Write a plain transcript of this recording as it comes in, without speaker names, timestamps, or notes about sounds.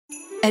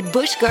At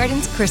Busch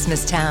Gardens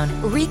Christmastown,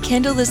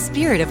 rekindle the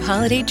spirit of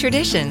holiday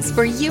traditions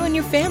for you and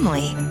your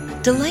family.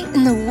 Delight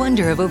in the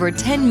wonder of over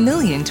 10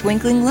 million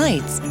twinkling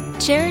lights.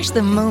 Cherish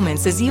the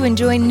moments as you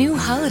enjoy new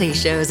holiday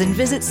shows and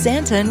visit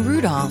Santa and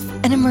Rudolph.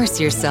 And immerse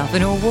yourself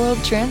in a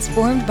world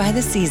transformed by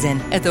the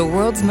season at the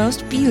world's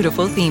most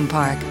beautiful theme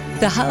park.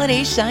 The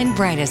holidays shine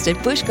brightest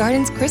at Busch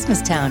Gardens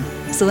Christmastown.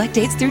 Select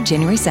dates through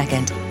January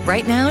 2nd.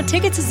 Right now,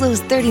 tickets as low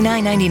as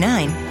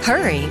 $39.99.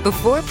 Hurry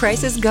before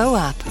prices go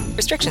up.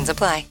 Restrictions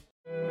apply.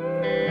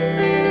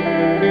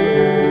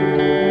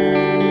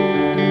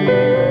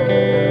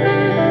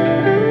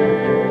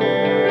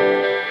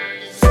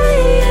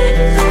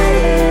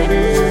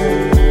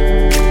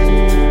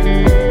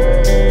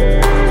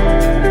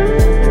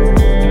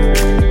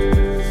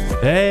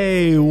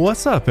 Hey,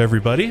 what's up,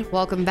 everybody?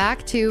 Welcome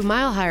back to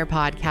Mile Higher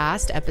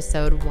Podcast,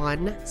 episode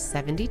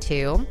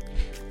 172.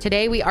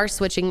 Today, we are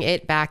switching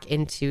it back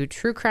into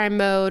true crime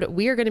mode.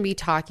 We are going to be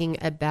talking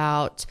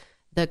about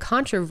the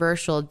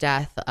controversial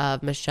death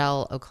of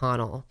Michelle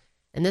O'Connell.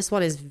 And this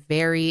one is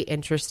very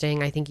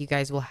interesting. I think you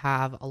guys will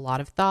have a lot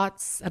of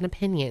thoughts and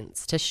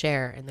opinions to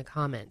share in the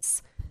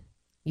comments.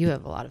 You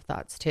have a lot of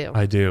thoughts too.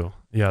 I do.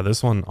 Yeah,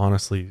 this one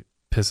honestly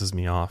pisses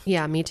me off.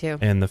 Yeah, me too.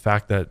 And the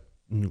fact that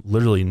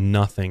literally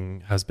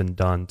nothing has been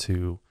done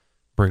to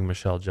bring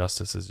Michelle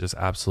justice is just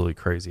absolutely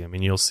crazy. I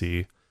mean, you'll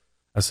see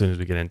as soon as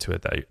we get into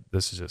it that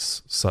this is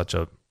just such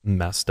a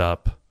messed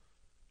up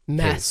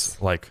mess.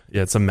 Case. Like,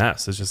 yeah, it's a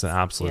mess. It's just an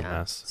absolute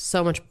mess.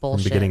 So much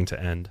bullshit. From beginning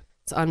to end.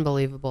 It's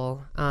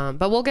unbelievable.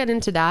 But we'll get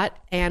into that.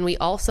 And we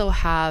also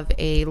have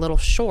a little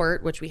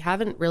short, which we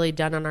haven't really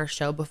done on our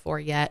show before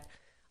yet.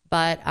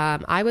 But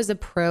I was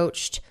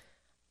approached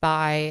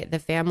by the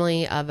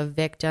family of a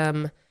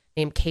victim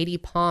named Katie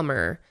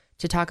Palmer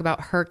to talk about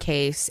her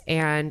case,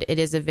 and it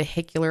is a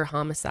vehicular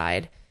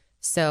homicide.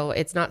 So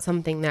it's not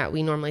something that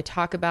we normally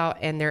talk about,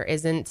 and there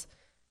isn't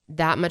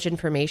that much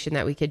information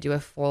that we could do a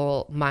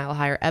full Mile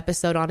Higher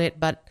episode on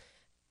it, but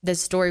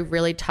this story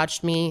really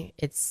touched me.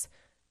 It's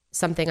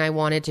something I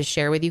wanted to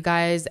share with you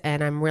guys,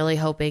 and I'm really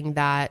hoping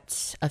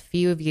that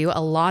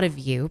a lot of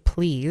you,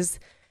 please,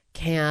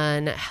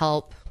 can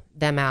help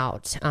them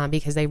out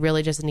because they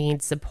really just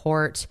need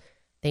support.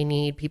 They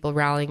need people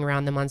rallying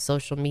around them on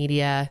social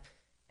media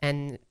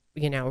and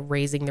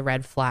raising the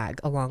red flag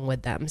along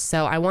with them.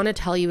 So I want to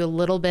tell you a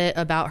little bit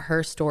about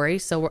her story.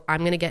 So I'm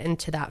going to get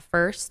into that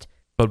first.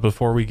 But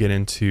before we get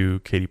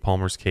into Katie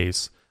Palmer's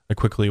case, I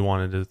quickly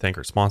wanted to thank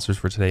our sponsors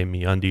for today,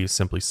 MeUndies,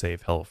 Simply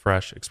Safe,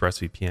 HelloFresh,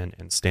 ExpressVPN,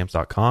 and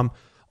Stamps.com.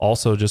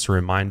 Also, just a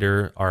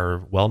reminder, our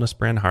wellness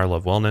brand, Higher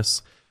Love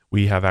Wellness,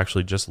 we have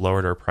actually just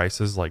lowered our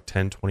prices like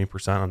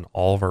 10-20% on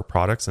all of our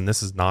products. And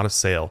this is not a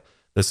sale.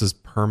 This is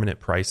permanent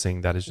pricing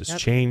that has just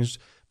changed.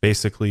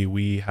 Basically,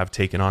 we have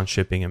taken on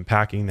shipping and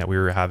packing that we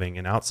were having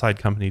an outside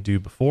company do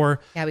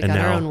before. Yeah, we got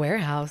our own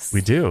warehouse.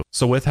 We do.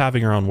 So with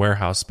having our own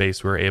warehouse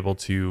space, we're able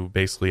to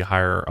basically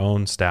hire our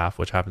own staff,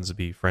 which happens to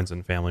be friends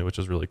and family, which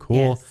is really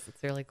cool. Yes,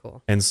 it's really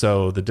cool. And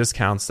so the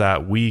discounts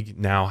that we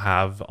now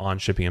have on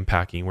shipping and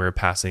packing, we're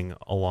passing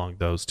along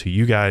those to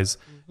you guys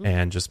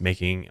and just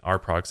making our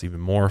products even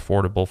more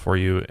affordable for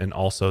you. And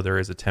also there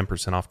is a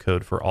 10% off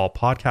code for all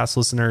podcast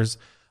listeners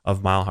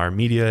of Mile Higher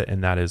Media,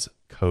 and that is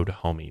code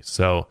HOMIES.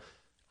 So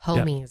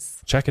Homies.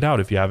 Yeah, check it out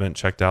if you haven't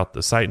checked out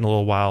the site in a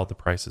little while. The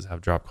prices have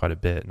dropped quite a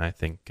bit, and I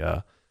think,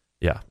 I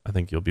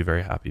think you'll be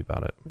very happy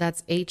about it.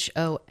 That's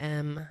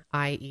HOMIES.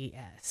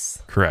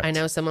 Correct. I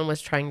know someone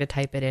was trying to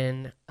type it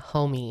in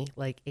homie,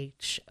 like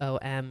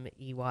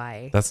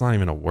HOMEY. That's not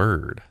even a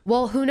word.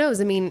 Well, who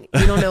knows? I mean,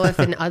 you don't know if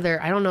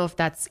I don't know if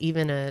that's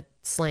even a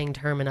slang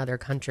term in other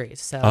countries.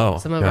 So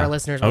some of our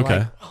listeners were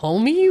like,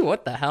 homie,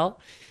 what the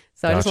hell?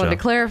 So I just wanted to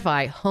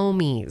clarify,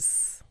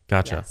 homies.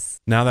 Gotcha.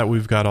 Yes. Now that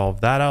we've got all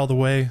of that out of the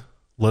way,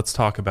 let's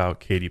talk about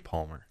Katie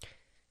Palmer.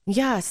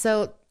 Yeah,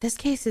 so this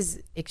case is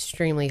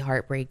extremely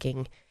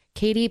heartbreaking.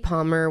 Katie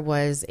Palmer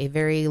was a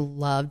very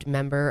loved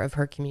member of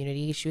her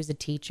community. She was a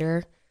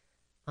teacher,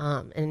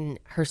 and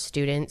her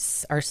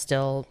students are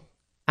still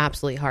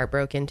absolutely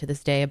heartbroken to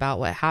this day about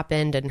what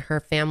happened, and her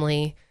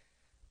family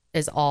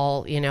is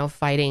all,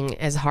 fighting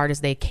as hard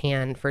as they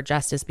can for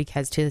justice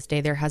because to this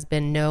day there has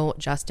been no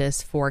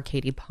justice for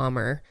Katie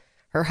Palmer.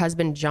 Her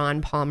husband,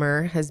 John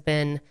Palmer, has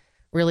been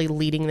really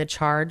leading the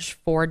charge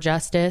for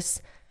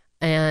justice,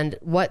 and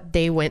what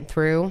they went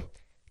through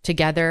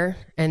together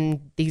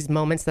and these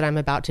moments that I'm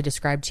about to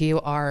describe to you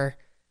are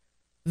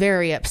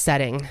very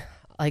upsetting.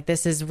 Like,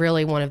 this is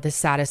really one of the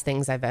saddest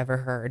things I've ever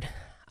heard.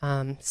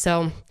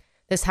 So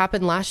this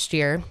happened last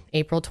year,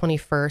 April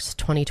 21st,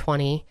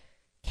 2020.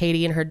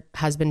 Katie and her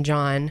husband,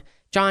 John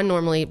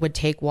normally would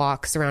take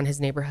walks around his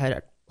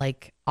neighborhood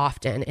like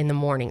often in the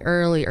morning,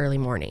 early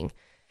morning.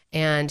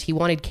 And he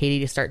wanted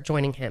Katie to start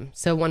joining him.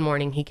 So one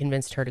morning he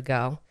convinced her to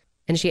go.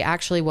 And she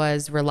actually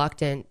was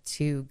reluctant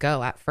to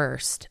go at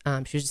first.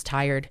 She was just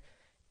tired.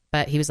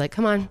 But he was like,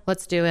 come on,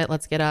 let's do it.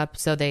 Let's get up.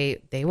 So they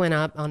went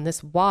up on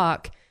this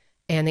walk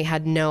and they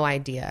had no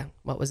idea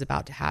what was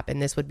about to happen.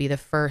 This would be the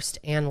first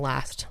and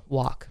last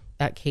walk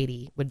that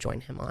Katie would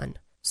join him on.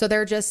 So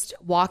they're just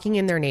walking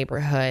in their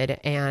neighborhood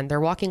and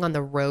they're walking on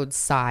the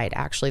roadside.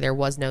 Actually, there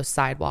was no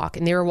sidewalk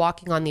and they were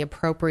walking on the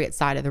appropriate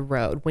side of the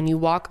road. When you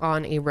walk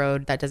on a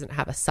road that doesn't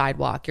have a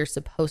sidewalk, you're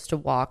supposed to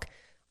walk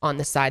on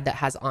the side that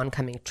has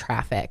oncoming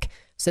traffic.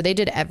 So they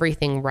did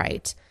everything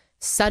right.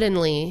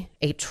 Suddenly,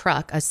 a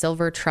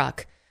silver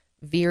truck,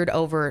 veered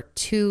over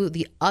to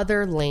the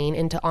other lane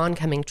into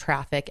oncoming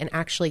traffic and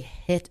actually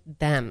hit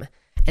them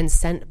and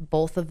sent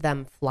both of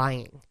them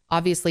flying.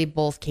 Obviously,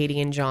 both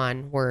Katie and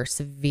John were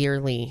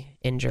severely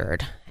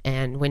injured.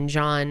 And when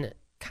John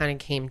kind of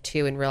came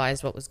to and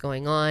realized what was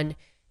going on,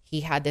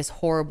 he had this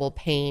horrible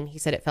pain. He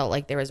said it felt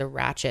like there was a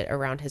ratchet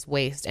around his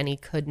waist and he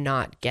could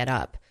not get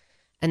up.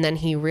 And then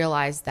he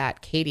realized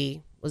that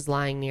Katie was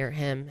lying near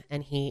him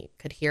and he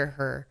could hear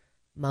her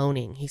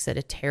moaning. He said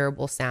a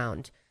terrible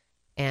sound.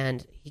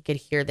 And he could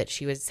hear that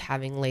she was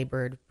having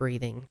labored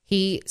breathing.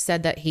 He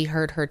said that he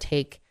heard her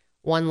take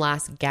one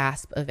last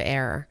gasp of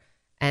air,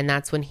 and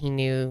that's when he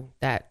knew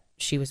that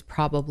she was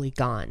probably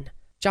gone.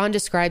 John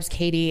describes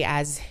Katie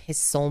as his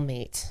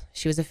soulmate.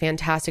 She was a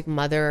fantastic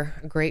mother,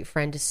 a great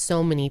friend to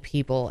so many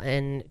people,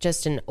 and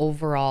just an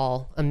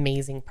overall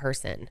amazing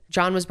person.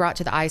 John was brought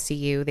to the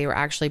ICU. They were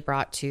actually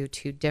brought to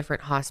 2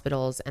 different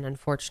hospitals, and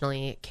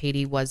unfortunately,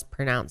 Katie was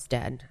pronounced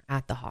dead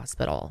at the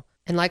hospital.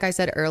 And like I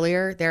said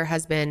earlier, there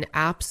has been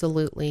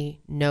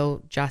absolutely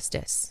no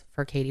justice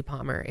for Katie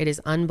Palmer. It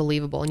is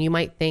unbelievable. And you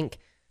might think,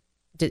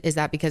 is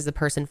that because the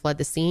person fled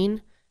the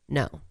scene?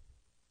 No,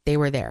 they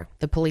were there.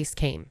 The police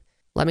came.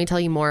 Let me tell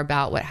you more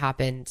about what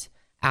happened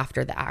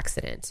after the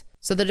accident.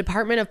 So the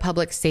Department of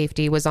Public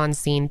Safety was on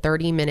scene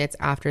 30 minutes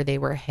after they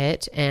were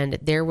hit, and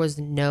there was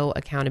no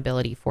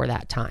accountability for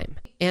that time.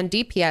 And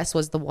DPS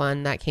was the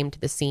one that came to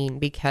the scene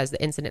because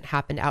the incident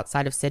happened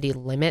outside of city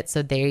limits,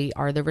 so they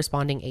are the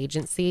responding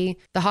agency.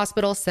 The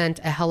hospital sent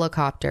a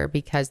helicopter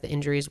because the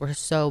injuries were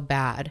so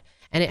bad,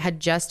 and it had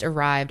just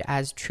arrived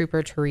as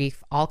Trooper Tarif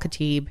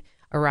Al-Khatib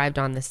arrived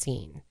on the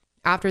scene.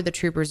 After the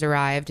troopers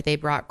arrived, they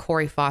brought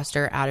Corey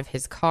Foster out of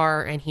his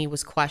car, and he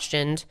was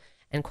questioned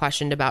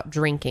about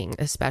drinking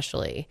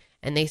especially.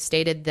 And they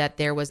stated that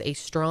there was a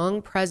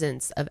strong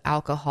presence of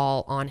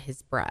alcohol on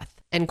his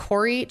breath. And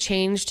Corey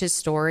changed his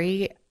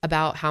story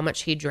about how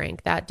much he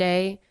drank that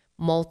day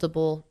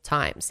multiple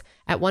times.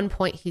 At one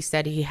point, he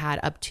said he had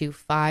up to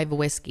 5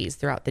 whiskeys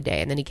throughout the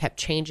day, and then he kept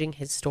changing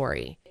his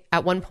story.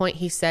 At one point,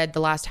 he said the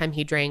last time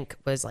he drank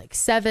was like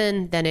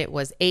 7, then it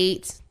was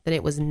 8, then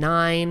it was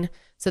 9.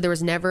 So there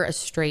was never a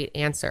straight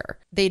answer.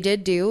 They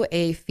did do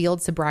a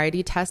field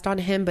sobriety test on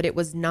him, but it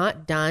was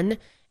not done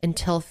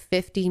until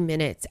 50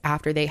 minutes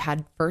after they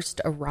had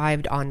first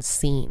arrived on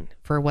scene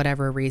for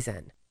whatever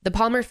reason. The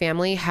Palmer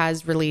family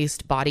has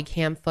released body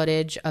cam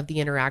footage of the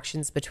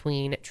interactions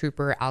between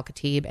Trooper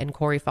Al-Khatib and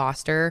Corey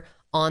Foster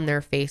on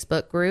their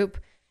Facebook group,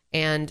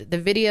 and the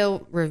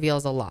video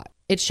reveals a lot.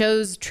 It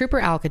shows Trooper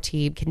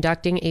Al-Khatib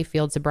conducting a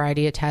field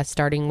sobriety test,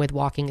 starting with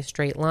walking a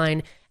straight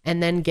line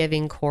and then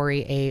giving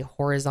Corey a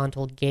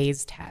horizontal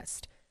gaze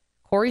test.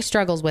 Corey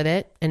struggles with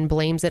it and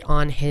blames it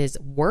on his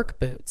work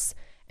boots.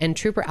 And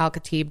Trooper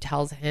Al-Khatib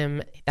tells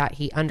him that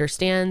he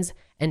understands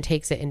and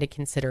takes it into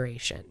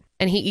consideration.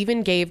 And he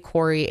even gave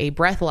Corey a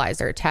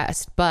breathalyzer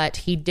test, but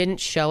he didn't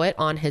show it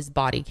on his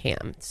body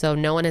cam. So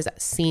no one has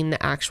seen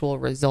the actual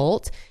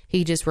result.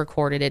 He just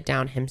recorded it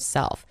down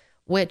himself,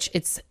 which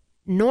it's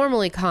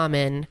normally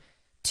common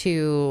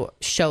to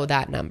show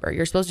that number.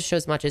 You're supposed to show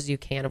as much as you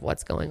can of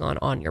what's going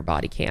on your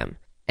body cam.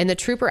 And the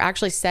trooper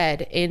actually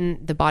said in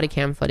the body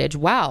cam footage,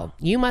 "Wow,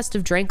 you must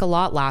have drank a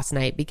lot last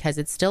night because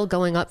it's still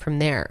going up from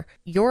there.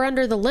 You're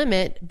under the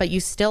limit, but you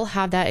still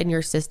have that in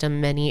your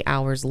system many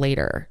hours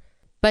later."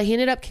 But he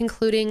ended up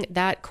concluding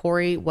that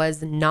Corey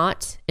was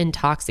not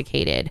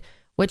intoxicated,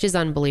 which is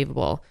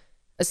unbelievable,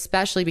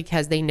 especially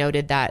because they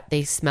noted that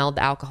they smelled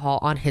the alcohol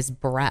on his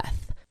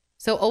breath.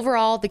 So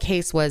overall, the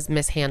case was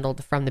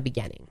mishandled from the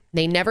beginning.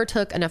 They never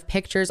took enough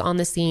pictures on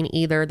the scene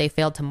either. They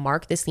failed to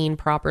mark the scene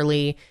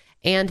properly,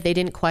 and they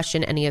didn't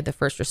question any of the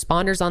first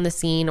responders on the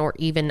scene or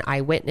even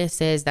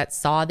eyewitnesses that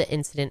saw the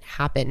incident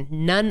happen.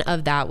 None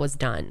of that was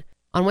done.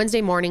 On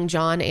Wednesday morning,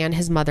 John and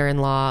his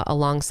mother-in-law,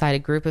 alongside a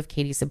group of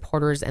Katie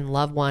supporters and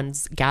loved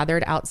ones,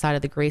 gathered outside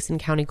of the Grayson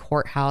County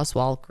Courthouse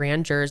while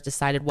grand jurors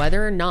decided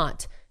whether or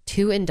not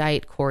to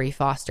indict Corey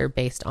Foster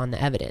based on the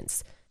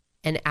evidence.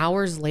 And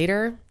hours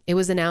later, it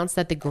was announced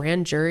that the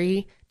grand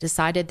jury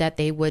decided that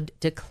they would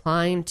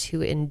decline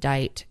to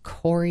indict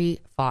Corey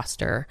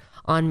Foster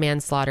on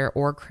manslaughter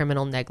or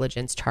criminal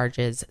negligence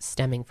charges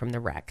stemming from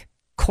the wreck.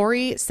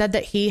 Corey said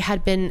that he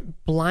had been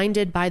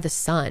blinded by the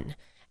sun,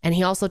 and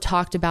he also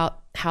talked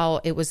about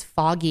how it was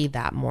foggy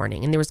that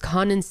morning and there was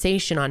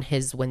condensation on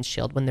his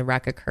windshield when the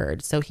wreck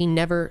occurred, so he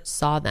never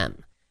saw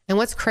them. And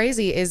what's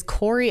crazy is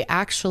Corey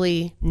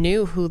actually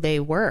knew who they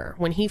were.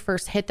 When he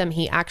first hit them,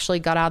 he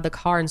actually got out of the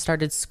car and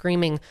started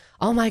screaming,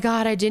 "Oh my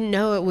God, I didn't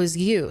know it was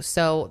you."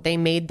 So they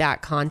made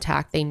that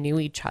contact. They knew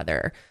each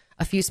other.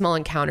 A few small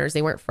encounters.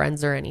 They weren't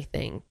friends or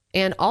anything.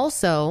 And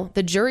also,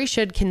 the jury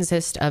should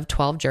consist of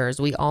 12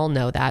 jurors. We all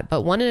know that.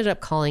 But one ended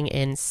up calling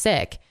in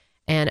sick.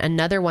 and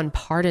another one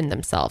pardoned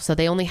themselves. So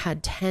they only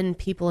had 10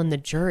 people in the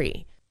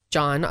jury.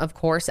 John, of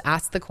course,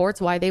 asked the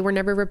courts why they were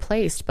never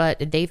replaced,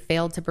 but they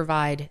failed to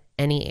provide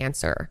any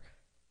answer.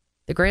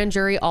 The grand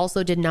jury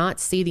also did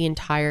not see the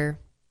entire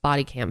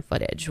body cam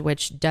footage,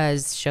 which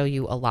does show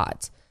you a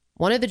lot.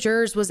 One of the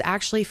jurors was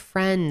actually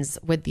friends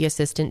with the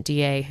assistant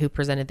DA who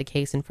presented the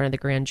case in front of the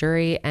grand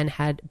jury and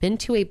had been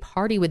to a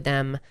party with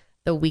them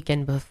the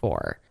weekend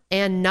before.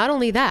 And not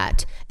only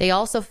that, they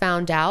also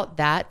found out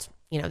that,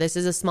 this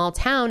is a small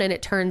town, and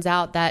it turns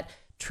out that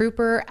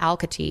Trooper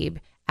Al-Khatib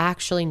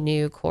actually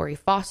knew Corey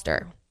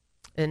Foster.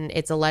 And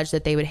it's alleged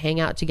that they would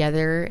hang out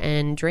together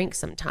and drink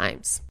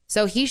sometimes.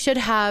 So he should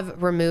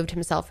have removed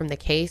himself from the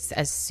case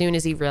as soon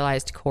as he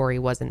realized Corey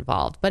was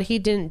involved, but he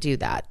didn't do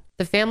that.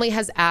 The family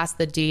has asked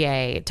the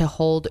DA to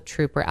hold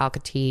Trooper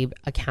Al-Khatib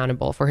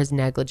accountable for his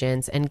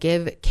negligence and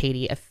give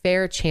Katie a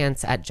fair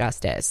chance at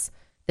justice.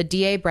 The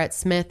DA, Brett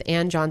Smith,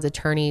 and John's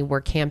attorney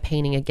were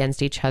campaigning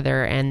against each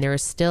other, and there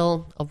is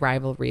still a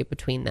rivalry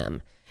between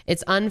them.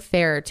 It's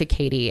unfair to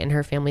Katie and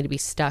her family to be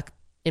stuck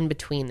in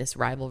between this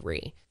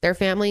rivalry. Their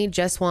family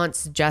just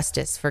wants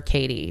justice for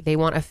Katie. They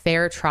want a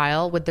fair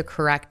trial with the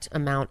correct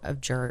amount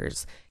of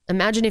jurors.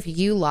 Imagine if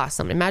you lost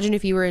someone. Imagine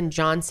if you were in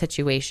John's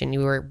situation.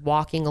 You were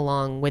walking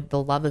along with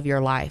the love of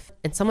your life,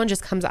 and someone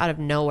just comes out of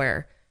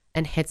nowhere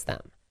and hits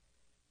them,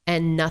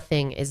 and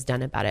nothing is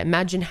done about it.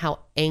 Imagine how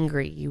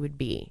angry you would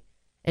be.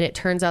 And it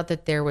turns out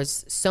that there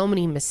was so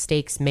many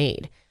mistakes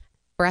made.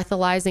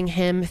 Breathalyzing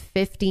him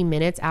 50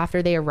 minutes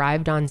after they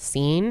arrived on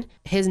scene,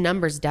 his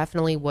numbers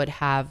definitely would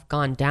have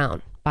gone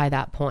down by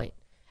that point.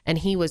 And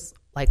he was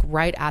like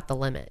right at the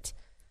limit.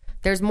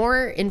 There's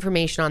more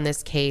information on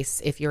this case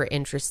if you're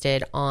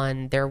interested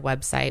on their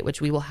website,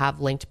 which we will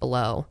have linked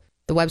below.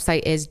 The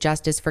website is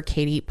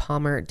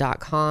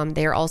justiceforkatiepalmer.com.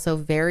 They are also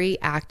very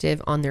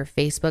active on their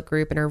Facebook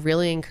group and are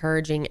really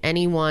encouraging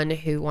anyone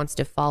who wants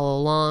to follow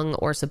along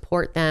or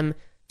support them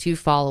to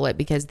follow it,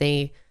 because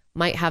they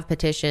might have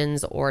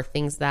petitions or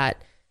things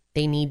that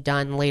they need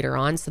done later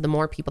on. So the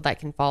more people that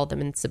can follow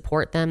them and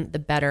support them, the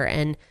better.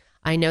 And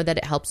I know that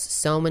it helps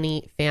so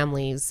many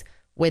families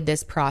with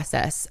this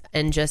process,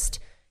 and just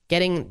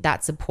getting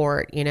that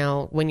support,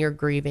 when you're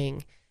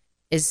grieving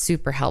is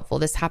super helpful.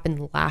 This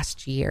happened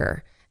last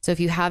year. So if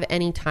you have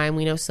any time,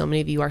 we know so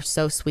many of you are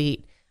so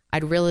sweet.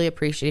 I'd really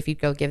appreciate if you'd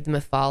go give them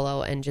a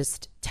follow and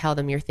just tell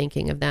them you're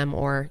thinking of them,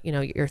 or,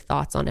 your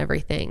thoughts on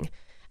everything.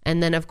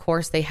 And then, of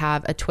course, they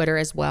have a Twitter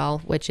as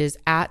well, which is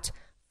at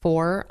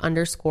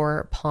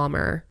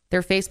 @4_Palmer.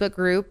 Their Facebook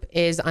group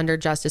is under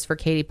Justice for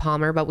Katie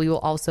Palmer, but we will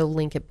also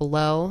link it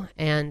below.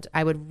 And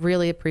I would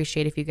really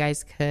appreciate if you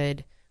guys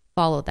could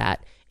follow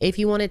that. If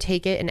you want to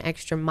take it an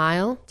extra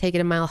mile, take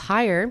it a mile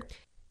higher,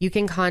 you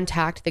can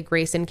contact the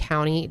Grayson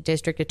County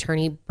District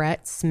Attorney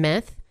Brett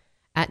Smith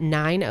at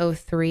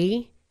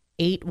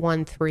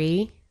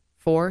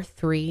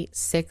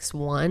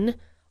 903-813-4361,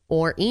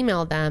 or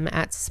email them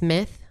at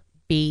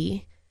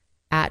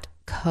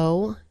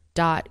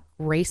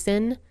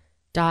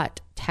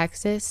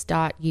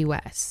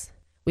smithb@co.grayson.texas.us.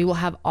 We will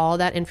have all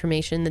that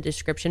information in the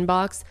description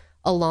box,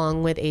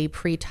 along with a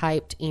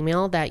pre-typed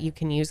email that you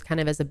can use kind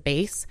of as a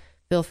base.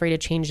 Feel free to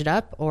change it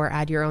up or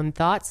add your own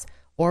thoughts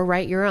or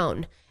write your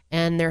own.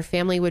 And their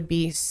family would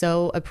be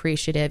so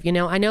appreciative.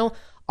 I know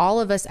all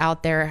of us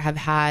out there have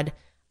had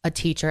a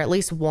teacher, at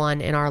least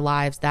one in our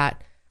lives,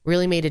 that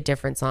really made a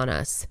difference on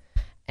us.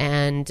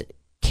 And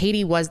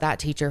Katie was that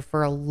teacher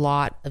for a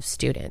lot of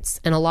students.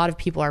 And a lot of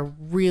people are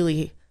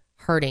really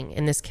hurting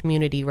in this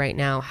community right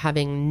now,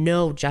 having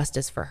no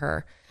justice for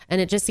her.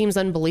 And it just seems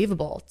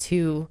unbelievable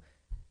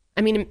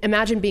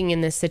imagine being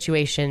in this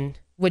situation.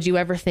 Would you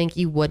ever think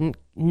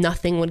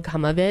nothing would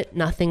come of it?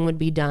 Nothing would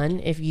be done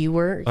if you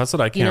were... That's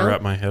what I can't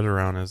wrap my head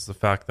around, is the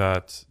fact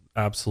that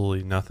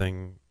absolutely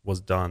nothing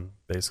was done.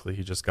 Basically,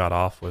 he just got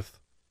off with...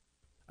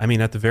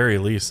 at the very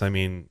least,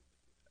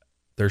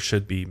 there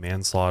should be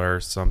manslaughter or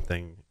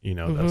something,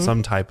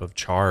 some type of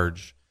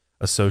charge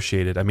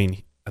associated. At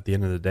the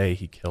end of the day,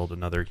 he killed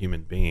another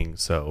human being.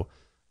 So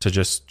to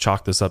just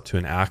chalk this up to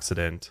an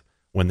accident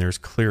when there's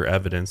clear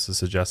evidence to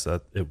suggest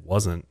that it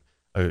wasn't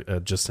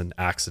just an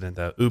accident,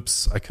 that,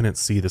 oops, I couldn't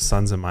see the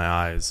sun's in my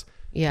eyes,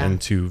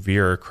 and to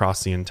veer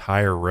across the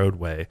entire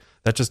roadway,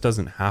 that just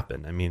doesn't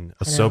happen.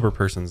 A sober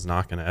person's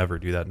not going to ever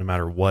do that, no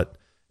matter what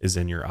is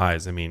in your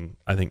eyes.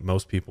 I think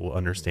most people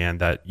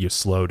understand that you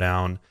slow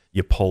down,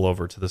 you pull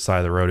over to the side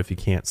of the road if you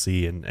can't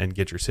see, and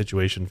get your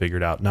situation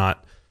figured out,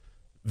 not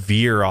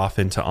veer off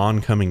into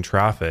oncoming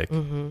traffic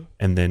and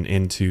then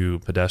into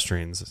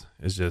pedestrians.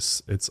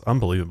 It's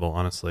unbelievable,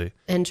 honestly.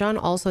 And John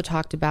also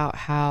talked about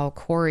how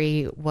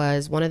Corey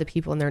was one of the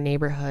people in their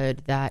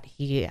neighborhood that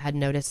he had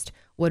noticed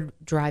would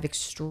drive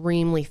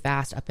extremely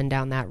fast up and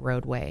down that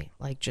roadway,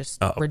 like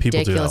just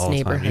ridiculous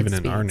neighborhood even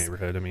speeds. In our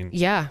neighborhood.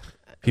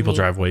 People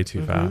drive way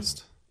too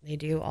fast. They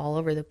do, all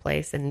over the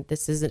place. And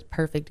this is a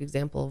perfect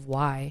example of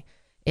why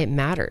it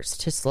matters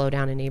to slow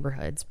down in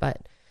neighborhoods.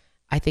 But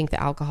I think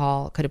the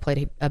alcohol could have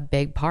played a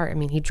big part.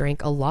 He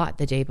drank a lot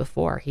the day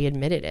before. He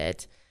admitted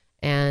it.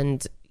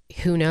 And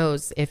who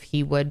knows if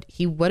he would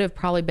have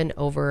probably been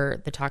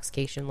over the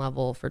intoxication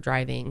level for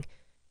driving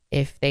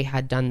if they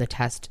had done the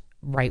test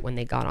right when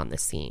they got on the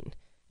scene,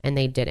 and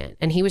they didn't.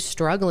 And he was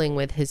struggling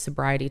with his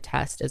sobriety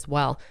test as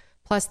well.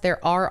 Plus,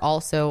 there are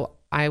also,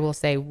 I will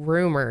say,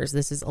 rumors,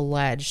 this is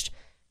alleged,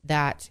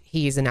 that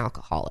he's an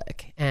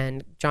alcoholic.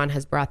 And John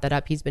has brought that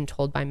up. He's been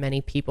told by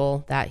many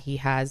people that he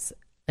has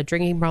a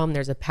drinking problem.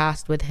 There's a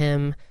past with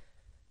him.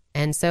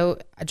 And so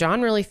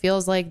John really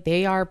feels like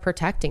they are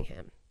protecting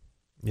him.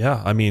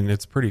 Yeah, I mean,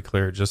 it's pretty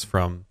clear just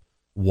from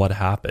what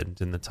happened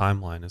in the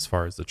timeline as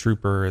far as the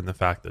trooper and the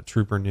fact that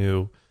trooper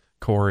knew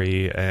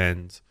Corey.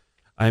 And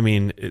I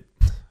mean,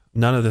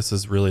 none of this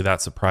is really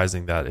that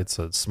surprising that it's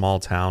a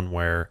small town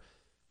where,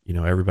 you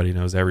know, everybody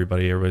knows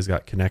everybody. Everybody's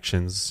got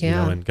connections, you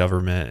know, in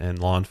government and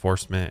law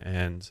enforcement.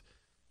 And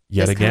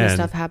yet this again, kind of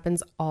stuff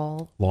happens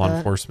all law the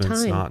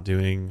enforcement's time. not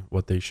doing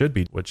what they should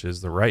be, which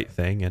is the right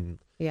thing, and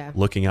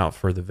looking out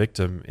for the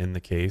victim in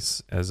the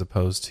case, as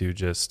opposed to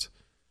just,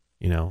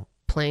 you know,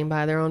 playing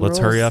by their own let's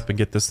rules. hurry up and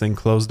get this thing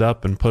closed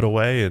up and put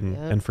away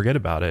and forget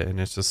about it. And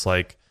it's just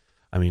like,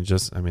 I mean,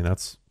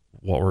 that's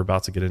what we're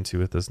about to get into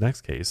with this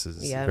next case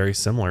is very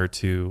similar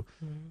to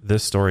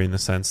this story in the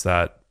sense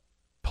that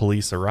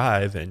police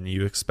arrive and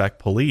you expect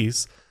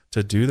police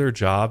to do their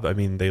job. I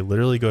mean, they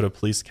literally go to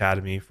police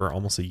academy for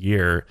almost a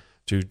year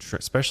to,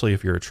 especially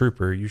if you're a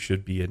trooper, you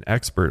should be an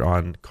expert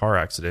on car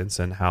accidents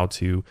and how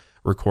to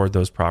record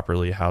those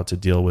properly, how to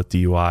deal with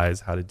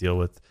DUIs, how to deal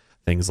with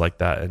things like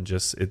that. And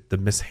just the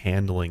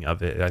mishandling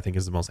of it, I think,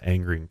 is the most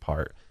angering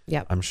part.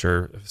 Yeah, I'm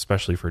sure,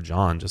 especially for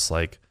John, just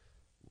like,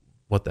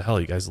 what the hell?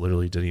 You guys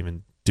literally didn't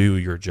even do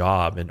your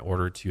job in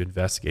order to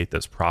investigate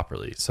this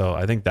properly. So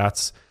I think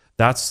that's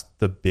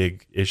the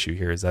big issue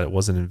here, is that it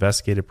wasn't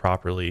investigated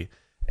properly.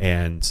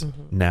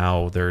 And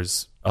now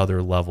there's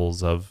other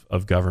levels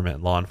of government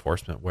and law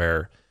enforcement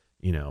where,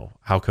 you know,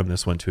 how come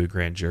this went to a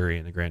grand jury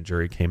and the grand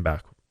jury came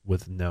back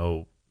with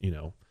no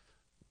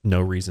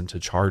reason to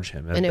charge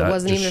him. And it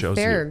wasn't even a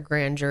fair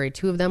grand jury.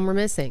 2 of them were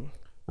missing.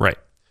 Right.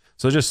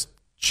 So it just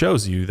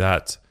shows you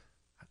that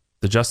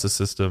the justice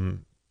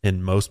system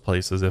in most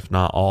places, if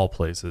not all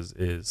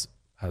places,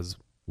 has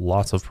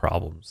lots of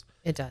problems.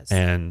 It does.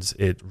 And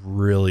it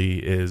really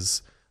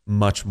is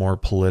much more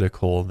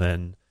political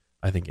than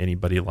I think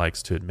anybody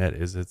likes to admit.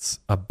 It's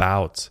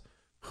about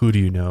who do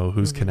you know,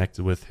 who's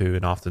connected with who,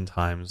 and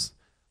oftentimes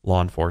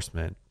law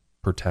enforcement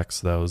protects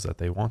those that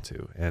they want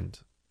to. And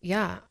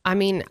yeah, I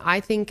mean,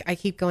 I think I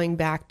keep going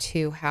back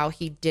to how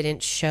he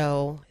didn't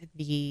show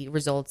the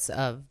results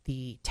of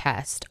the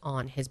test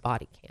on his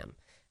body cam.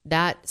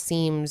 That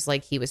seems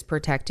like he was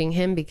protecting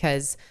him,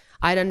 because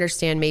I'd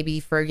understand maybe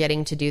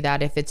forgetting to do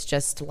that if it's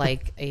just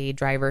like a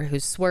driver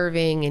who's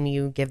swerving and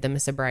you give them a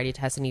sobriety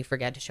test and you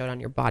forget to show it on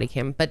your body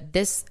cam. But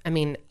this, I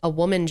mean, a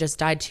woman just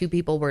died. 2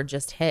 people were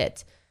just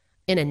hit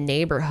in a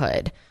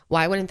neighborhood.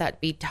 Why wouldn't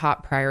that be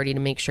top priority to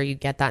make sure you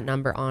get that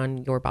number on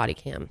your body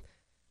cam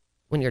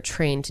when you're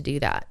trained to do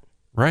that?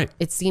 Right.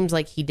 It seems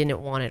like he didn't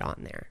want it on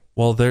there.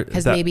 Well,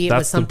 because maybe it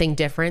was something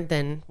different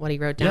than what he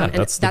wrote down. Yeah,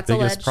 that's the biggest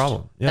alleged.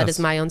 problem. Yes. That is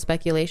my own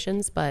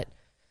speculations, but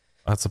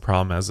that's the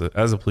problem. As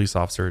a police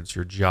officer, it's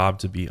your job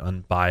to be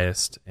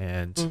unbiased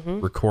and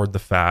record the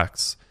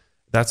facts.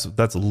 That's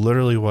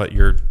literally what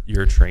you're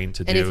trained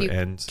to do. And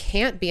if you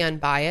can't be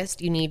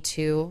unbiased, you need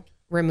to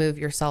remove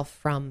yourself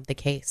from the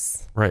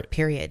case. Right.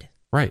 Period.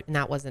 Right. And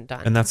that wasn't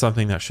done. And that's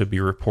something that should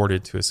be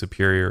reported to a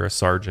superior, a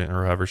sergeant,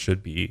 or whoever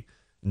should be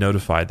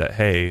notified that,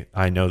 hey,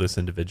 I know this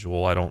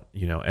individual. I don't,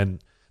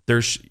 and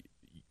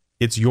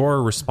it's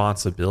your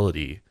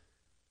responsibility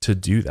to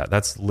do that.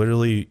 That's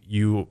literally,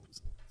 you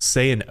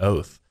say an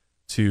oath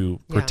to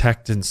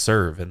protect and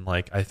serve. And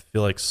like, I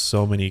feel like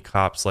so many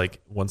cops,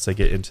 like once they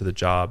get into the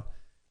job,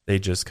 they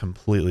just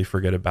completely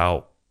forget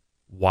about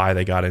why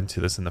they got into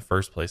this in the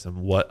first place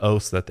and what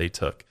oaths that they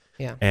took.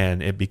 Yeah.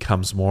 And it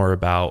becomes more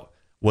about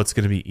what's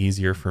going to be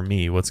easier for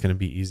me, what's going to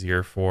be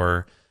easier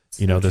for,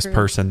 this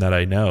person that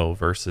I know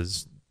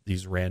versus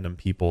these random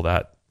people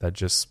that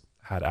just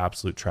had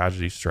absolute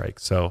tragedy strike.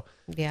 So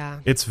yeah,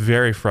 it's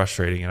very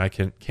frustrating, and I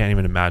can't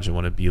even imagine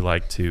what it'd be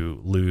like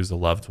to lose a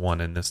loved one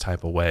in this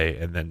type of way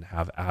and then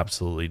have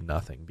absolutely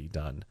nothing be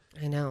done.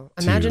 I know.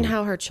 Imagine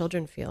how her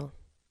children feel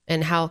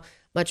and how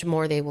much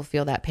more they will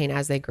feel that pain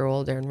as they grow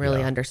older and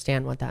really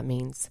understand what that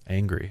means.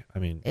 Angry. I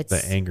mean,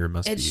 the anger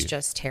must be. It's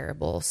just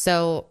terrible.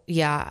 So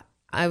yeah,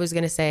 I was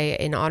going to say,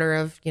 in honor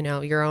of,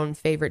 your own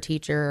favorite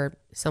teacher or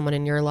someone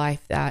in your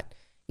life that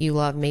you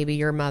love, maybe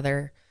your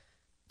mother,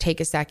 take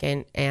a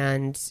second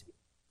and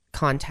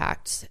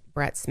contact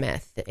Brett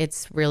Smith.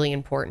 It's really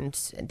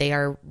important. They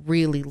are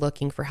really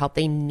looking for help.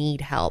 They need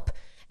help.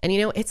 And,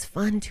 it's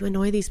fun to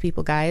annoy these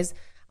people, guys.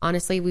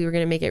 Honestly, we were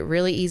going to make it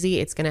really easy.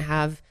 It's going to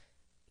have,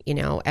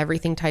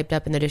 everything typed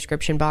up in the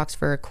description box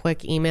for a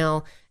quick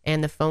email.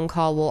 And the phone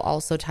call will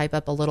also type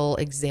up a little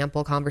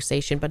example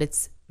conversation, but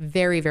it's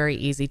very, very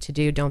easy to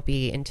do. Don't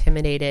be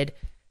intimidated.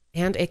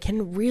 And it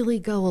can really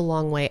go a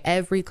long way.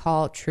 Every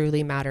call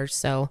truly matters.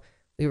 So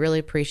we really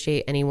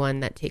appreciate anyone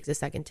that takes a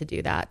second to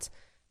do that.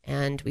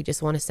 And we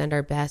just want to send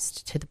our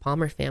best to the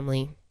Palmer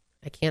family.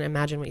 I can't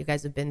imagine what you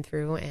guys have been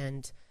through.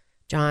 And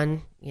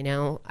John, you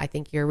know, I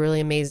think you're really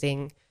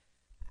amazing.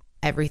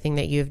 Everything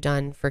that you've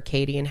done for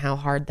Katie and how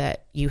hard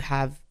that you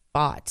have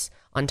fought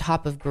on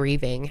top of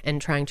grieving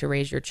and trying to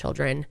raise your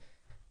children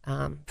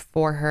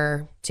for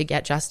her to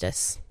get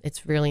justice.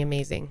 It's really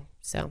amazing.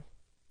 So,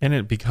 and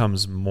it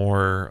becomes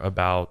more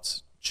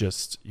about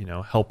just, you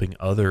know, helping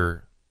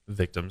other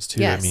victims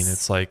too. Yes. I mean,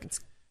 it's like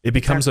it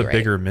becomes a exactly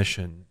bigger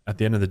mission. At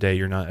the end of the day,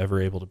 you're not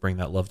ever able to bring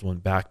that loved one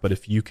back. But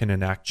if you can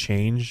enact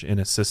change in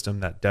a system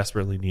that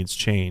desperately needs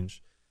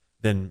change,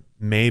 then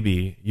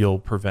maybe you'll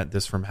prevent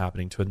this from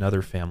happening to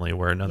another family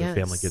where another Yes.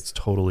 family gets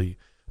totally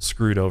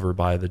screwed over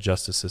by the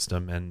justice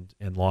system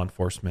and law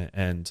enforcement.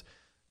 And,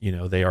 you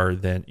know, they are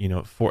then, you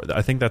know,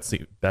 I think that's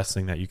the best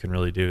thing that you can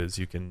really do is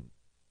you can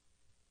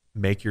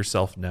make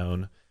yourself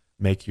known,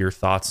 make your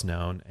thoughts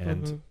known,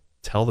 and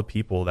tell the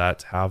people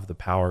that have the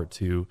power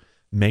to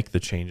make the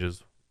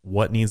changes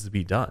what needs to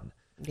be done.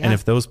 Yeah. And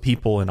if those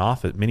people in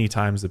office, many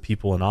times the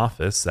people in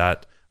office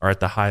that are at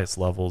the highest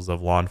levels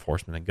of law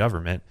enforcement and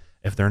government,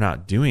 if they're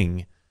not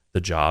doing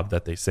the job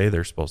that they say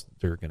they're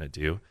going to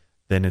do,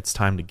 then it's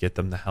time to get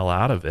them the hell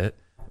out of it.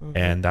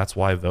 And that's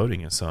why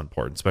voting is so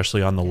important,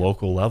 especially on the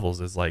local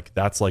levels. Is like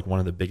that's like one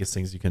of the biggest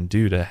things you can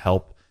do to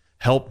help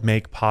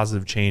make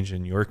positive change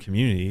in your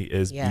community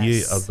is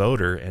be a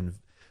voter and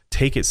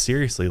take it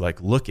seriously.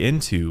 Like look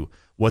into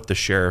what the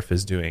sheriff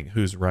is doing,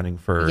 who's running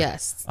for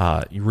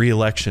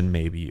re-election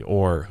maybe,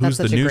 or who's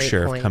the new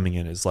sheriff coming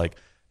in. Is like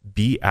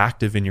be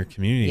active in your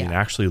community and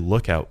actually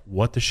look at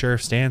what the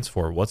sheriff stands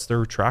for. What's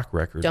their track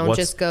record? Don't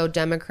just go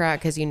Democrat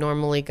because you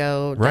normally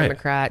go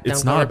Democrat.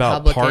 It's Don't not go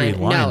about Republican.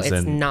 party lines no,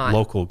 it's and not.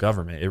 local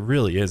government. It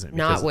really isn't.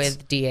 Not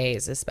with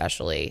DAs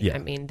especially. Yeah. I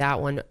mean, that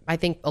one, I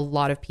think a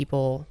lot of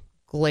people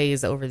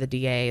glaze over the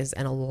DAs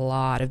and a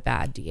lot of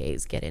bad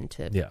DAs get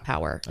into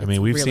power. I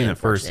mean, we've seen it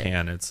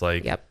firsthand. It's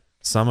like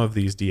some of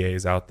these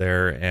DAs out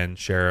there and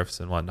sheriffs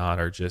and whatnot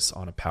are just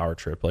on a power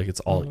trip. Like it's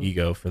all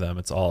ego for them.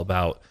 It's all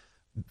about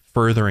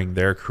furthering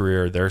their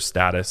career, their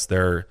status,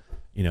 their,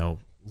 you know,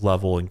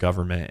 level in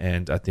government.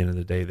 And at the end of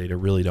the day, they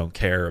really don't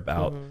care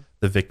about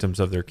the victims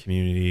of their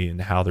community and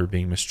how they're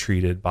being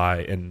mistreated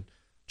by, and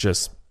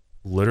just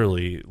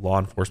literally law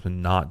enforcement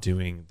not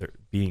being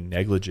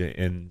negligent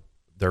in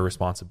their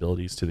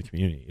responsibilities to the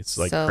community. It's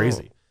like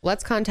crazy.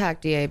 Let's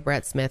contact DA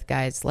Brett Smith,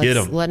 guys.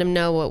 Let's let him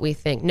know what we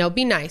think. No,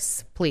 be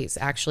nice, please.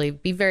 Actually,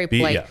 be very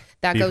polite.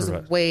 That goes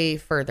way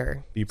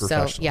further. Be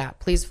professional. So, yeah,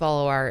 please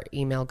follow our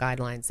email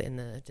guidelines in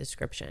the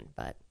description.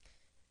 But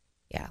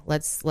yeah,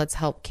 let's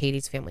help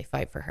Katie's family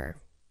fight for her.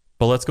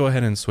 But let's go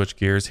ahead and switch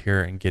gears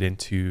here and get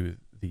into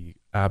the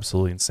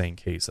absolutely insane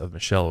case of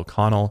Michelle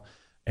O'Connell.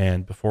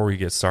 And before we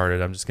get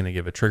started, I'm just going to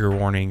give a trigger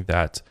warning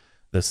that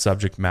the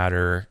subject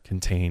matter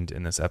contained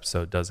in this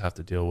episode does have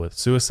to deal with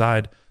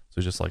suicide.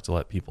 So just like to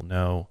let people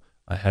know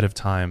ahead of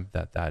time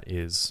that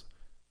is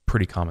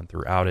pretty common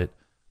throughout it.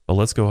 But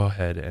let's go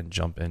ahead and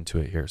jump into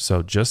it here.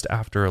 So just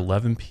after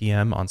 11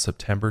 p.m. on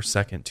September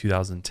 2nd,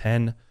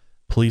 2010,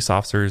 police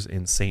officers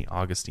in St.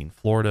 Augustine,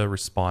 Florida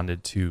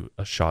responded to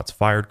a shots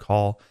fired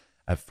call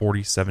at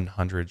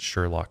 4700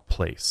 Sherlock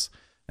Place.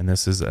 And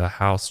this is a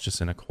house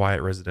just in a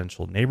quiet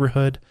residential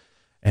neighborhood.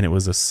 And it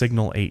was a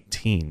signal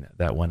 18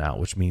 that went out,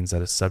 which means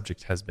that a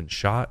subject has been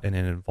shot and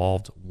it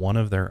involved one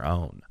of their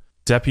own.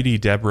 Deputy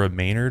Deborah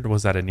Maynard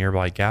was at a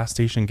nearby gas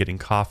station getting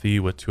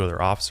coffee with two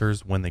other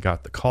officers when they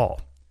got the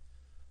call.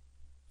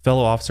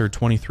 Fellow officer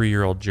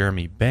 23-year-old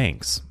Jeremy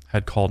Banks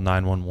had called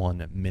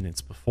 911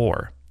 minutes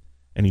before,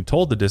 and he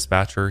told the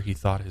dispatcher he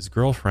thought his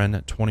girlfriend,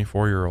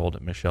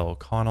 24-year-old Michelle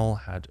O'Connell,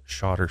 had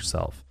shot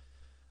herself.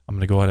 I'm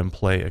going to go ahead and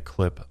play a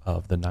clip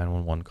of the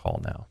 911 call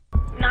now.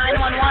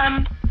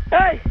 911.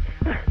 Hey!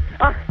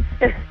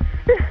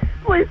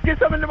 Please get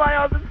someone to my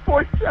house. It's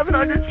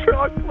 4700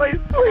 Sherlock Place.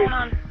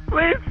 Please.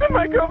 Please,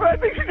 my girlfriend,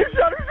 I think she just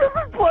shot herself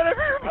in blood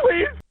everywhere,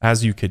 please.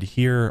 As you could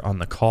hear on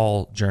the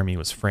call, Jeremy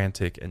was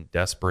frantic and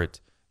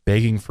desperate,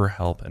 begging for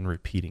help and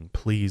repeating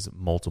please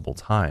multiple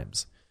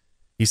times.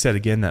 He said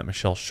again that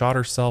Michelle shot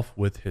herself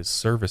with his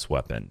service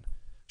weapon.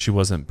 She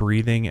wasn't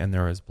breathing and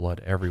there was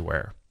blood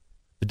everywhere.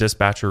 The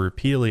dispatcher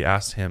repeatedly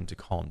asked him to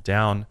calm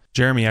down.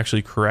 Jeremy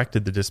actually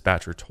corrected the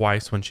dispatcher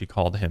twice when she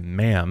called him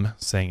ma'am,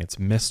 saying it's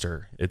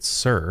Mr., it's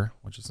sir,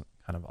 which is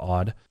kind of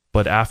odd.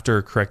 But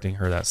after correcting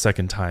her that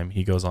second time,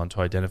 he goes on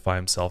to identify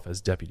himself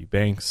as Deputy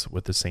Banks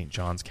with the St.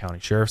 Johns County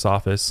Sheriff's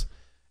Office.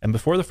 And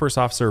before the first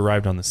officer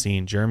arrived on the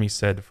scene, Jeremy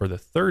said for the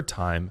third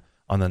time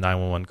on the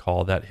 911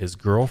 call that his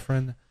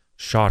girlfriend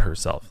shot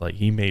herself. Like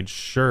he made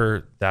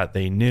sure that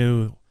they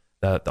knew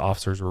that the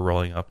officers were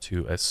rolling up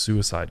to a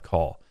suicide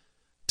call.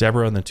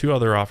 Deborah and the two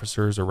other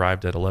officers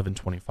arrived at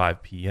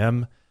 11:25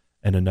 p.m.,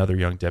 and another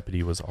young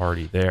deputy was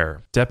already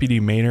there. Deputy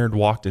Maynard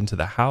walked into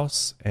the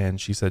house, and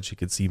she said she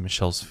could see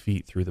Michelle's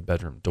feet through the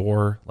bedroom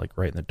door, like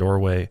right in the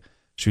doorway.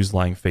 She was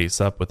lying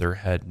face up with her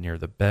head near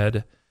the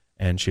bed,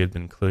 and she had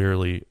been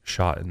clearly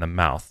shot in the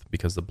mouth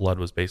because the blood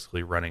was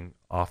basically running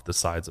off the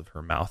sides of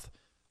her mouth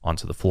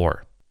onto the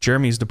floor.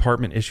 Jeremy's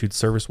department-issued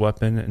service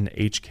weapon, an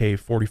HK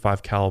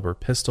 .45 caliber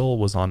pistol,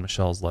 was on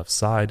Michelle's left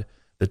side.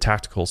 The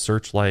tactical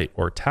searchlight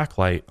or tack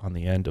light on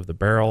the end of the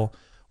barrel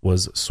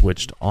was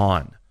switched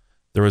on.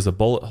 There was a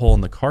bullet hole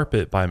in the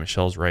carpet by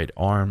Michelle's right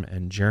arm,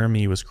 and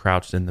Jeremy was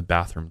crouched in the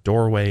bathroom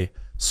doorway,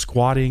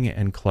 squatting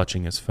and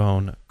clutching his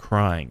phone,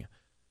 crying.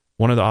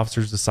 One of the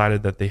officers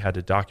decided that they had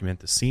to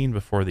document the scene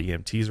before the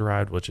EMTs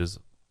arrived, which is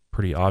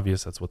pretty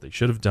obvious. That's what they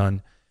should have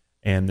done.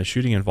 And the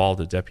shooting involved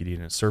a deputy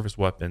and a service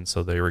weapon,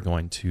 so they were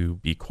going to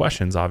be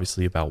questions,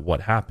 obviously, about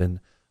what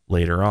happened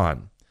later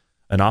on.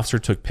 An officer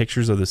took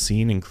pictures of the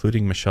scene,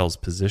 including Michelle's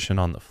position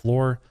on the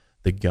floor,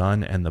 the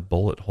gun, and the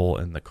bullet hole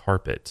in the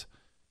carpet.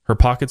 Her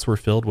pockets were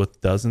filled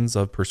with dozens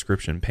of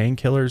prescription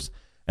painkillers,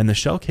 and the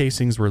shell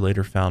casings were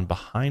later found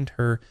behind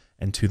her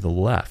and to the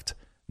left,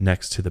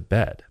 next to the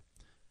bed.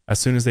 As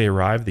soon as they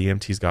arrived, the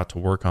EMTs got to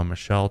work on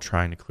Michelle,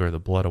 trying to clear the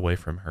blood away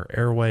from her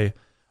airway,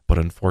 but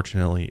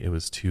unfortunately it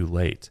was too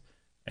late,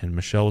 and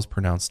Michelle was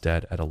pronounced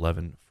dead at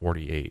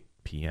 11:48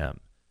 p.m.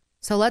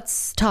 So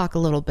let's talk a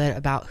little bit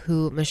about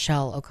who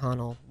Michelle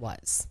O'Connell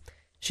was.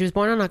 She was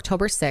born on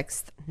October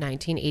 6th,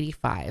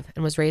 1985,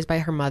 and was raised by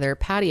her mother,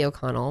 Patty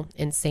O'Connell,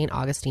 in St.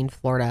 Augustine,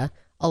 Florida,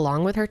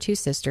 along with her two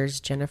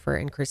sisters, Jennifer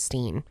and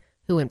Christine,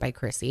 who went by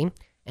Chrissy,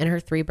 and her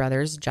three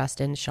brothers,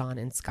 Justin, Sean,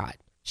 and Scott.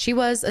 She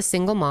was a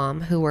single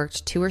mom who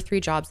worked 2 or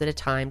 3 jobs at a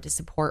time to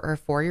support her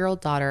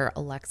 4-year-old daughter,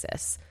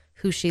 Alexis,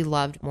 who she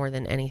loved more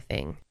than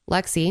anything.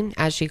 Lexi,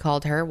 as she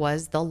called her,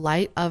 was the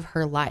light of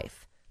her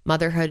life.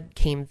 Motherhood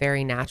came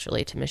very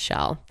naturally to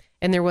Michelle,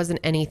 and there wasn't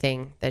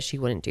anything that she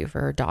wouldn't do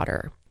for her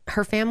daughter.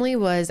 Her family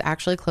was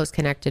actually close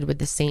connected with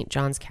the St.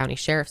 Johns County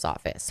Sheriff's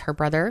Office. Her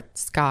brother,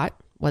 Scott,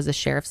 was a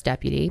sheriff's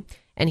deputy,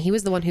 and he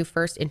was the one who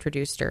first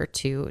introduced her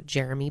to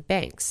Jeremy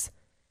Banks.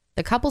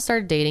 The couple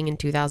started dating in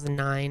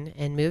 2009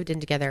 and moved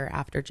in together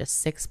after just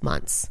 6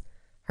 months.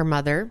 Her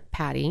mother,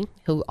 Patty,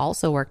 who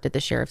also worked at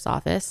the sheriff's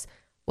office,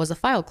 was a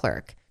file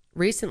clerk.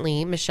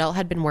 Recently, Michelle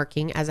had been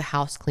working as a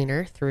house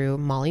cleaner through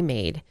Molly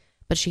Maid,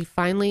 but she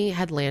finally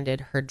had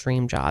landed her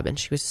dream job, and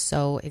she was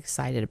so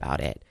excited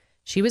about it.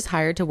 She was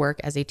hired to work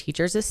as a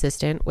teacher's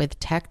assistant with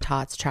Tech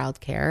Tots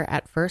Childcare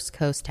at First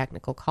Coast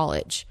Technical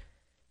College.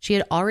 She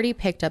had already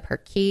picked up her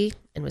key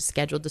and was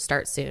scheduled to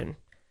start soon.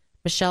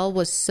 Michelle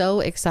was so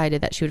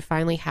excited that she would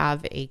finally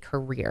have a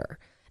career,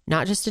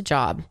 not just a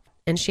job.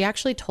 And she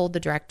actually told the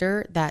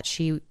director that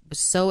she was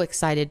so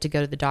excited to go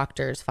to the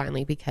doctors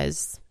finally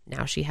because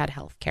now she had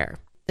health care.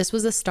 This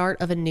was the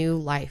start of a new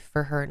life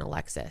for her and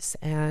Alexis,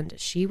 and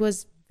she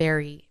was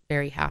very,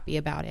 very happy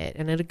about it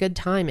and at a good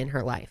time in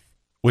her life.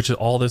 Which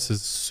all this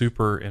is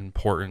super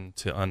important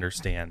to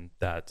understand,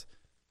 that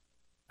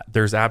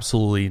there's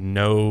absolutely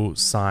no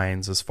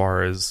signs as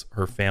far as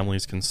her family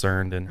is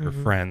concerned and her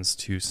friends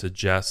to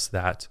suggest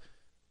that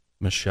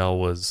Michelle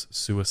was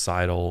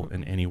suicidal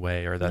in any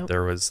way, or that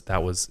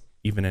that was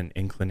even an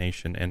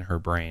inclination in her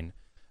brain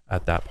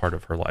at that part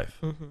of her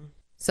life.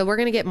 So we're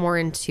going to get more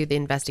into the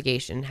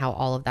investigation, how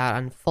all of that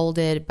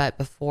unfolded. But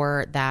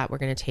before that, we're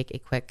going to take a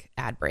quick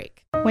ad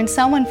break. When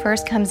someone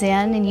first comes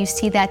in and you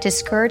see that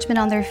discouragement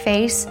on their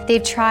face,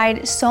 they've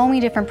tried so many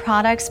different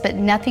products, but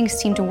nothing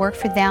seemed to work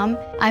for them.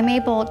 I'm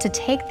able to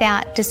take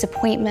that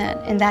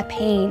disappointment and that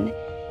pain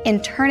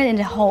and turn it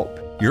into hope.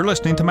 You're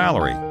listening to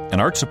Mallory,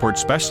 an art support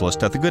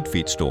specialist at the Good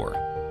Feet store.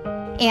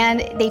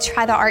 And they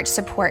try the arch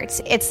supports.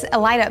 It's a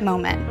light up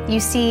moment. You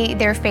see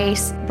their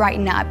face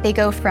brighten up. They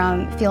go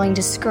from feeling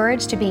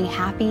discouraged to being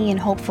happy and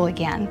hopeful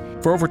again.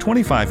 For over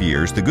 25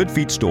 years, the Good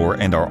Feet store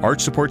and our arch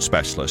support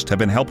specialist have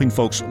been helping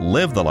folks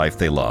live the life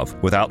they love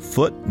without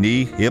foot,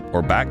 knee, hip,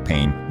 or back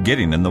pain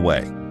getting in the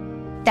way.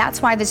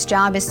 That's why this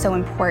job is so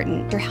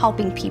important. You're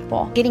helping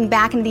people, getting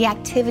back into the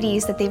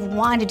activities that they've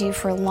wanted to do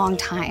for a long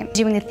time,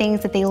 doing the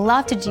things that they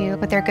love to do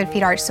with their Good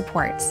Feet arch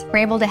supports. We're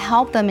able to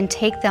help them and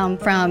take them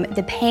from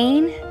the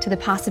pain to the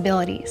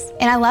possibilities.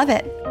 And I love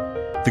it.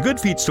 The Good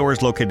Feet store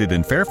is located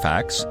in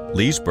Fairfax,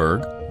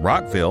 Leesburg,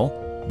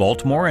 Rockville,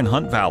 Baltimore and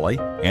Hunt Valley,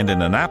 and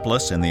in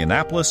Annapolis in the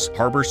Annapolis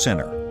Harbor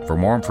Center. For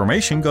more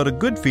information, go to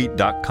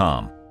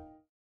goodfeet.com.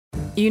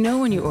 You know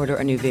when you order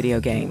a new video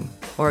game,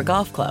 or a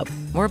golf club,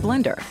 or a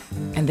blender,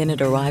 and then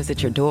it arrives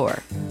at your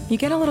door, you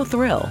get a little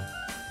thrill.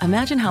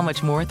 Imagine how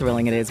much more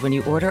thrilling it is when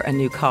you order a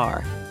new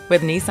car.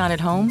 With Nissan at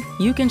Home,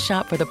 you can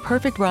shop for the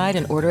perfect ride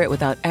and order it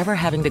without ever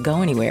having to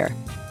go anywhere.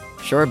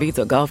 Sure beats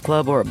a golf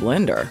club or a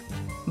blender.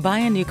 Buy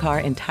a new car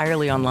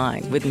entirely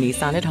online with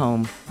Nissan at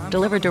Home.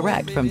 Delivered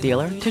direct from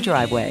dealer to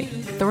driveway.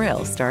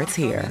 Thrill starts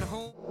here.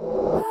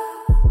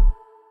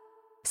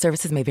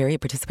 Services may vary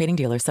at participating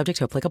dealers, subject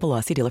to applicable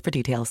law. See dealer for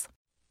details.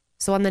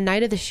 So on the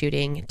night of the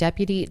shooting,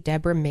 Deputy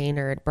Deborah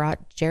Maynard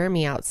brought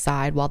Jeremy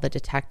outside while the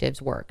detectives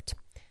worked.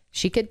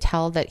 She could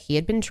tell that he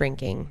had been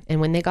drinking,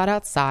 and when they got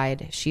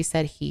outside, she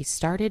said he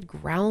started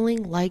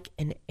growling like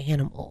an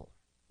animal.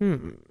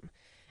 And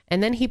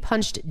then he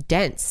punched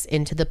dents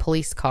into the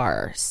police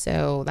car,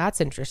 so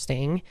that's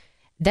interesting.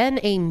 Then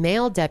a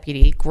male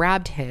deputy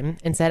grabbed him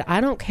and said,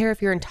 "I don't care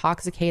if you're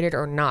intoxicated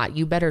or not,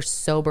 you better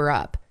sober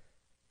up."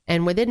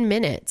 And within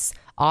minutes,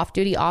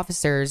 off-duty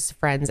officers,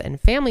 friends, and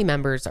family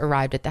members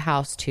arrived at the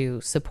house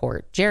to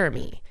support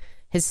Jeremy.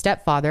 His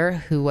stepfather,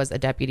 who was a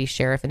deputy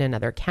sheriff in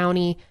another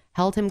county,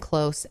 held him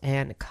close,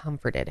 and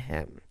comforted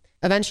him.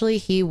 Eventually,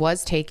 he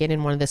was taken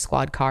in one of the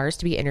squad cars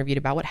to be interviewed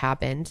about what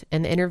happened,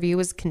 and the interview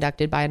was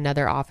conducted by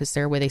another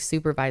officer with a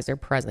supervisor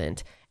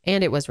present,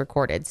 and it was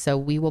recorded, so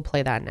we will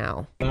play that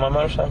now. My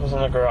motorcycle's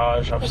in the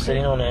garage. I was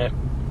sitting on it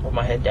with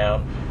my head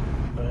down,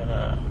 and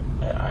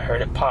I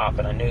heard it pop,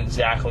 and I knew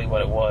exactly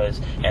what it was,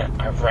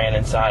 and I ran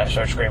inside. I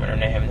started screaming her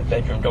name. The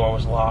bedroom door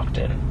was locked,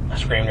 and I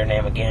screamed her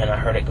name again. I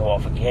heard it go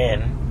off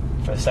again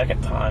for the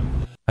second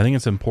time. I think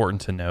it's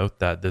important to note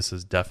that this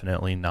is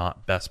definitely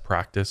not best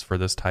practice for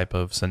this type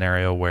of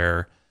scenario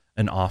where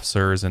an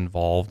officer is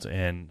involved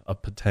in a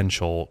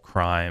potential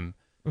crime.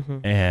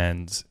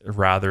 And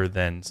rather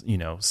than,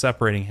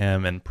 separating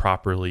him and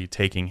properly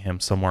taking him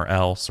somewhere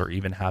else, or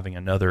even having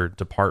another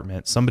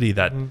department, somebody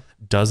that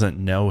doesn't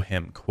know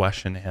him,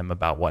 question him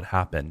about what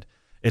happened.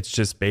 It's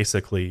just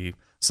basically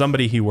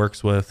somebody he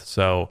works with.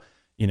 So,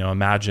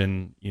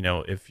 imagine,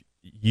 if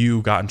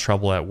you got in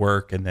trouble at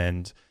work and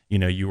then,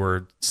 you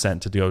were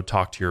sent to go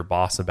talk to your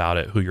boss about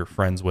it, who you're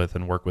friends with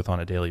and work with on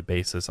a daily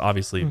basis.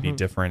 Obviously, it'd be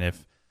different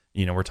if,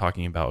 we're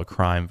talking about a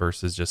crime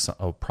versus just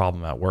a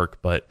problem at work.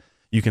 But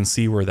you can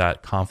see where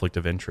that conflict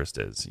of interest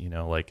is,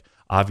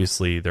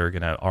 obviously they're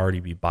going to already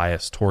be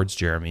biased towards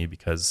Jeremy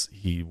because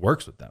he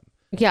works with them.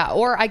 Yeah.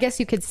 Or I guess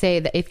you could say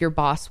that if your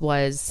boss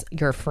was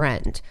your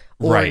friend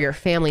or your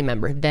family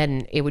member,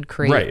 then it would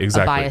create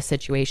a bias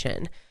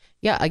situation.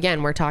 Yeah.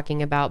 Again, we're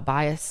talking about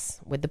bias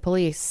with the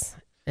police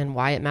and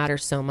why it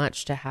matters so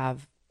much to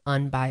have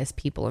unbiased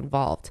people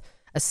involved,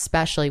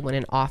 especially when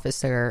an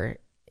officer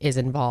is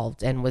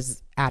involved and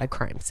was at a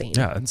crime scene.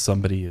 Yeah. And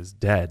somebody is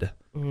dead.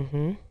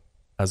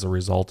 As a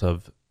result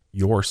of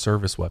your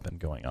service weapon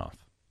going off.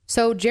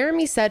 So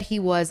Jeremy said he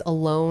was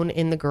alone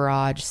in the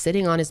garage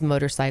sitting on his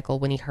motorcycle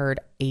when he heard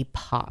a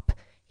pop.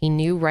 He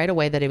knew right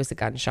away that it was a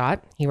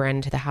gunshot. He ran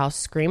into the house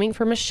screaming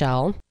for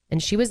Michelle,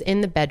 and she was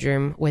in the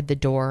bedroom with the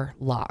door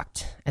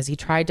locked. As he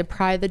tried to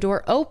pry the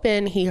door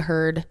open, he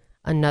heard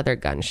another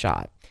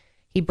gunshot.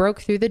 He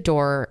broke through the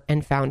door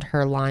and found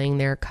her lying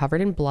there covered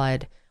in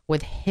blood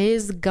with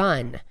his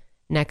gun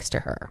next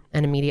to her,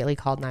 and immediately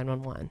called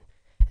 911.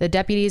 The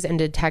deputies and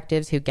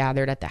detectives who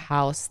gathered at the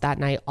house that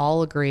night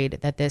all agreed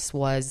that this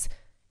was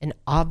an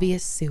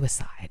obvious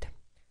suicide.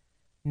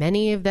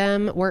 Many of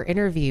them were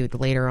interviewed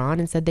later on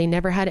and said they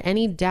never had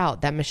any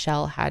doubt that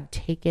Michelle had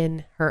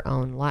taken her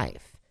own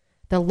life.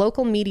 The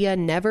local media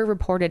never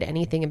reported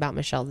anything about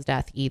Michelle's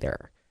death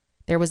either.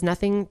 There was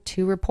nothing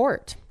to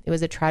report. It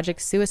was a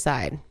tragic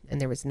suicide, and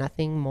there was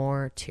nothing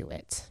more to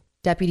it.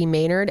 Deputy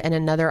Maynard and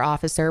another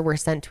officer were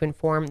sent to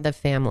inform the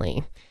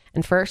family.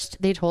 And first,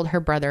 they told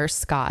her brother,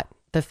 Scott,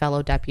 the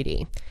fellow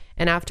deputy.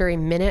 And after a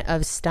minute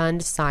of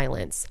stunned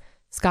silence,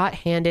 Scott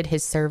handed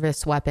his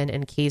service weapon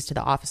and keys to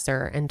the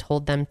officer and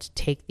told them to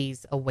take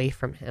these away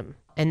from him.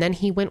 And then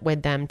he went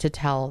with them to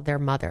tell their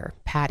mother,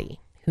 Patty,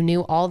 who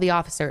knew all the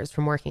officers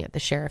from working at the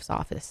sheriff's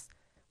office.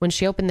 When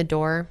she opened the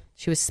door,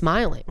 she was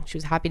smiling. She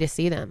was happy to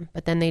see them.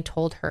 But then they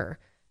told her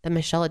that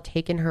Michelle had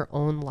taken her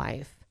own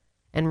life.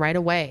 And right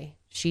away,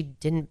 she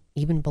didn't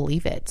even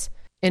believe it.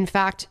 In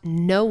fact,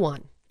 no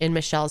one in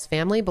Michelle's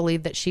family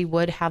believed that she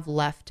would have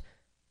left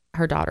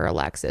her daughter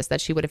Alexis,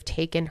 that she would have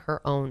taken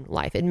her own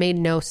life. It made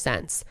no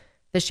sense.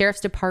 The sheriff's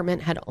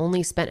department had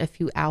only spent a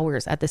few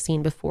hours at the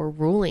scene before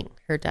ruling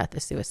her death a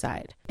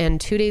suicide.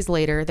 And 2 days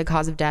later, the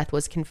cause of death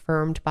was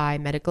confirmed by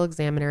medical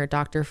examiner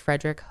Dr.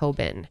 Frederick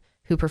Hoban,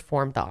 who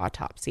performed the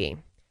autopsy.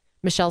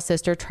 Michelle's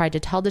sister tried to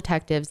tell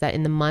detectives that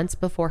in the months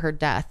before her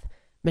death,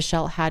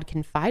 Michelle had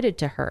confided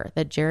to her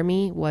that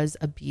Jeremy was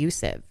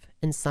abusive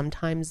and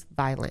sometimes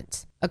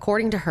violent.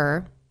 According to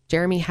her,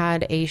 Jeremy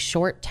had a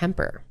short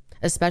temper,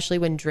 especially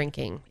when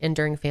drinking and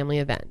during family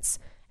events.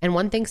 And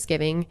one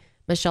Thanksgiving,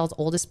 Michelle's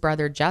oldest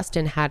brother,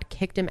 Justin, had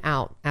kicked him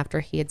out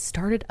after he had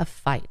started a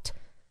fight.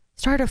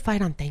 Started a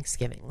fight on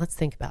Thanksgiving. Let's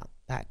think about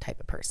that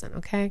type of person,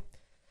 okay?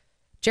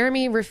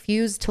 Jeremy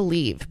refused to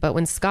leave, but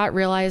when Scott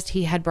realized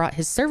he had brought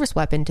his service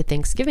weapon to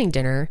Thanksgiving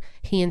dinner,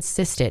 he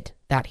insisted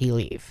that he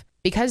leave.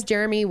 Because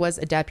Jeremy was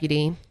a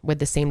deputy with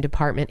the same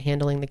department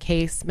handling the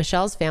case,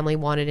 Michelle's family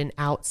wanted an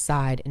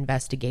outside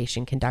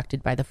investigation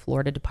conducted by the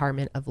Florida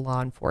Department of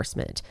Law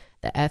Enforcement,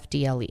 the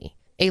FDLE.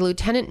 A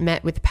lieutenant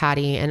met with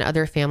Patty and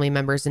other family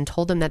members and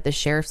told them that the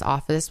sheriff's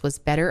office was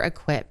better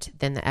equipped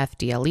than the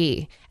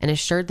FDLE and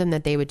assured them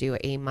that they would do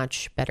a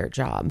much better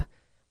job.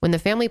 When the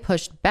family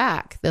pushed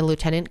back, the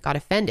lieutenant got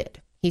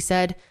offended. He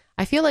said,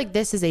 "I feel like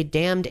this is a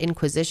damned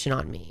inquisition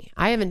on me.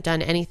 I haven't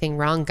done anything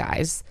wrong,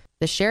 guys.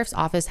 The sheriff's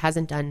office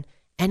hasn't done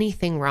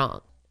anything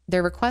wrong."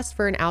 Their request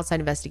for an outside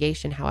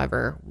investigation,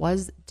 however,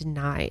 was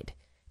denied.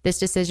 This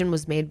decision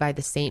was made by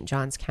the St.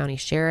 Johns County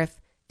Sheriff,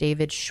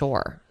 David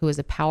Shore, who is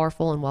a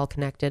powerful and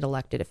well-connected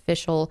elected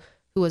official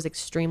who was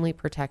extremely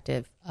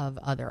protective of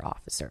other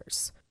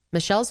officers.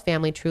 Michelle's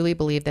family truly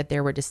believed that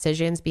there were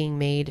decisions being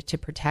made to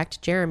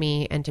protect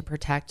Jeremy and to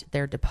protect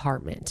their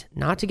department,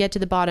 not to get to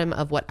the bottom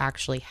of what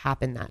actually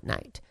happened that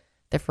night.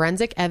 The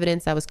forensic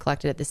evidence that was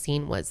collected at the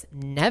scene was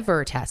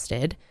never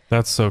tested.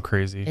 That's so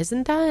crazy.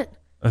 Isn't that?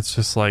 It's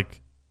just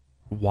like,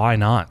 why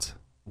not?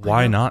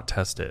 Why not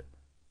test it?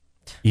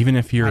 Even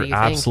if Why you're do you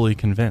think? absolutely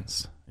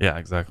convinced. Yeah,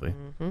 exactly.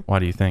 Why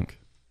do you think?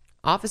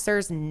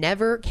 Officers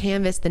never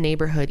canvassed the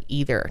neighborhood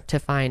either to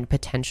find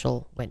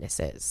potential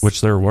witnesses.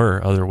 Which there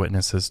were other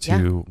witnesses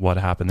to what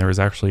happened. There was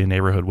actually a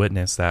neighborhood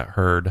witness that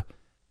heard,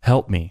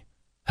 help me,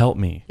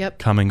 Yep.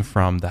 coming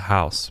from the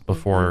house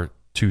before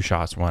 2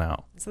 shots went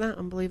out. Isn't that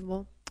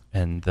unbelievable?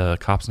 And the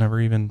cops never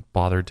even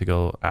bothered to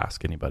go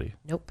ask anybody.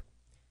 Nope.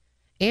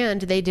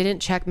 And they didn't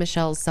check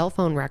Michelle's cell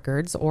phone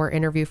records or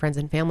interview friends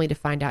and family to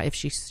find out if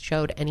she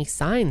showed any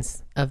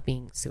signs of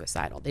being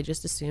suicidal. They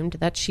just assumed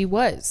that she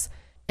was.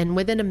 And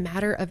within a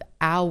matter of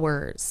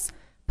hours,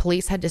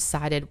 police had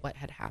decided what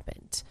had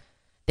happened.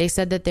 They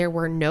said that there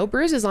were no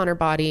bruises on her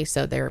body,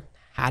 so there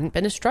hadn't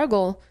been a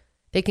struggle.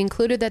 They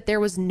concluded that there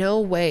was no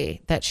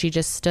way that she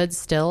just stood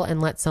still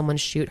and let someone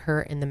shoot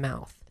her in the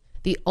mouth.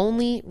 The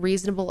only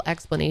reasonable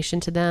explanation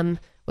to them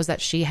was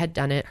that she had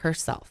done it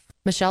herself.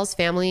 Michelle's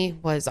family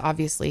was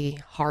obviously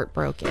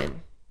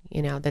heartbroken,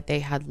 that they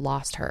had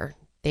lost her.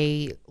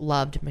 They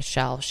loved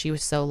Michelle. She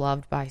was so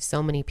loved by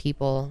so many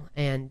people,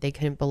 and they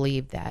couldn't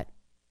believe that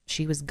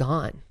she was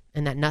gone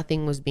and that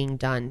nothing was being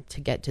done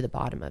to get to the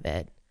bottom of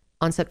it.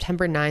 On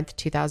September 9th,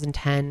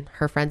 2010,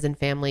 her friends and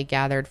family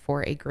gathered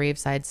for a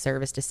graveside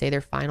service to say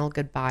their final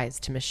goodbyes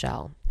to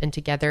Michelle. And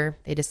together,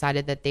 they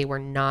decided that they were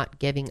not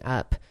giving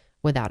up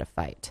without a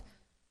fight.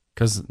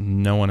 Because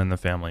no one in the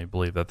family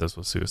believed that this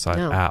was suicide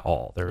at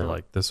all. They were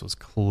like, this was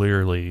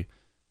clearly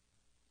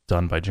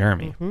done by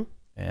Jeremy,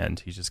 and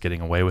he's just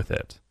getting away with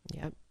it.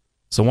 Yep.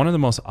 So one of the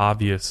most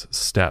obvious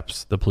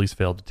steps the police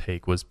failed to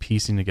take was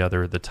piecing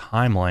together the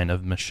timeline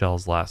of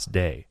Michelle's last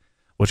day,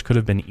 which could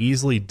have been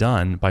easily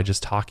done by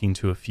just talking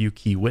to a few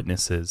key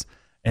witnesses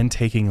and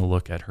taking a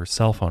look at her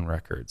cell phone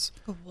records.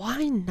 But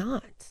why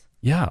not?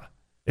 Yeah.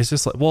 It's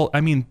just like, well,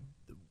 I mean,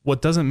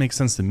 what doesn't make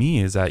sense to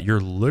me is that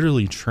you're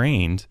literally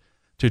trained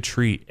to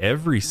treat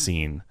every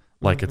scene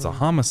like it's a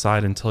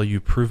homicide until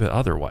you prove it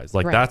otherwise.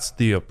 Like that's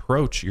the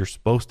approach you're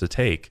supposed to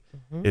take,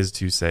 is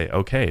to say,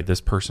 okay, this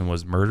person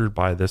was murdered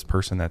by this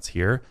person that's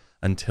here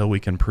until we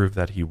can prove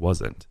that he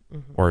wasn't,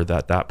 or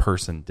that that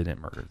person didn't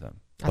murder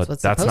them. That's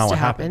what's supposed to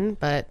happen,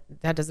 but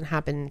that doesn't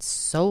happen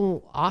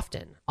so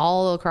often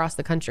all across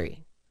the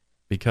country.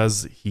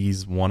 Because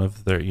he's one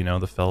of their,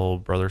 the fellow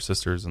brothers,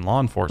 sisters in law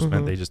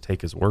enforcement, they just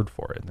take his word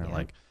for it. And they're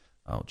like,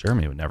 oh,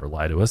 Jeremy would never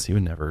lie to us. He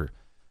would never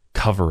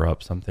cover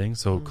up something.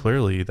 So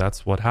clearly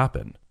that's what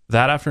happened.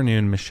 That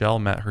afternoon, Michelle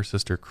met her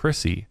sister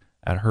Chrissy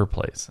at her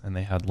place, and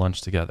they had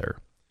lunch together.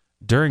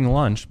 During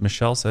lunch,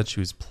 Michelle said she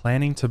was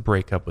planning to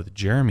break up with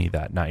Jeremy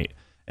that night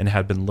and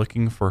had been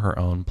looking for her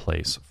own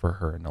place for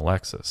her and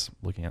Alexis,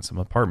 looking at some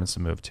apartments to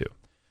move to.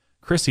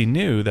 Chrissy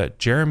knew that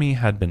Jeremy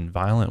had been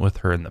violent with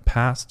her in the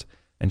past,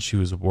 and she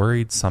was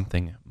worried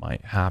something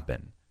might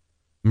happen.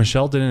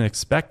 Michelle didn't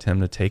expect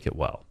him to take it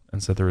well,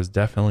 and said there was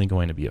definitely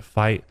going to be a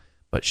fight,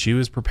 but she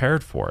was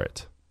prepared for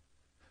it.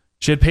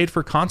 She had paid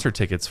for concert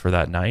tickets for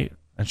that night,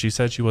 and she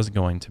said she wasn't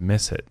going to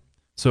miss it.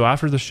 So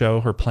after the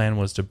show, her plan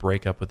was to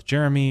break up with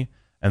Jeremy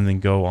and then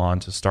go on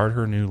to start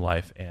her new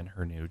life and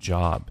her new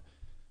job.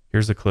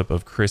 Here's a clip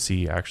of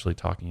Chrissy actually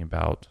talking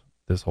about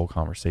this whole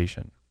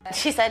conversation.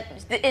 She said,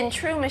 in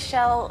true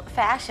Michelle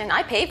fashion,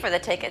 I paid for the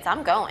tickets.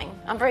 I'm going.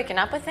 I'm breaking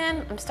up with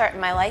him. I'm starting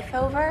my life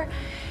over.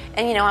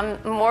 And,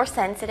 I'm more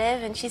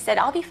sensitive. And she said,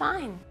 I'll be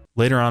fine.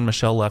 Later on,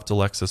 Michelle left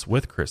Alexis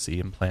with Chrissy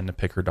and planned to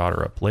pick her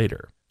daughter up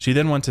later. She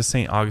then went to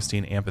St.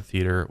 Augustine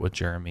Amphitheater with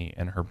Jeremy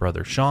and her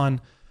brother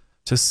Sean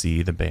to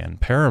see the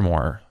band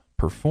Paramore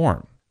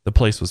perform. The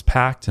place was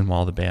packed, and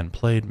while the band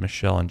played,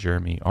 Michelle and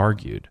Jeremy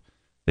argued.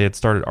 They had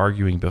started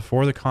arguing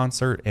before the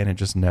concert, and it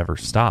just never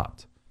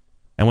stopped.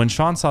 And when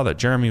Sean saw that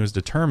Jeremy was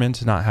determined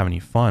to not have any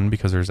fun,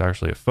 because there's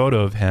actually a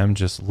photo of him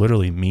just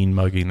literally mean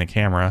mugging the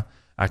camera,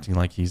 acting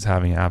like he's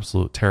having an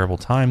absolute terrible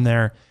time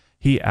there,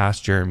 he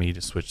asked Jeremy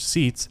to switch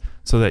seats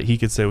so that he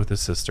could sit with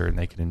his sister and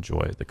they could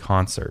enjoy the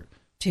concert.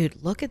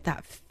 Dude, look at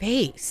that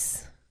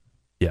face.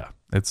 Yeah,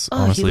 it's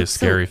honestly a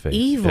scary face.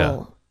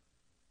 Evil.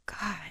 Yeah.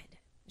 God.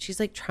 She's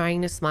like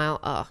trying to smile.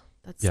 Oh,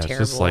 that's terrible. It's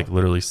just like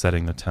literally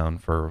setting the tone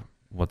for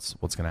what's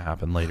going to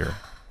happen later.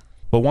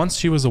 But once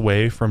she was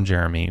away from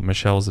Jeremy,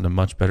 Michelle was in a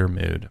much better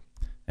mood,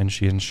 and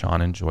she and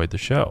Sean enjoyed the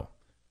show.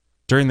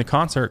 During the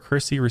concert,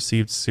 Chrissy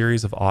received a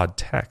series of odd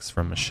texts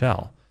from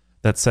Michelle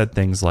that said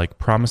things like,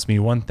 promise me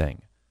one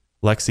thing,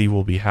 Lexi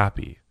will be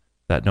happy,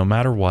 that no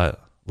matter what,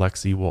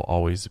 Lexi will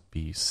always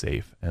be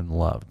safe and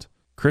loved.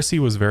 Chrissy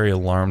was very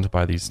alarmed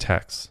by these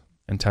texts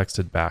and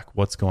texted back,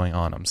 what's going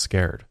on? I'm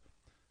scared.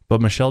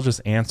 But Michelle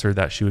just answered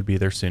that she would be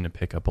there soon to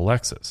pick up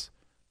Alexis.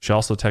 She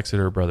also texted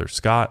her brother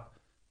Scott,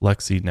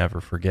 Lexi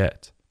never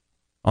forget.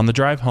 On the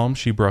drive home,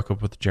 she broke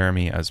up with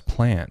Jeremy as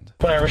planned.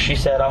 Whenever she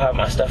said, I'll have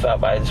my stuff out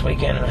by this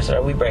weekend, and I said,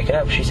 are we breaking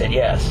up? She said,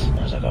 yes.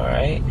 I was like, all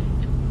right.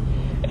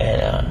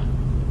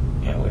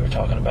 And we were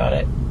talking about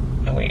it.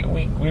 And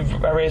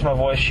I raised my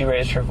voice, she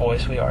raised her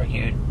voice, we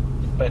argued.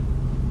 But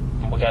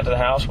we got to the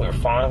house, we were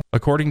fine.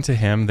 According to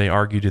him, they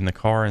argued in the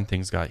car and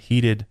things got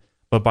heated.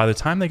 But by the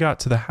time they got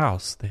to the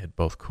house, they had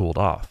both cooled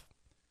off.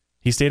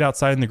 He stayed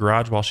outside in the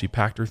garage while she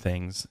packed her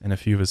things, and a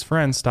few of his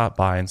friends stopped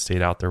by and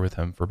stayed out there with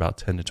him for about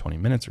 10 to 20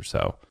 minutes or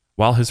so.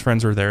 While his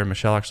friends were there,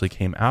 Michelle actually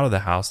came out of the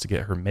house to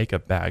get her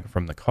makeup bag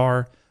from the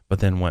car, but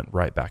then went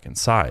right back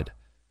inside.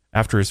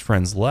 After his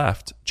friends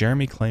left,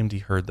 Jeremy claimed he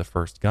heard the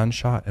first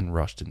gunshot and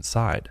rushed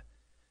inside.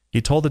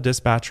 He told the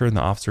dispatcher and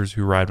the officers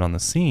who arrived on the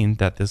scene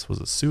that this was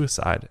a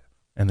suicide,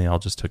 and they all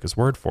just took his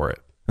word for it.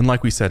 And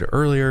like we said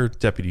earlier,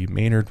 Deputy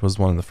Maynard was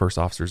one of the first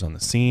officers on the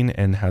scene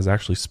and has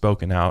actually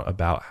spoken out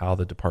about how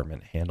the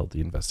department handled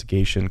the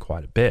investigation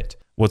quite a bit.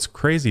 What's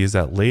crazy is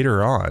that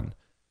later on,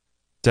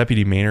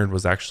 Deputy Maynard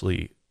was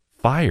actually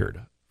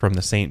fired from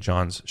the St.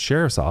 John's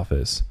Sheriff's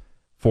Office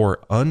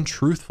for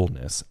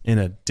untruthfulness in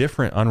a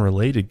different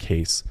unrelated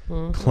case,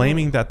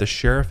 claiming that the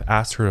sheriff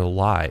asked her to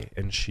lie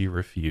and she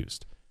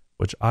refused,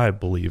 which I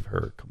believe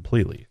her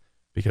completely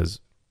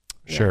because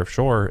Sheriff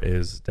Shore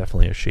is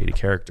definitely a shady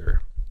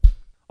character.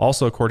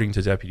 Also, according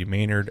to Deputy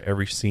Maynard,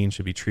 every scene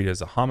should be treated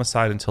as a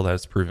homicide until that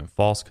is proven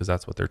false, because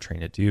that's what they're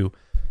trained to do,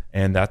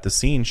 and that the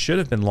scene should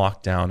have been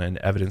locked down and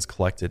evidence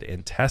collected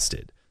and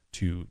tested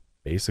to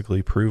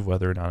basically prove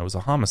whether or not it was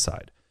a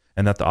homicide,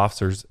 and that the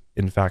officers,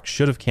 in fact,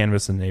 should have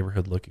canvassed the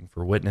neighborhood looking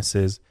for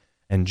witnesses,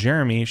 and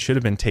Jeremy should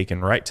have been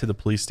taken right to the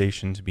police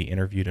station to be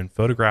interviewed and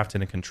photographed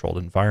in a controlled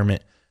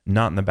environment,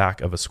 not in the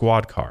back of a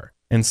squad car.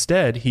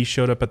 Instead, he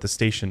showed up at the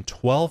station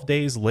 12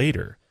 days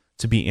later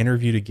to be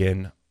interviewed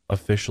again,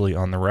 officially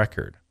on the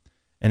record.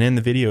 And in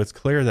the video, it's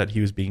clear that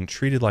he was being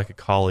treated like a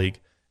colleague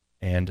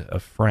and a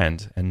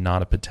friend and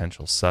not a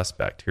potential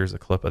suspect. Here's a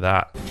clip of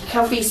that.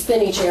 Comfy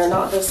spinny chair,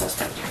 not the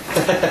suspect.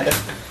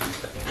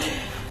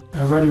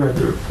 I already read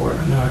the report.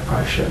 I know I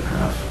probably shouldn't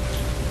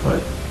have,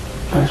 but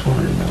I just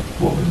wanted to know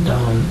what was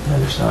done on the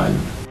other side.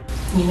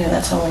 You know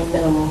that's only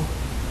minimal.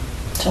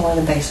 It's only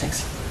the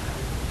basics.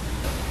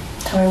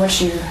 Tell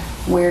me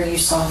where you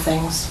saw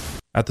things.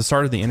 At the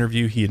start of the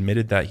interview, he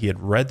admitted that he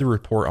had read the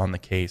report on the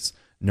case,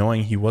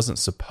 knowing he wasn't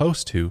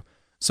supposed to,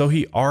 so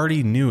he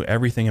already knew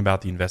everything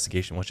about the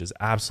investigation, which is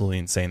absolutely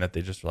insane that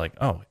they just were like,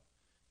 oh,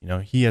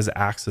 he has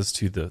access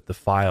to the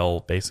file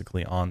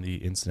basically on the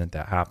incident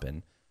that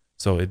happened.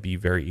 So it'd be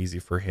very easy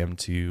for him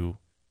to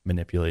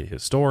manipulate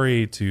his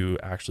story, to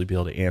actually be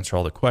able to answer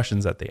all the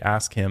questions that they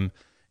ask him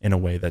in a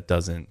way that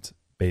doesn't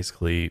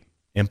basically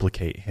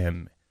implicate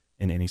him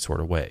in any sort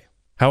of way.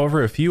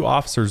 However, a few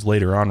officers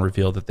later on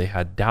revealed that they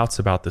had doubts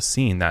about the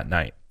scene that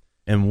night,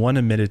 and one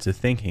admitted to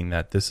thinking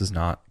that this is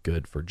not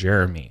good for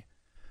Jeremy.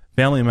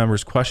 Family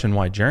members questioned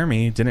why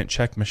Jeremy didn't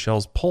check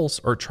Michelle's pulse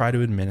or try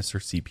to administer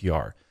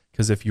CPR.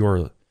 Because if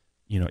you're,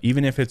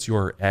 even if it's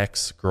your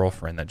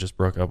ex-girlfriend that just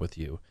broke up with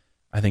you,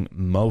 I think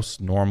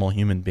most normal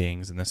human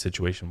beings in this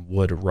situation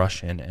would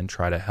rush in and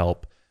try to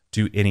help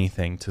do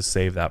anything to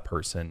save that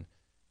person,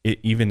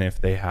 even if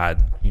they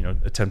had,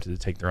 attempted to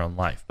take their own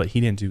life. But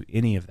he didn't do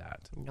any of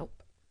that.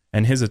 Nope.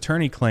 And his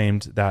attorney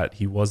claimed that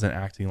he wasn't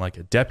acting like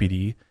a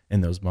deputy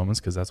in those moments,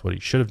 because that's what he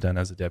should have done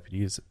as a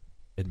deputy, is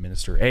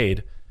administer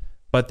aid,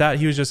 but that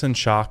he was just in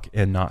shock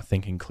and not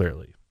thinking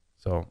clearly.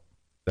 So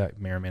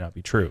that may or may not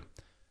be true.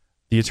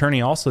 The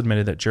attorney also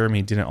admitted that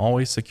Jeremy didn't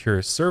always secure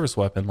his service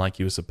weapon like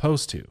he was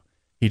supposed to.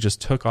 He just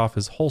took off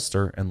his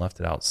holster and left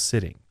it out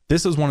sitting.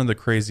 This is one of the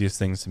craziest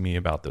things to me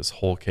about this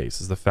whole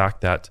case, is the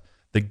fact that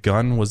the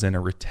gun was in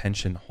a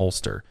retention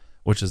holster,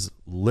 which is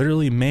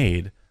literally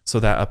made so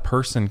that a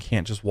person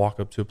can't just walk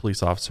up to a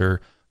police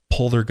officer,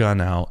 pull their gun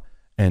out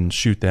and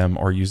shoot them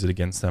or use it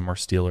against them or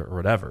steal it or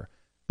whatever.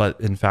 But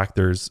in fact,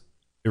 it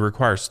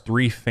requires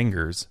 3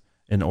 fingers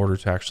in order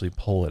to actually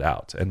pull it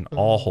out. And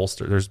all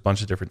holsters, there's a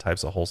bunch of different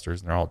types of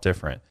holsters and they're all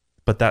different.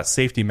 But that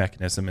safety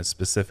mechanism is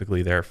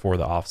specifically there for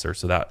the officer,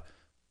 so that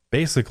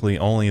basically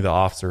only the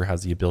officer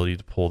has the ability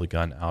to pull the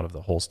gun out of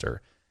the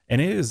holster. And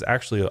it is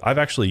actually, I've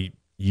actually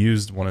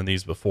used one of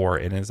these before,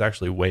 and it's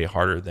actually way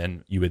harder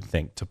than you would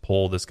think to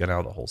pull this gun out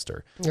of the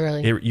holster.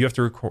 Really?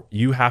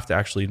 You have to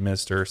actually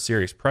administer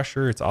serious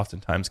pressure. It's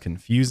oftentimes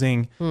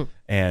confusing,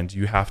 and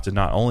you have to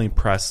not only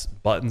press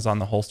buttons on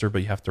the holster,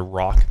 but you have to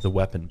rock the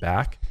weapon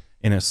back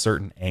in a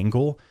certain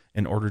angle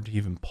in order to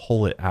even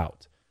pull it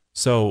out.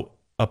 So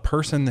a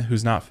person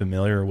who's not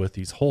familiar with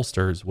these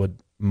holsters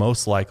would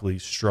most likely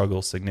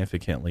struggle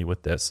significantly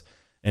with this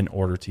in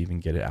order to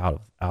even get it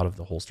out of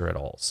the holster at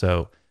all.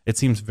 So it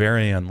seems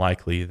very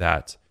unlikely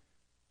that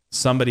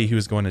somebody who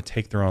is going to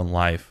take their own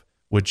life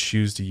would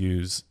choose to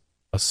use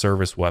a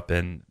service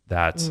weapon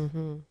that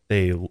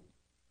they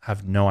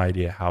have no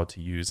idea how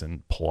to use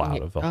and pull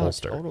out of a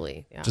holster.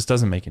 Totally. Yeah. Just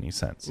doesn't make any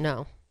sense.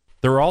 No.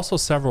 There were also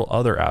several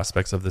other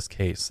aspects of this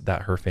case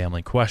that her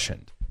family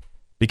questioned.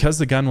 Because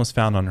the gun was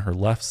found on her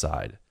left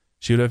side,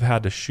 she would have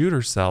had to shoot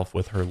herself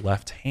with her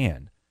left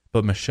hand,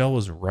 but Michelle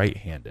was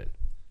right-handed.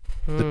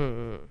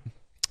 That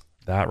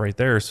right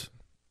there is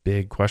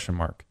big question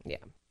mark. Yeah.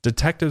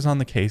 Detectives on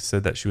the case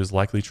said that she was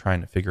likely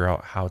trying to figure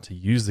out how to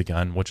use the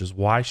gun, which is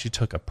why she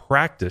took a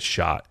practice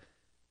shot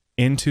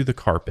into the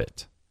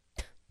carpet.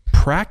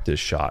 Practice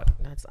shot.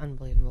 That's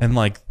unbelievable.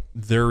 And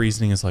their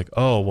reasoning is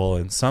oh, well,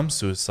 in some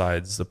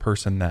suicides, the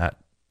person that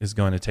is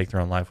going to take their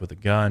own life with a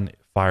gun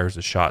fires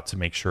a shot to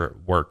make sure it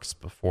works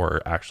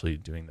before actually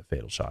doing the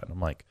fatal shot. And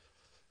I'm like,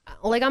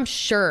 I'm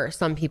sure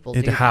some people do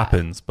it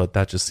happens, but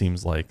that just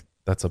seems like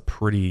that's a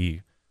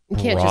pretty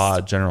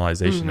broad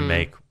generalization to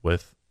make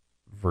with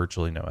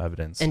virtually no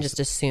evidence. And just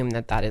assume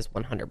that that is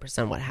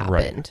 100% what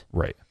happened.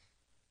 Right.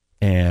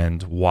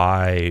 And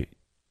why,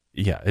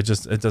 it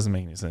doesn't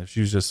make any sense.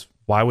 She was just,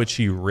 why would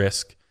she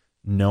risk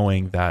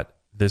knowing that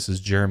this is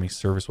Jeremy's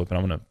service weapon?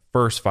 I'm going to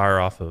first fire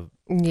off a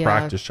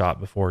practice shot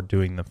before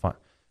doing the fun.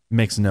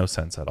 Makes no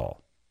sense at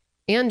all.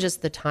 And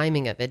just the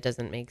timing of it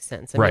doesn't make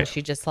sense. I mean,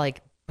 she just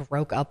like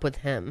broke up with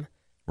him.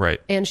 Right.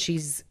 And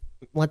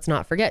let's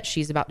not forget,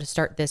 she's about to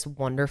start this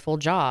wonderful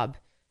job.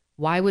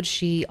 Why would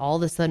she all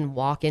of a sudden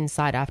walk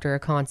inside after a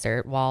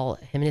concert while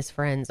him and his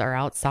friends are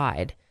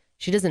outside?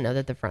 She doesn't know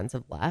that the friends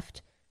have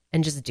left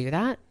and just do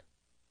that.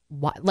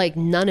 Why? Like,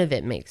 none of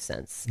it makes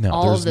sense. No,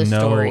 all of the no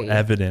story.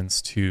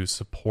 evidence to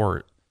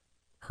support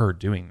her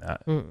doing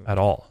that at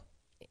all.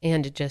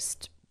 And it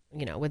just,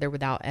 with or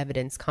without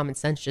evidence, common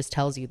sense just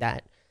tells you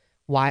that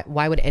why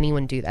would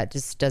anyone do that?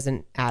 Just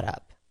doesn't add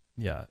up.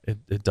 Yeah,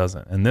 it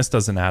doesn't. And this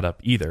doesn't add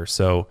up either.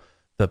 So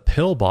the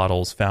pill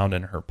bottles found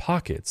in her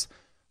pockets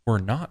were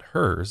not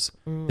hers.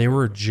 They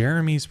were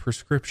Jeremy's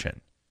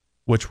prescription,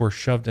 which were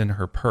shoved in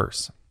her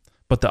purse.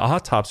 But the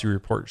autopsy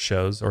report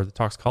shows, or the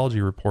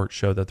toxicology report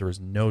showed, that there was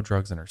no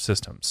drugs in her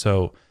system.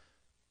 So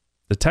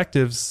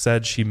detectives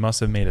said she must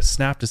have made a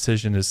snap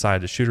decision to decide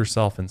to shoot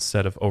herself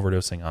instead of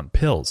overdosing on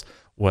pills.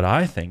 What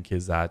I think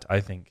is that I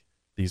think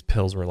these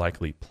pills were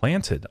likely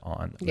planted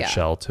on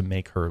Michelle to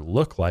make her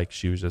look like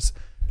she was just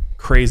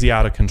crazy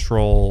out of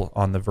control,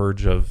 on the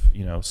verge of,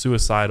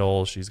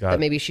 suicidal. She's got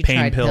maybe she pain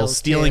tried pills,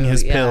 stealing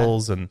his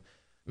pills, and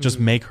just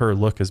make her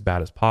look as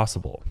bad as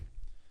possible.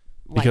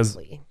 Because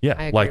likely.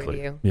 I agree with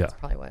you. Yeah. That's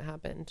probably what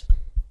happened.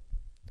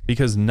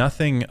 Because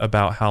nothing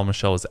about how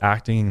Michelle was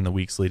acting in the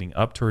weeks leading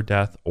up to her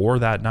death or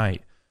that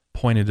night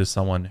pointed to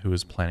someone who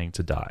was planning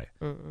to die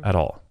at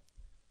all.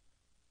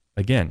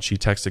 Again, she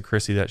texted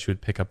Chrissy that she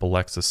would pick up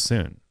Alexis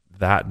soon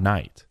that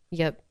night.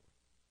 Yep.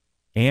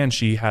 And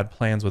she had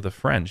plans with a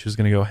friend. She was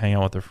going to go hang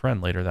out with her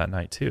friend later that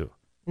night too.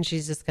 And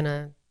she's just going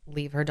to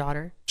leave her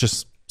daughter?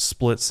 Just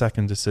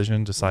split-second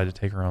decision, decide to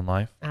take her own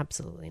life?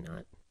 Absolutely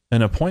not.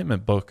 An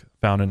appointment book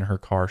found in her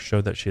car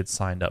showed that she had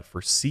signed up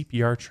for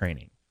CPR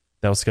training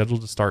that was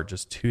scheduled to start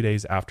just 2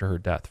 days after her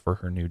death for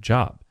her new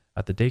job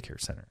at the daycare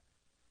center.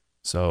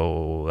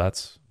 So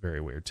that's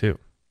very weird too.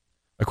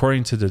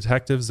 According to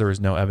detectives, there was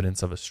no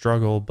evidence of a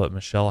struggle, but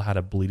Michelle had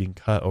a bleeding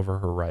cut over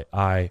her right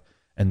eye,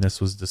 and this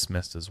was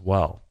dismissed as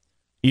well.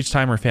 Each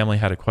time her family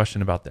had a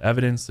question about the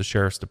evidence, the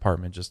sheriff's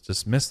department just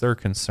dismissed their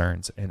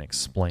concerns and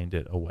explained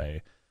it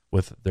away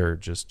with their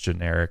just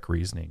generic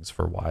reasonings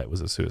for why it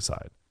was a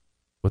suicide,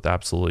 with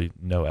absolutely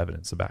no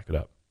evidence to back it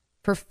up.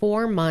 For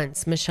 4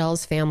 months,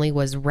 Michelle's family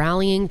was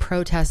rallying,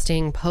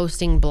 protesting,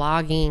 posting,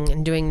 blogging,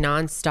 and doing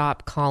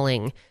nonstop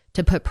calling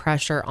to put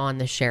pressure on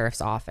the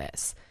sheriff's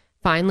office.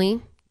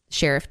 Finally,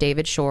 Sheriff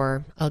David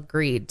Shore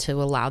agreed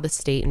to allow the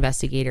state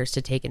investigators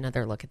to take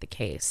another look at the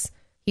case.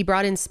 He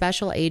brought in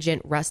Special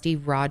Agent Rusty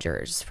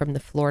Rogers from the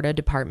Florida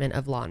Department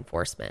of Law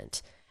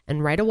Enforcement.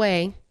 And right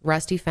away,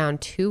 Rusty found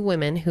 2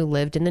 women who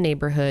lived in the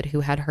neighborhood who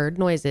had heard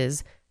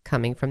noises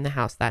coming from the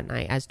house that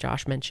night, as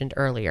Josh mentioned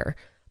earlier.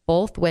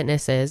 Both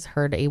witnesses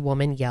heard a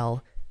woman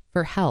yell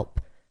for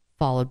help,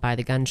 followed by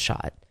the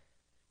gunshot.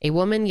 A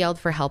woman yelled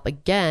for help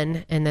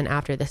again, and then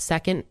after the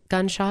second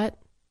gunshot,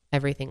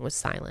 everything was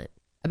silent.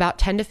 About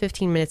 10 to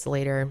 15 minutes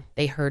later,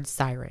 they heard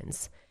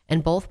sirens,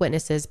 and both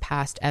witnesses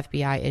passed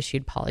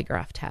FBI-issued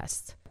polygraph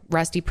tests.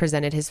 Rusty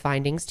presented his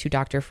findings to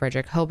Dr.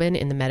 Frederick Hoban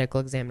in the medical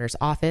examiner's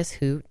office,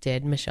 who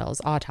did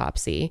Michelle's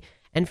autopsy,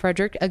 and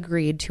Frederick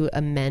agreed to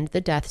amend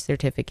the death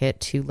certificate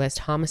to list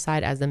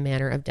homicide as the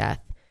manner of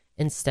death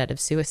instead of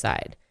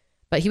suicide.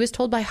 But he was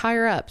told by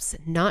higher-ups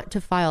not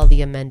to file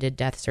the amended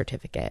death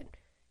certificate.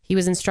 He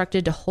was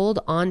instructed to hold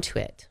on to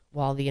it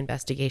while the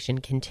investigation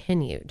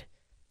continued.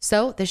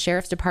 So the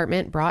sheriff's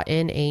department brought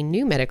in a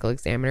new medical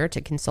examiner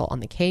to consult on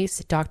the case,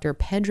 Dr.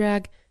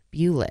 Predrag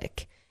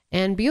Bulik.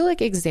 And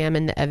Bulik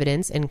examined the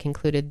evidence and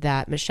concluded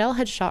that Michelle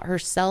had shot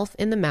herself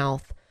in the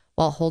mouth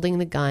while holding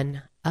the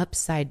gun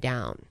upside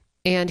down.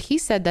 And he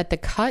said that the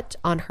cut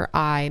on her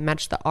eye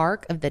matched the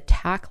arc of the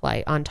tack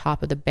light on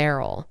top of the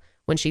barrel.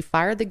 When she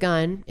fired the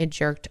gun, it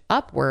jerked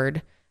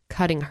upward,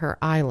 cutting her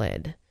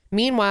eyelid.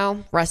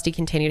 Meanwhile, Rusty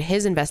continued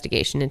his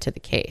investigation into the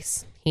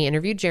case. He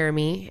interviewed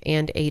Jeremy,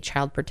 and a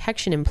child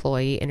protection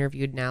employee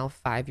interviewed now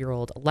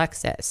 5-year-old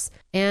Alexis.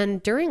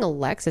 And during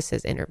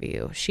Alexis's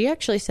interview, she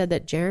actually said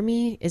that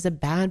Jeremy is a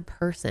bad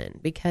person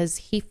because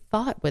he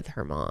fought with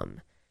her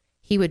mom.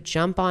 He would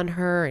jump on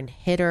her and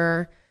hit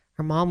her.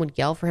 Her mom would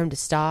yell for him to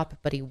stop,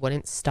 but he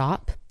wouldn't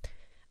stop.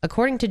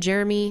 According to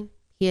Jeremy,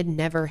 he had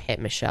never hit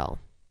Michelle.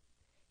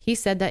 He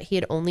said that he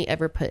had only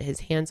ever put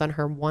his hands on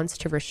her once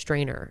to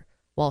restrain her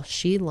while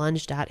she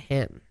lunged at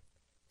him.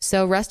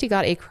 So Rusty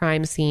got a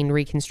crime scene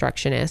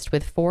reconstructionist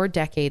with 4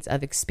 decades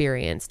of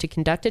experience to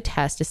conduct a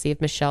test to see if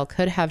Michelle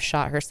could have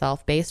shot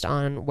herself based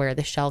on where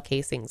the shell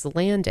casings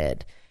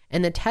landed.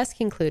 And the test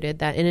concluded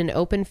that in an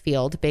open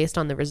field, based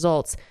on the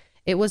results,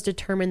 it was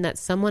determined that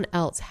someone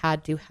else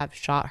had to have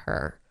shot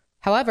her.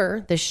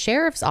 However, the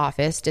sheriff's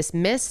office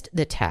dismissed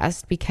the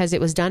test because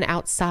it was done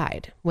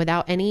outside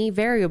without any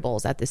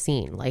variables at the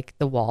scene, like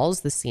the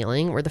walls, the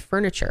ceiling, or the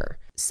furniture.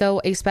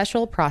 So a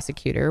special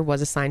prosecutor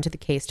was assigned to the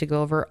case to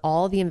go over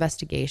all the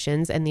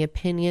investigations and the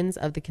opinions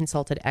of the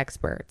consulted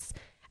experts.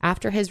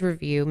 After his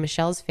review,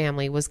 Michelle's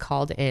family was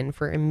called in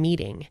for a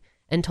meeting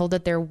and told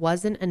that there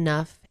wasn't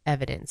enough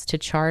evidence to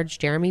charge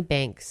Jeremy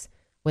Banks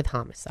with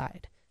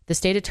homicide. The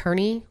state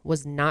attorney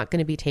was not going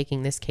to be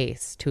taking this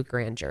case to a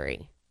grand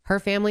jury. Her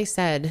family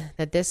said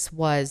that this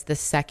was the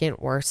second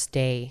worst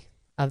day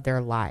of their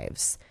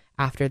lives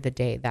after the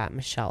day that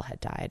Michelle had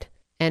died.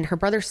 And her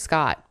brother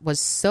Scott was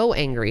so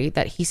angry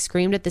that he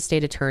screamed at the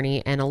state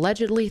attorney and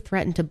allegedly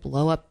threatened to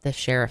blow up the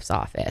sheriff's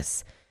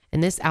office.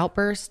 And this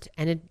outburst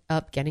ended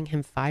up getting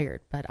him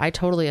fired. But I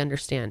totally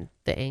understand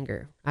the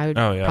anger. I would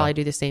probably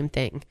do the same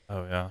thing.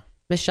 Oh, yeah.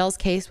 Michelle's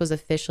case was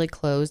officially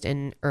closed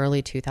in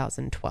early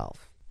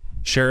 2012.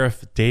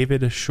 Sheriff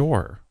David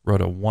Shore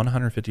wrote a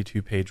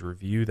 152-page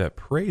review that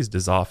praised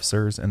his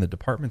officers and the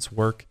department's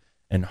work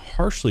and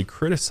harshly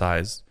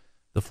criticized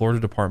the Florida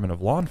Department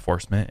of Law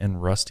Enforcement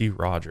and Rusty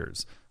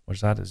Rogers,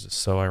 which that is just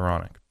so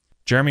ironic.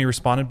 Jeremy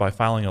responded by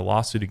filing a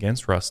lawsuit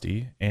against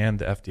Rusty and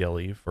the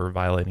FDLE for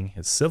violating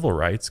his civil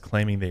rights,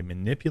 claiming they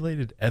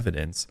manipulated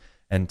evidence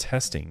and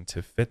testing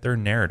to fit their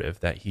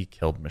narrative that he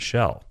killed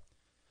Michelle.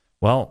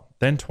 Well,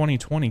 then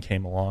 2020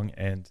 came along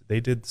and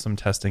they did some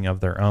testing of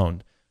their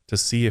own to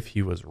see if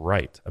he was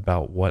right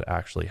about what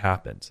actually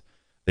happened.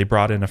 They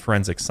brought in a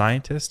forensic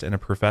scientist and a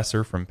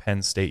professor from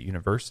Penn State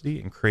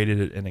University and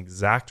created an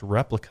exact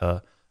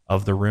replica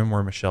of the room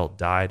where Michelle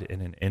died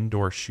in an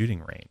indoor shooting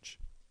range.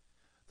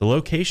 The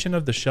location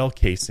of the shell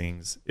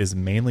casings is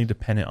mainly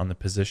dependent on the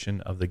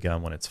position of the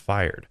gun when it's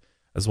fired,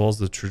 as well as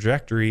the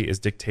trajectory is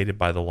dictated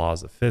by the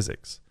laws of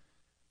physics.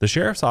 The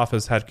sheriff's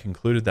office had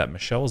concluded that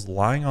Michelle was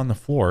lying on the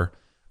floor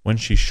when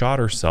she shot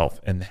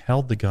herself and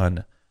held the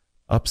gun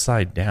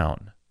upside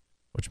down,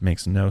 which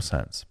makes no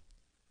sense.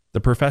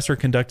 The professor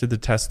conducted the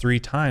test 3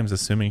 times,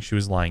 assuming she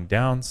was lying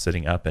down,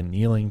 sitting up, and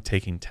kneeling,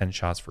 taking 10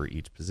 shots for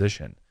each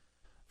position.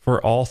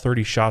 For all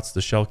 30 shots,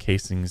 the shell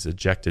casings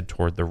ejected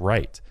toward the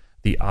right,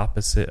 the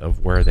opposite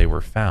of where they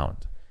were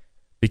found.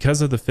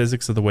 Because of the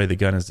physics of the way the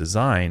gun is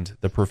designed,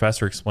 the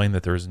professor explained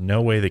that there was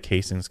no way the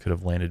casings could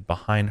have landed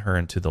behind her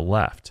and to the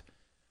left.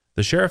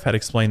 The sheriff had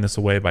explained this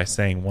away by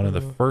saying one of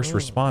the first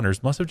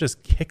responders must have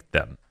just kicked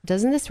them.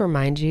 Doesn't this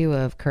remind you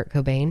of Kurt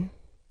Cobain?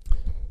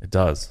 It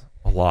does.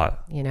 A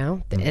lot. You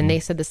know? And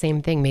they said the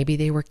same thing. Maybe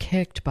they were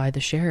kicked by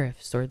the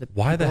sheriffs or the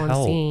Why the people on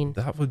hell? scene.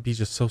 That would be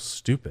just so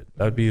stupid.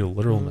 That would be a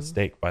literal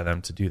mistake by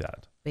them to do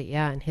that. But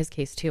yeah, in his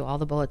case too, all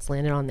the bullets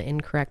landed on the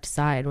incorrect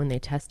side when they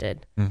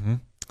tested.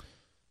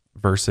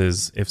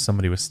 Versus if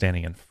somebody was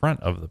standing in front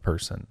of the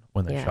person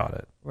when they shot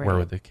it, right. where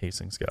would the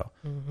casings go?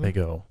 They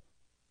go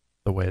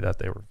the way that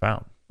they were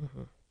found.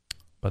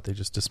 But they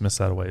just dismissed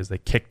that away as they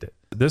kicked it.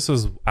 This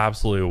was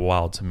absolutely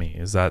wild to me,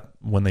 is that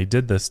when they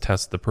did this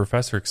test, the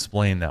professor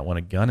explained that when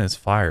a gun is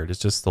fired, it's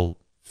just the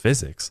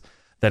physics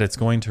that it's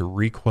going to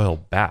recoil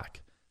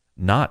back,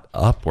 not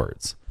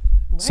upwards.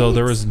 Right. So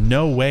there was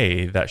no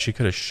way that she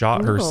could have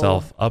shot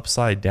herself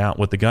upside down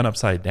with the gun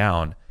upside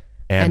down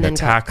and the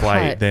tack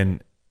light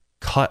then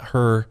cut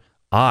her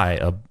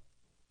eye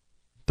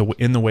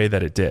in the way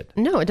that it did.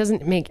 No, it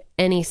doesn't make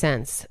any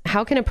sense.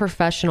 How can a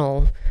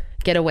professional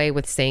get away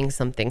with saying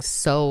something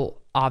so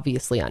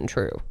obviously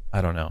untrue?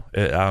 I don't know.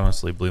 It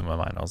honestly blew my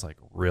mind. I was like,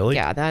 really?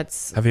 Yeah,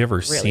 that's Have you ever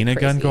really seen a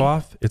gun crazy. go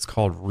off? It's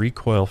called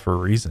recoil for a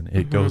reason.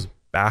 It goes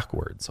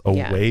backwards,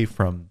 away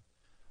from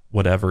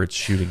whatever it's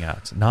shooting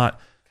at.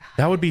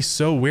 That would be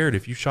so weird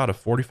if you shot a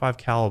 45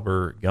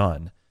 caliber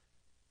gun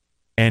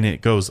and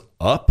it goes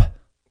up.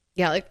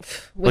 Yeah, like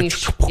when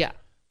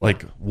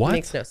like what?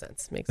 Makes no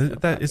sense.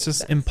 It's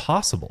just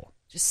impossible.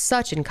 Just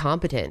such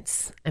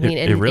incompetence. I It- mean,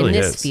 it really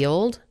in this is.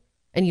 field,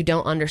 and you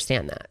don't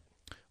understand that.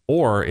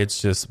 Or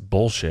it's just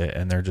bullshit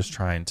and they're just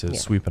trying to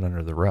sweep it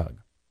under the rug.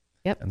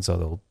 Yep. And so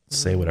they'll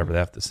say whatever they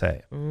have to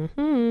say.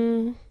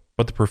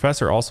 But the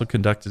professor also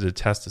conducted a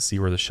test to see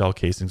where the shell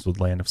casings would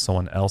land if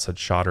someone else had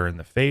shot her in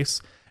the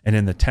face. And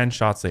in the 10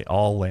 shots, they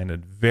all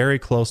landed very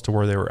close to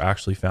where they were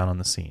actually found on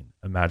the scene.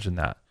 Imagine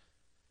that.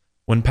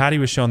 When Patty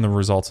was shown the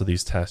results of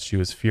these tests, she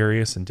was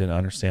furious and didn't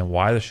understand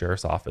why the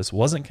sheriff's office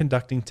wasn't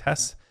conducting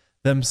tests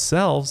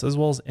themselves as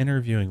well as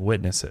interviewing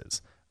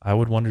witnesses. I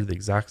would wonder the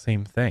exact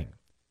same thing.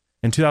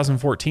 In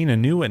 2014, a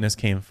new witness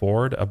came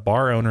forward, a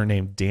bar owner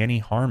named Danny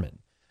Harmon.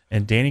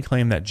 And Danny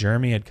claimed that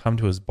Jeremy had come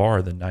to his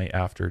bar the night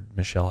after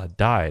Michelle had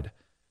died.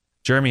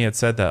 Jeremy had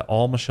said that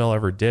all Michelle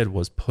ever did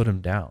was put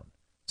him down.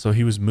 So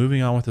he was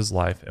moving on with his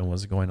life and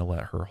wasn't going to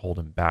let her hold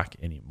him back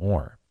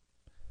anymore.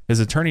 His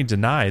attorney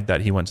denied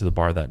that he went to the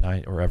bar that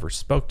night or ever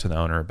spoke to the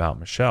owner about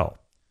Michelle.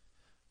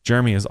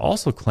 Jeremy has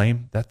also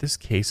claimed that this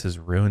case has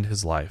ruined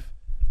his life,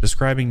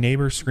 describing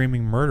neighbors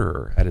screaming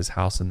murderer at his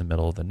house in the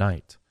middle of the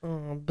night.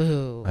 Oh,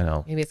 boo. I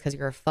know. Maybe it's because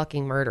you're a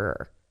fucking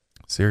murderer.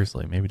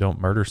 Seriously, maybe don't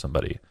murder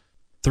somebody.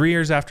 3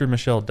 years after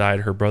Michelle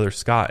died, her brother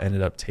Scott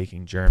ended up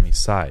taking Jeremy's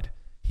side.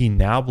 He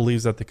now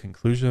believes that the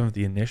conclusion of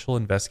the initial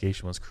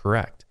investigation was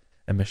correct,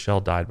 and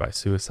Michelle died by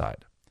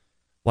suicide.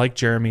 Like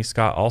Jeremy,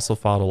 Scott also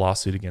filed a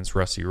lawsuit against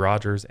Rusty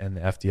Rogers and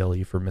the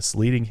FDLE for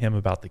misleading him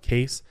about the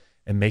case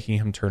and making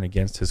him turn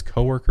against his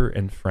coworker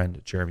and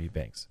friend, Jeremy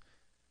Banks.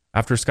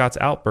 After Scott's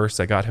outburst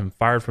that got him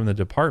fired from the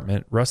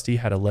department, Rusty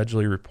had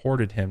allegedly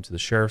reported him to the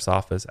sheriff's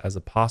office as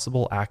a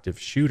possible active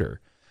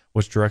shooter,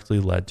 which directly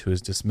led to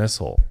his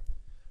dismissal.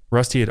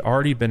 Rusty had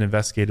already been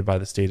investigated by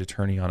the state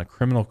attorney on a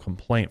criminal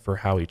complaint for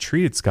how he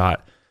treated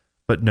Scott,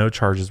 but no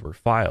charges were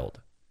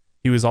filed.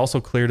 He was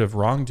also cleared of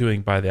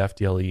wrongdoing by the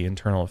FDLE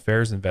internal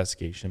affairs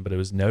investigation, but it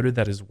was noted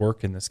that his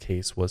work in this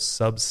case was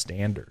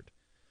substandard.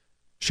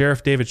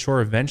 Sheriff David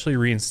Shore eventually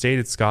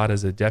reinstated Scott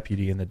as a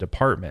deputy in the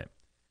department,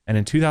 and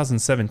in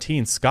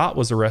 2017, Scott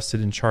was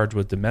arrested and charged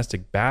with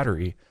domestic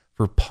battery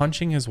for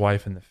punching his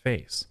wife in the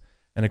face.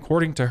 And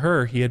according to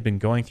her, he had been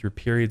going through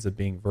periods of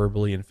being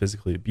verbally and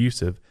physically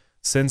abusive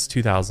since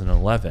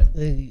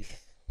 2011.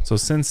 So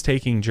since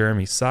taking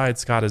Jeremy's side,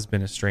 Scott has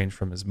been estranged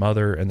from his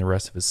mother and the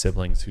rest of his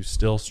siblings, who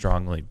still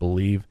strongly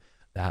believe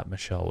that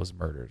Michelle was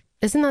murdered.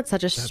 Isn't that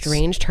such a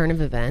strange turn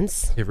of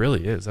events? It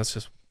really is.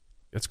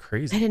 It's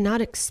crazy. I did not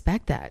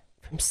expect that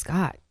from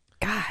Scott.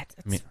 God,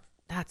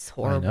 that's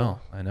horrible.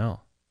 I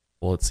know.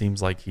 Well, it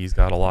seems like he's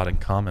got a lot in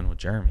common with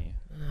Jeremy.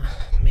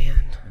 Oh,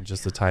 man. And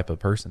just the type of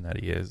person that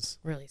he is.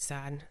 Really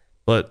sad.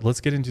 But let's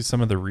get into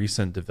some of the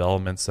recent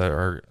developments that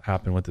are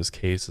happening with this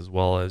case, as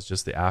well as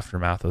just the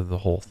aftermath of the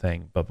whole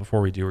thing. But before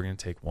we do, we're going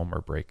to take one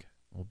more break.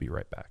 We'll be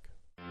right back.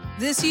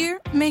 This year,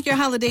 make your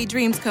holiday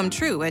dreams come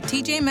true at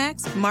TJ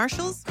Maxx,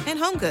 Marshalls, and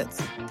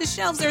HomeGoods. The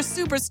shelves are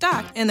super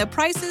stocked and the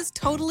prices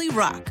totally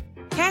rock.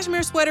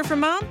 Cashmere sweater for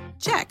mom?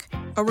 Check.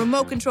 A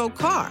remote-controlled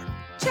car?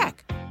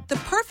 Check. The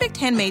perfect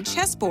handmade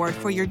chessboard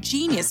for your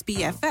genius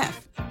BFF?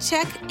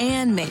 Check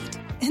and mate.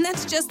 And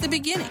that's just the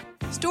beginning.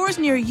 Stores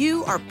near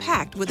you are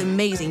packed with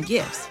amazing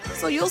gifts,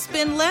 so you'll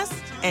spend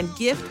less and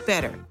gift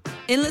better.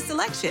 Endless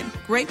selection,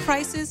 great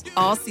prices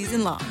all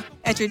season long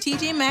at your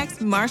TJ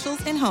Maxx,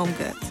 Marshalls, and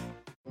HomeGoods.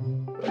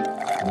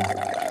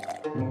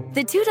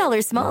 The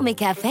 $2 Small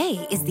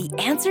McCafe is the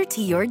answer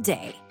to your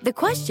day. The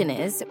question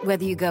is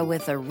whether you go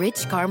with a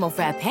rich caramel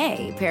frappe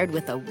paired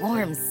with a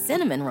warm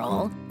cinnamon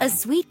roll, a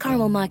sweet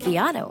caramel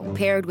macchiato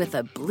paired with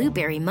a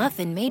blueberry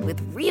muffin made with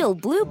real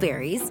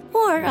blueberries,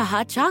 or a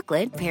hot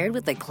chocolate paired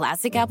with a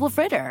classic apple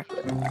fritter.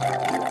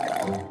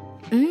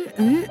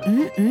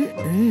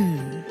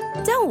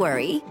 Don't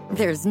worry,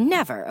 there's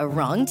never a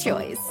wrong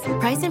choice.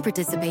 Price and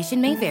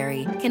participation may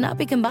vary, cannot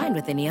be combined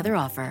with any other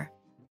offer.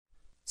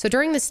 So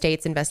during the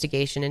state's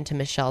investigation into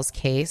Michelle's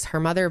case,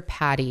 her mother,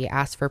 Patty,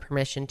 asked for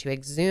permission to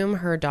exhume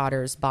her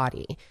daughter's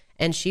body.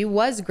 And she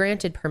was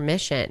granted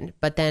permission,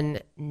 but then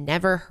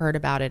never heard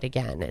about it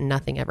again, and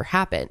nothing ever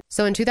happened.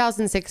 So in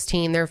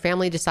 2016, their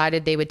family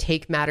decided they would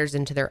take matters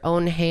into their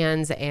own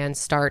hands and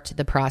start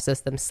the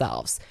process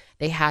themselves.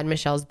 They had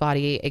Michelle's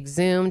body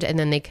exhumed, and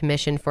then they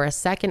commissioned for a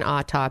second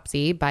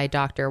autopsy by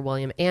Dr.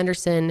 William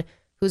Anderson,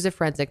 who's a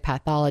forensic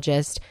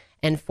pathologist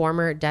and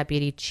former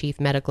deputy chief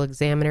medical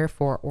examiner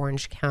for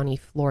Orange County,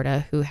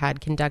 Florida, who had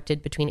conducted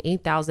between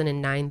 8,000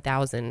 and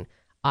 9,000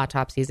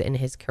 autopsies in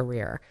his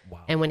career.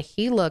 Wow. And when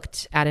he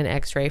looked at an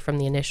x-ray from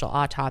the initial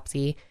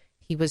autopsy,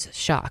 he was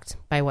shocked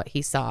by what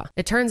he saw.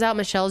 It turns out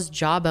Michelle's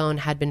jawbone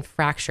had been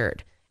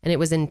fractured, and it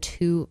was in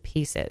 2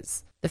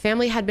 pieces. The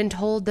family had been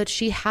told that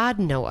she had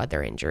no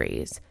other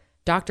injuries.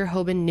 Dr.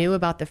 Hoban knew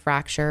about the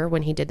fracture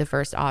when he did the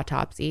first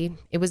autopsy.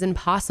 It was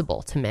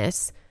impossible to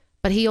miss,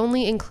 but he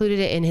only included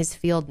it in his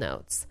field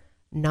notes,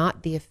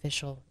 not the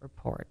official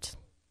report.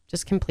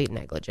 Just complete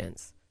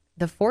negligence.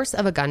 The force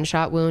of a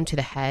gunshot wound to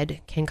the head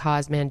can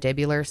cause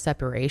mandibular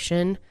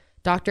separation.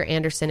 Dr.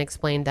 Anderson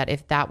explained that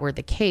if that were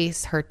the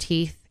case, her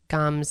teeth,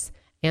 gums,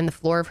 and the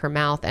floor of her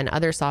mouth and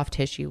other soft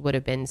tissue would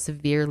have been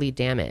severely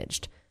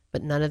damaged,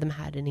 but none of them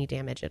had any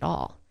damage at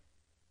all.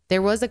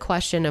 There was a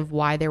question of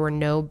why there were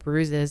no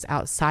bruises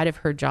outside of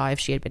her jaw if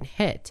she had been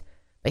hit,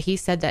 but he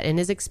said that in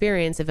his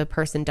experience, if a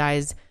person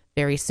dies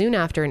very soon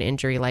after an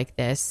injury like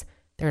this,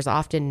 there's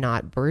often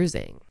not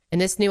bruising. And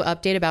this new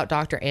update about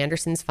Dr.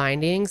 Anderson's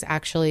findings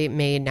actually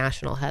made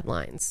national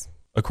headlines.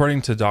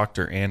 According to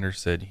Dr.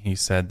 Anderson, he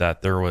said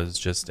that there was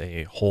just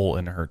a hole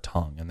in her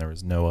tongue and there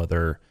was no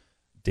other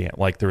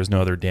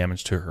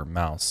damage to her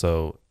mouth.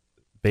 So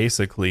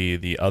basically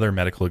the other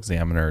medical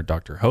examiner,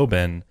 Dr.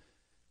 Hoban,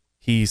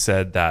 he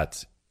said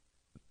that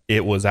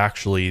it was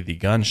actually the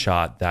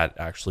gunshot that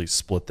actually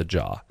split the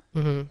jaw.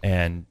 Mm-hmm.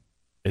 And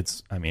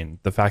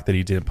the fact that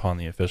he didn't put on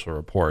the official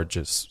report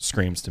just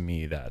screams to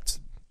me that,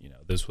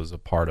 this was a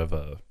part of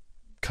a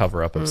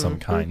cover up of some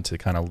kind to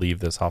kind of leave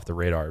this off the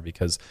radar,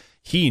 because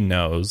he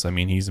knows,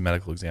 he's a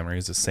medical examiner.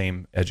 He's the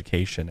same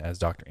education as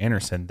Dr.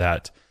 Anderson,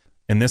 that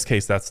in this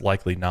case, that's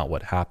likely not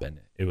what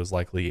happened. It was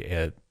likely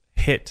a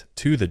hit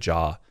to the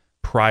jaw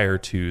prior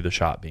to the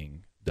shot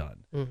being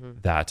done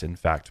that in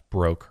fact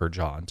broke her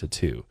jaw into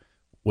 2,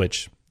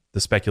 which the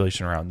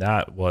speculation around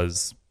that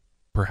was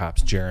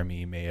perhaps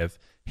Jeremy may have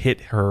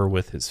hit her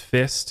with his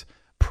fist,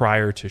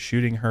 prior to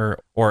shooting her,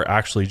 or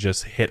actually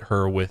just hit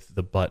her with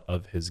the butt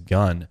of his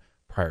gun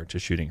prior to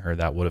shooting her,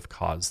 that would have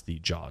caused the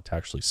jaw to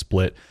actually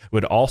split. It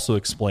would also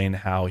explain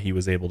how he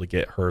was able to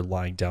get her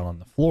lying down on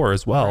the floor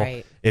as well.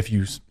 Right. If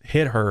you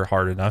hit her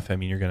hard enough, I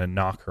mean, you're going to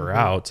knock her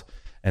out.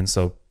 And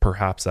so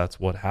perhaps that's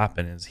what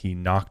happened, is he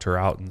knocked her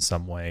out in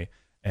some way,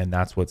 and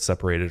that's what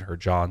separated her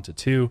jaw into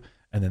two.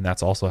 And then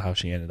that's also how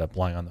she ended up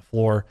lying on the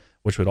floor,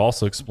 which would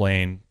also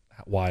explain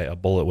why a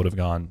bullet would have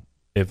gone,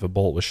 if a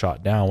bullet was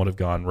shot down, would have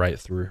gone right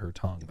through her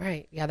tongue.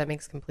 Right. Yeah, that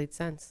makes complete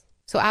sense.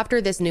 So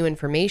after this new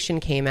information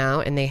came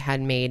out and they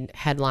had made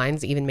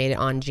headlines, even made it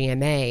on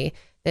GMA,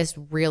 this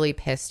really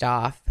pissed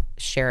off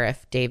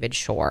Sheriff David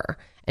Shore.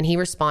 And he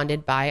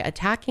responded by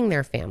attacking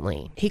their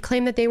family. He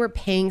claimed that they were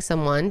paying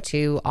someone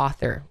to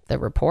author the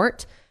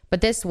report, but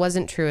this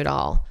wasn't true at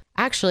all.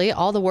 Actually,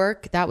 all the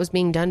work that was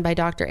being done by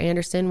Dr.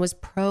 Anderson was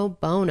pro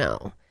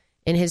bono.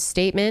 In his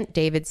statement,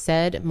 David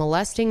said,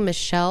 molesting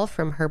Michelle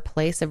from her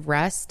place of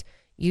rest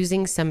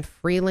using some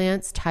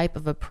freelance type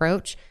of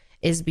approach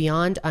is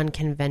beyond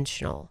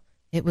unconventional.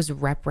 It was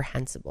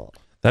reprehensible.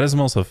 That is the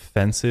most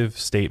offensive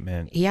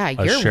statement Yeah,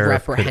 a you're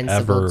sheriff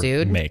reprehensible, could ever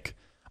dude. make.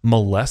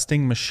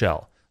 Molesting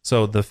Michelle.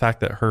 So the fact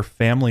that her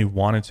family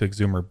wanted to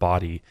exhume her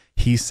body,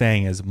 he's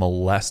saying is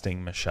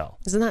molesting Michelle.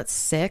 Isn't that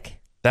sick?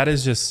 That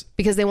is just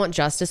Because they want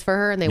justice for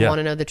her and they Yeah. want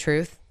to know the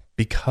truth.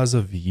 because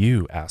of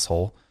you,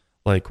 asshole.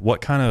 Like what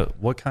kind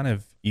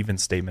of even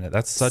statement?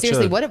 That's such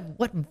Seriously, a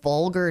what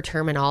vulgar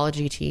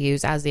terminology to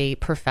use as a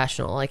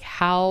professional? Like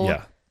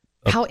how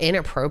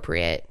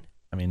inappropriate.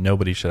 I mean,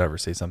 nobody should ever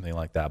say something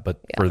like that.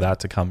 But for that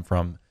to come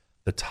from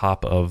the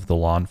top of the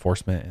law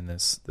enforcement in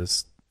this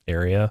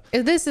area,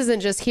 This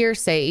isn't just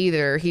hearsay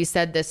either. He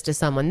said this to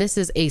someone. This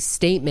is a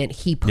statement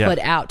he put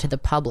out to the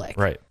public.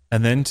 right?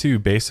 And then to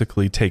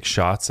basically take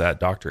shots at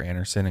Dr.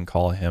 Anderson and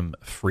call him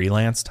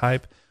freelance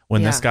type,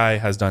 when this guy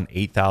has done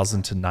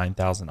 8,000 to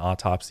 9,000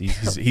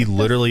 autopsies. He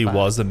literally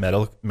was a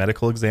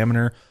medical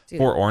examiner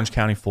for Orange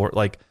County, Florida.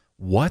 Like,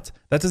 what?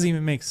 That doesn't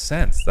even make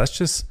sense. That's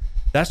just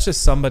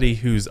somebody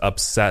who's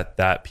upset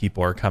that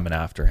people are coming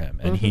after him,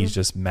 and he's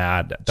just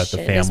mad that the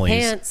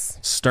family's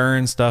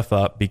stirring stuff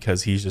up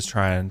because he's just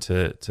trying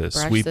to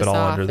sweep it all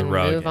under the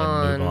rug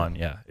and move on.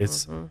 Yeah,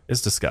 it's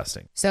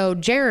disgusting. So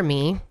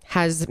Jeremy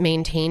has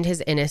maintained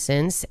his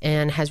innocence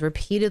and has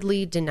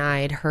repeatedly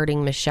denied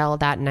hurting Michelle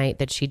that night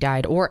that she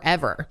died, or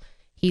ever.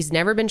 He's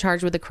never been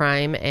charged with a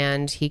crime,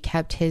 and he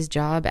kept his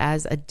job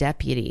as a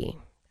deputy.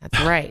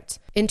 That's right.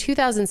 In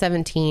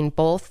 2017,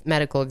 both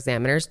medical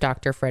examiners,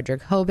 Dr.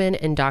 Frederick Hoban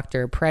and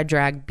Dr.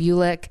 Predrag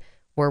Bulick,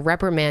 were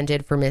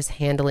reprimanded for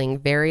mishandling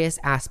various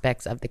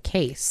aspects of the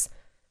case.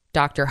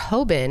 Dr.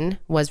 Hoban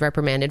was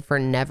reprimanded for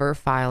never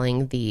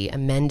filing the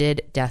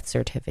amended death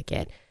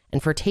certificate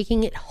and for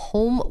taking it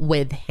home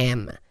with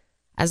him,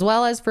 as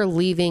well as for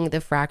leaving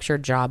the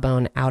fractured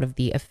jawbone out of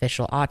the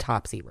official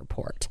autopsy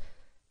report.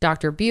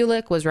 Dr.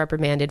 Bulick was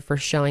reprimanded for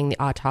showing the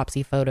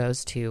autopsy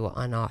photos to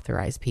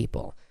unauthorized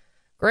people.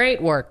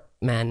 Great work,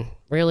 men.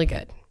 Really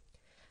good.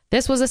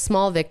 This was a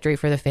small victory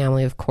for the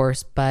family, of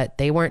course, but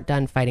they weren't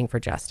done fighting for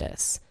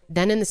justice.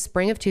 Then in the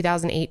spring of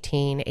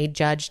 2018, a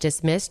judge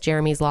dismissed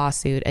Jeremy's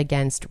lawsuit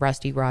against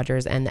Rusty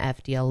Rogers and the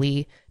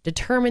FDLE,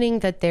 determining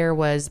that there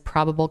was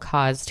probable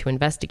cause to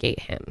investigate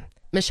him.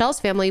 Michelle's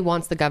family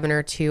wants the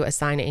governor to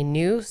assign a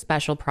new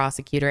special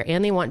prosecutor,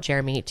 and they want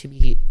Jeremy to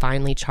be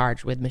finally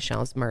charged with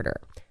Michelle's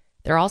murder.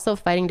 They're also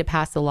fighting to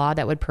pass a law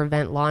that would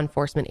prevent law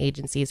enforcement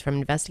agencies from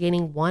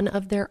investigating one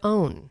of their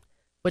own,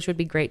 which would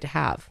be great to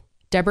have.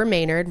 Deborah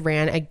Maynard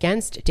ran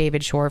against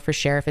David Shore for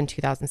sheriff in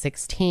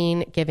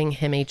 2016, giving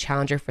him a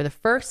challenger for the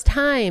first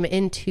time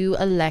in 2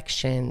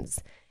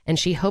 elections. And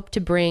she hoped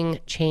to bring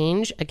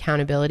change,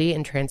 accountability,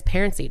 and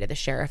transparency to the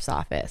sheriff's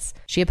office.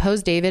 She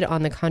opposed David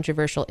on the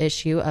controversial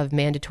issue of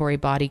mandatory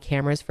body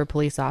cameras for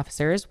police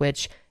officers,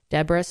 which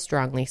Deborah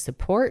strongly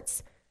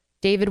supports.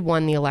 David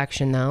won the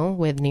election, though,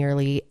 with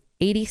nearly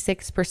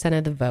 86%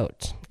 of the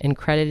vote, and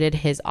credited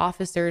his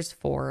officers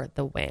for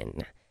the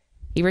win.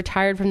 He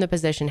retired from the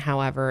position,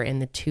 however, in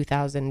the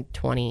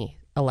 2020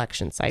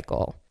 election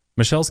cycle.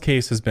 Michelle's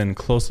case has been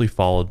closely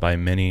followed by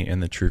many in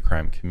the true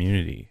crime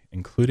community,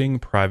 including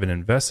private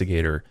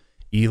investigator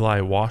Eli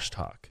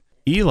Washtok.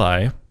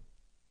 Eli,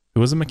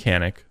 who was a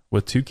mechanic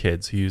with 2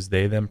 kids who used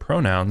they, them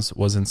pronouns,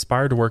 was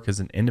inspired to work as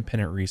an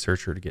independent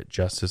researcher to get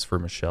justice for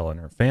Michelle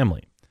and her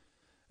family.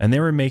 And they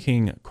were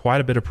making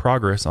quite a bit of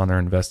progress on their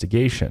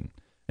investigation.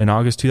 In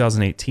August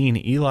 2018,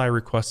 Eli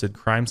requested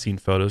crime scene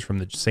photos from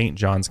the St.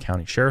 Johns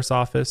County Sheriff's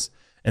Office,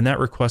 and that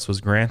request was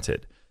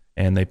granted.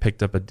 And they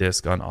picked up a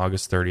disc on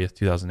August 30th,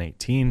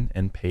 2018,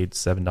 and paid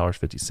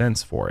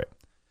 $7.50 for it.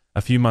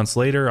 A few months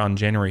later, on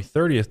January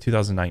 30th,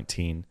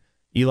 2019,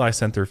 Eli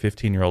sent their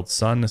 15-year-old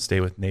son to stay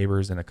with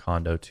neighbors in a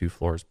condo 2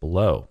 floors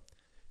below.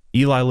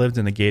 Eli lived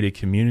in the gated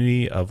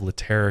community of La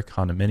Terra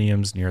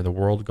condominiums near the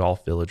World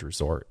Golf Village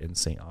Resort in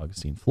St.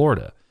 Augustine,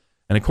 Florida.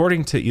 And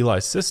according to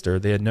Eli's sister,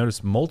 they had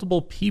noticed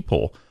multiple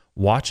people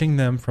watching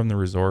them from the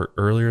resort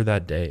earlier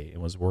that day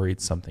and was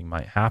worried something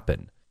might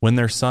happen. When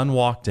their son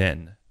walked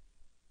in,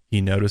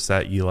 he noticed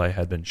that Eli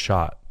had been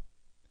shot.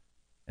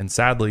 And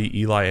sadly,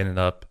 Eli ended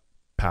up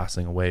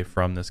passing away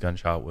from this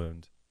gunshot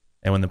wound.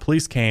 And when the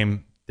police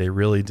came, they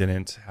really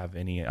didn't have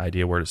any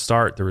idea where to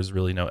start. There was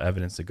really no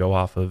evidence to go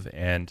off of.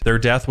 And their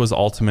death was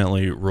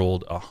ultimately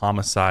ruled a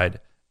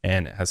homicide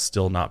and has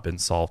still not been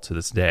solved to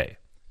this day.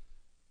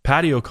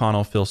 Patty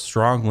O'Connell feels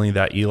strongly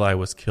that Eli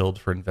was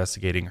killed for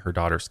investigating her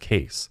daughter's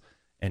case,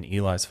 and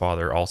Eli's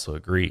father also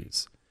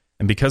agrees.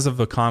 And because of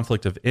a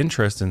conflict of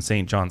interest in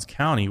St. Johns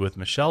County with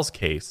Michelle's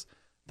case,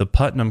 the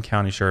Putnam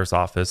County Sheriff's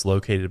Office,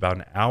 located about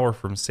an hour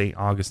from St.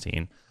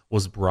 Augustine,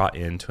 was brought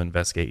in to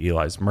investigate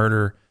Eli's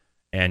murder,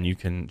 and you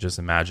can just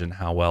imagine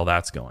how well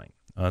that's going.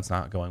 It's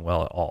not going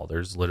well at all.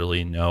 There's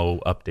literally no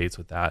updates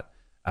with that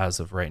as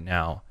of right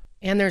now.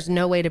 And there's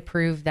no way to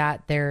prove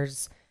that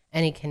there's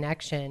any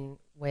connection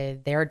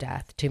with their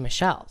death to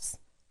Michelle's.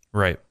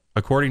 Right.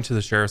 According to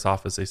the sheriff's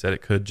office, they said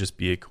it could just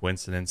be a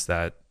coincidence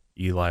that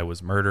Eli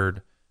was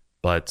murdered,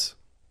 but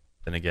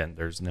then again,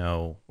 there's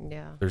no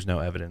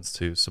evidence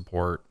to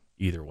support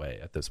either way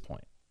at this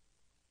point.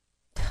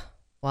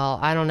 Well,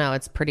 I don't know.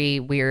 It's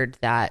pretty weird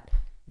that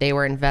they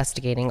were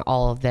investigating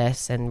all of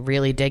this and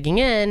really digging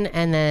in,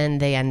 and then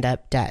they end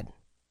up dead.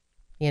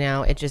 You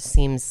know, it just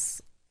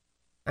seems,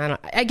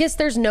 I guess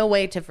there's no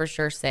way to for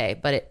sure say,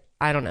 but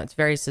I don't know. It's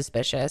very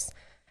suspicious.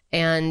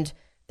 And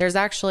there's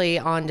actually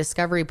on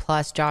Discovery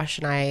Plus, Josh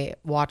and I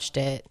watched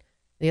it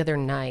the other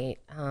night.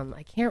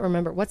 I can't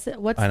remember.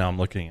 I know, I'm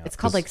looking at it. It's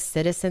called like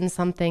Citizen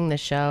something, the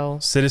show.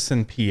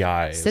 Citizen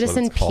PI.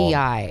 Citizen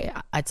PI.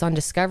 It's on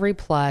Discovery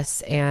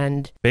Plus,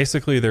 and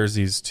basically there's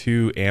these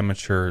two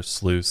amateur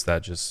sleuths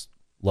that just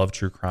love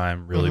true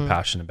crime, really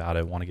passionate about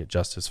it, want to get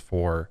justice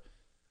for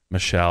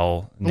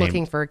Michelle.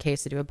 Looking for a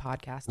case to do a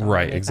podcast on.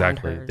 Right,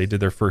 exactly. They did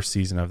their first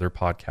season of their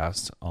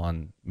podcast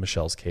on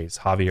Michelle's case.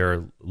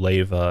 Javier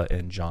Leyva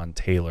and John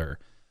Taylor.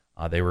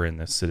 They were in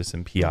this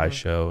Citizen PI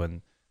show,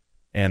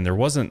 and there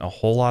wasn't a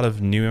whole lot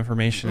of new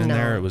information in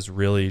there. It was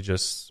really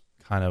just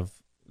kind of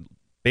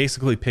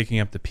basically picking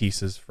up the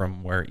pieces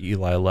from where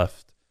Eli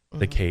left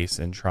the case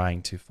and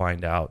trying to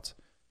find out,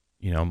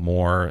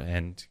 more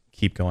and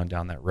keep going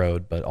down that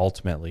road. But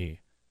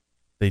ultimately,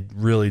 they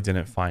really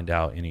didn't find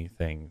out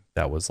anything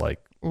that was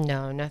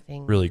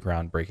nothing really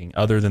groundbreaking,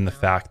 other than the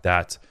fact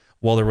that,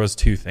 there was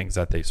two things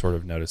that they sort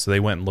of noticed. So they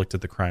went and looked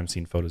at the crime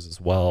scene photos as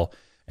well,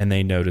 and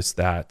they noticed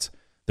that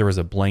there was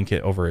a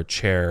blanket over a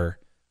chair.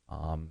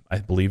 I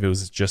believe it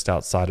was just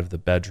outside of the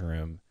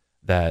bedroom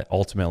that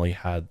ultimately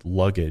had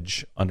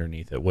luggage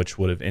underneath it, which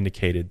would have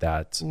indicated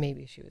that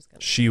maybe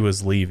she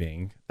was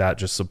leaving. That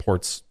just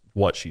supports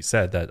what she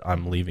said, that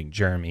I'm leaving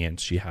Jeremy, and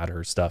she had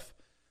her stuff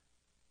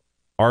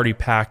already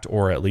packed,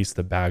 or at least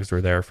the bags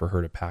were there for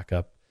her to pack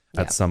up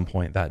at some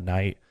point that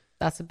night.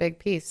 That's a big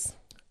piece.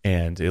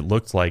 And it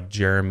looked like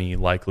Jeremy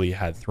likely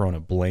had thrown a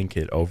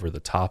blanket over the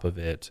top of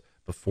it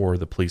before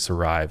the police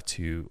arrived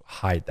to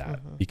hide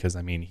that, because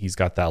he's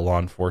got that law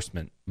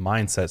enforcement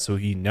mindset, so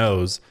he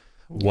knows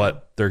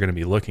what they're going to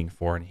be looking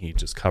for, and he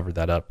just covered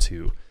that up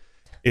too.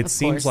 It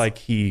seems like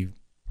he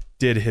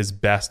did his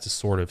best to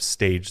sort of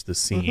stage the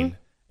scene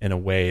in a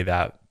way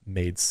that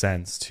made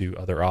sense to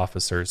other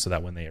officers, so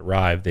that when they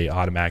arrived, they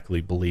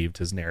automatically believed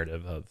his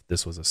narrative of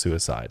this was a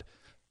suicide.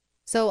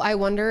 So I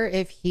wonder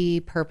if he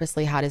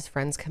purposely had his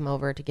friends come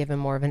over to give him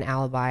more of an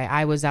alibi.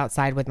 I was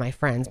outside with my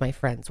friends. My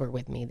friends were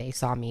with me. They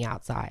saw me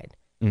outside.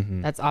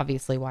 That's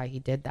obviously why he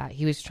did that.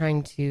 He was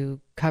trying to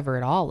cover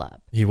it all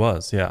up. He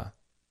was, yeah.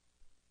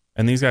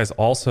 And these guys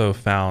also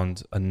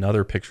found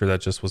another picture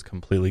that just was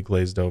completely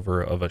glazed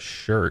over of a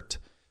shirt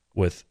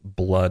with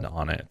blood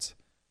on it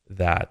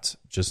that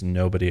just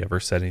nobody ever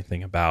said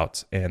anything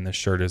about. And the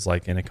shirt is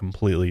in a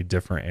completely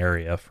different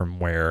area from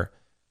where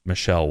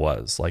Michelle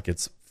was.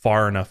 It's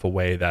far enough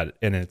away that,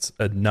 and it's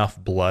enough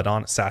blood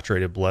on it,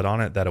 saturated blood on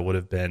it, that it would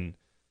have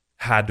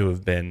had to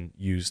have been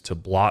used to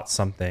blot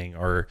something,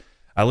 or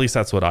at least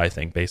that's what I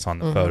think based on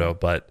the photo.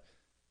 But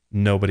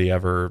nobody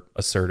ever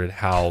asserted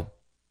how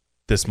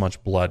this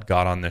much blood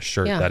got on this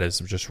shirt that is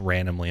just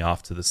randomly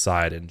off to the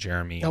side, and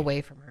Jeremy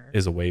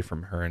is away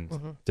from her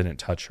and didn't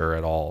touch her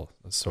at all,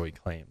 so he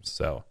claims.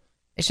 So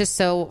it's just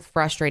so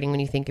frustrating when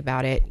you think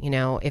about it.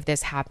 If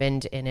this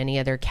happened in any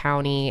other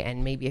county,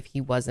 and maybe if he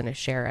wasn't a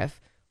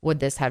sheriff, would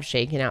this have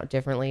shaken out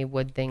differently?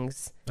 Would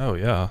things... Oh,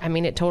 yeah.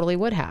 It totally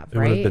would have,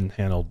 right? It would have been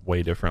handled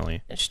way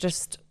differently. It's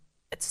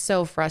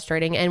so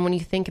frustrating. And when you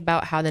think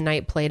about how the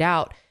night played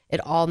out, it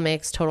all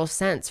makes total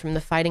sense. From the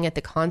fighting at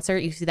the concert,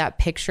 you see that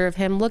picture of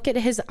him. Look at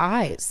his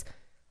eyes.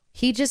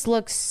 He just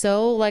looks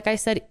so, like I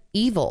said,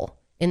 evil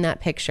in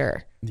that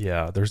picture.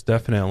 Yeah, there's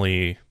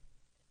definitely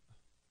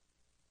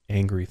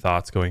angry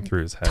thoughts going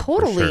through his head.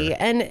 Totally. Sure.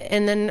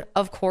 And then,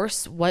 of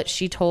course, what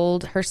she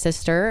told her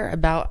sister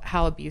about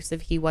how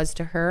abusive he was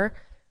to her.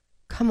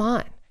 Come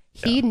on.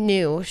 He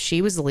knew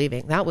she was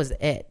leaving. That was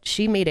it.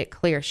 She made it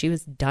clear she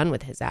was done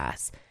with his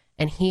ass.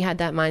 And he had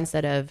that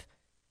mindset of,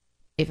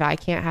 if I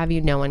can't have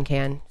you, no one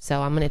can.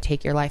 So I'm going to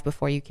take your life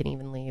before you can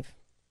even leave.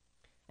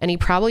 And he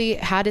probably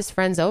had his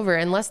friends over,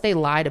 unless they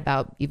lied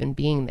about even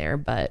being there.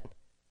 But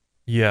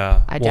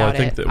yeah, I doubt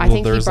it. I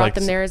think he brought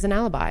them there as an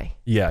alibi.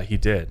 Yeah, he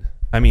did.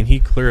 He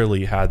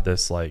clearly had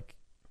this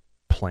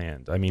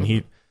planned. I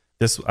mean,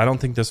 I don't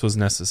think this was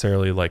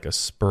necessarily like a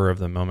spur of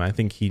the moment. I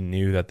think he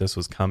knew that this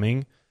was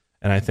coming.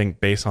 And I think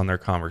based on their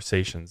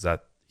conversations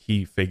that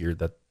he figured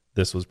that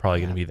this was probably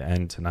going to be the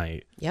end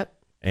tonight. Yep.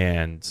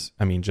 And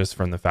I mean, just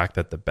from the fact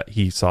that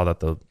he saw that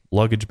the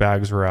luggage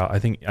bags were out, I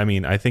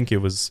think it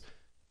was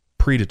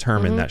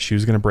predetermined that she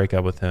was going to break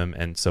up with him.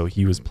 And so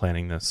he was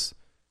planning this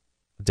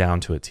down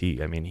to a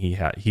T. I mean,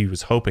 he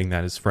was hoping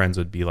that his friends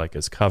would be like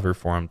his cover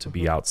for him to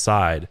be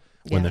outside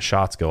when the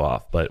shots go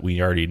off. But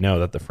we already know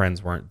that the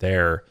friends weren't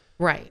there.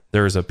 Right.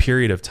 There was a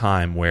period of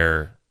time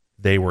where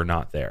they were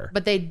not there.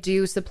 But they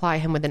do supply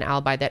him with an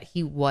alibi that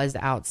he was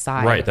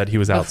outside. Right, that he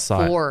was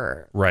outside.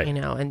 Before, right.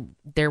 And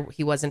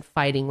he wasn't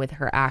fighting with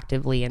her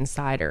actively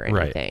inside or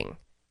anything. Right.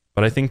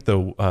 But I think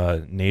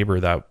the neighbor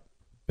that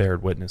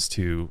bared witness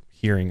to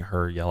hearing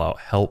her yell out,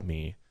 "Help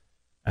me,"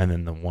 and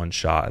then the one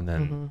shot and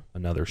then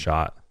another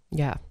shot.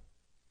 Yeah.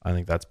 I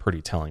think that's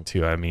pretty telling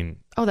too. I mean,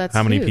 that's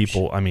how many huge.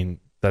 people, I mean,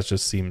 that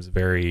just seems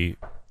very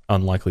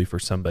unlikely for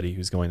somebody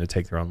who's going to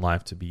take their own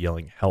life to be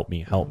yelling, "Help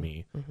me, help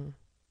me,"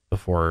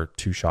 before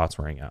 2 shots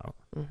rang out.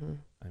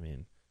 I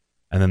mean,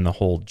 and then the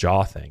whole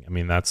jaw thing. I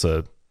mean,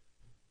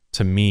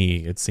 to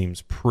me, it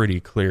seems pretty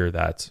clear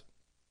that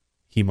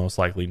he most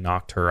likely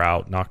knocked her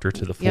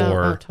to the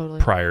floor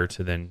prior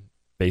to then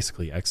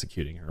basically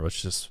executing her,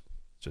 which is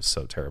just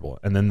so terrible.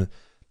 And then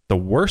the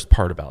worst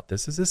part about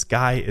this is this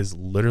guy is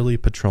literally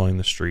patrolling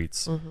the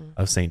streets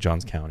of St.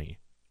 Johns County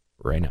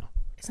right now.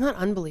 Isn't that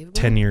unbelievable?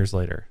 10 years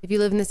later. If you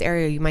live in this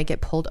area, you might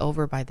get pulled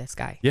over by this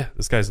guy. Yeah,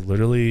 this guy's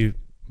literally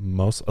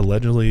most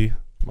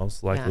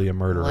likely a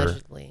murderer.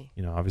 Allegedly.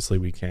 You know, obviously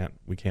we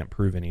can't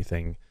prove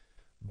anything,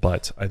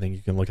 but I think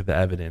you can look at the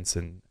evidence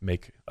and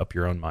make up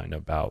your own mind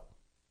about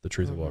the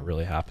truth of what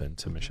really happened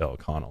to Michelle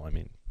O'Connell. I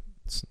mean,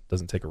 it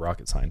doesn't take a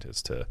rocket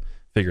scientist to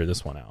figure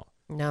this one out.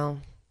 No,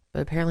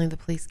 but apparently the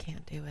police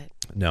can't do it.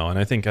 No, and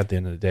I think at the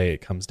end of the day, it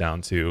comes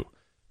down to,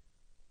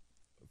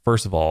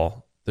 first of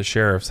all, the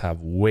sheriffs have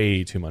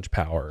way too much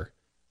power,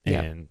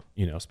 and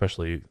you know,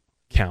 especially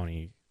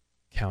county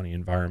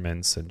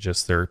environments, and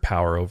just their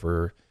power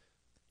over,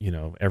 you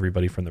know,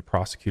 everybody from the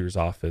prosecutor's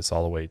office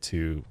all the way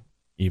to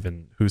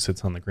even who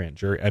sits on the grand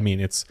jury. I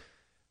mean,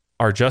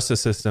 our justice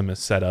system is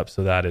set up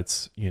so that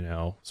it's, you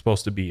know,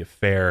 supposed to be a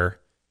fair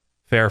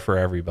for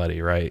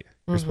everybody, right?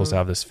 You're supposed to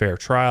have this fair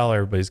trial.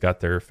 Everybody's got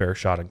their fair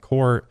shot in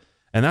court.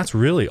 And that's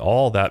really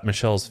all that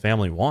Michelle's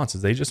family wants,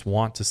 is they just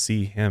want to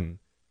see him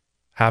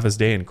have his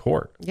day in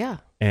court. Yeah.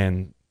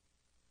 And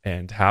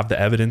have the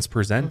evidence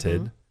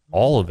presented,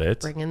 all of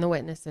it. Bring in the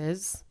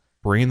witnesses.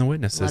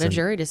 Let a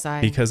jury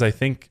decide. Because I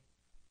think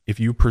if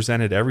you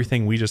presented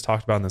everything we just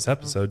talked about in this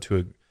episode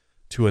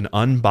to an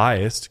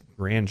unbiased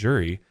grand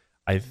jury,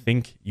 I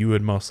think you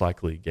would most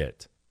likely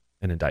get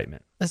an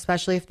indictment.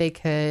 Especially if they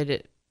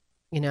could,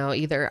 you know,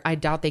 I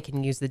doubt they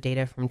can use the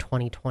data from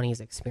 2020's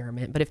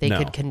experiment, but if they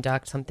could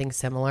conduct something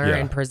similar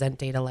and present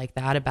data like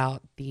that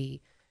about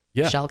the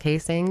shell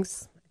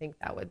casings, I think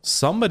that would.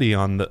 Somebody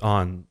on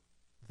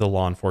the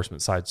law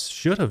enforcement side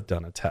should have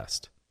done a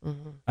test.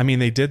 I mean,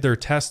 they did their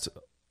test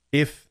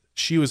if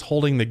she was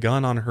holding the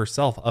gun on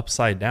herself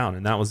upside down,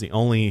 and that was the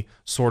only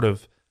sort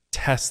of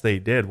test they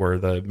did, where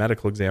the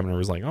medical examiner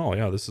was like, "Oh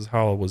yeah, this is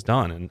how it was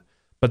done."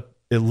 But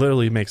it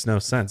literally makes no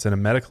sense. And a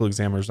medical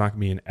examiner is not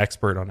going to be an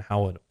expert on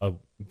how a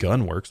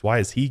gun works. Why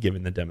is he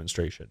giving the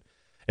demonstration?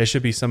 It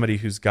should be somebody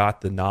who's got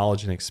the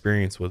knowledge and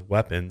experience with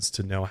weapons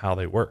to know how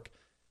they work.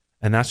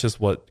 And that's just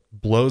what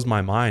blows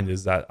my mind,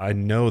 is that I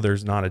know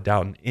there's not a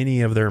doubt in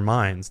any of their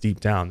minds deep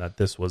down that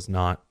this was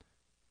not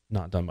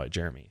done by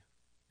Jeremy.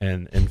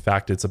 And in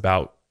fact, it's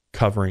about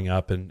covering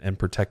up and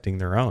protecting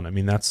their own. I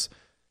mean, that's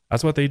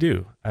what they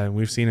do. And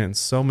we've seen it in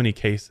so many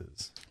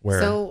cases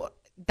where. So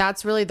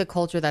that's really the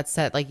culture that's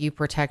set, like, you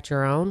protect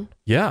your own.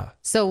 Yeah.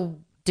 So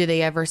do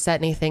they ever set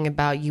anything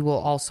about you will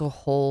also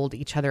hold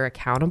each other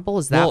accountable?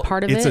 Is that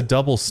part of it? It's a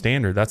double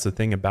standard. That's the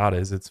thing about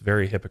it, is it's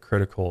very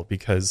hypocritical,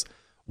 because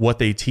what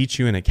they teach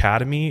you in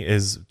academy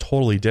is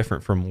totally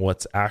different from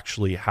what's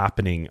actually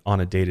happening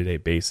on a day-to-day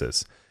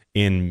basis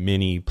in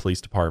many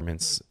police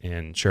departments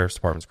and sheriff's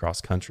departments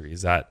across the country.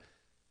 Is that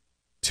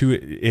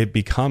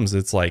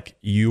it's like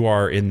you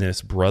are in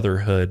this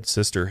brotherhood,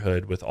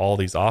 sisterhood with all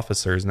these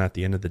officers, and at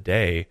the end of the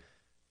day,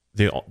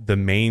 the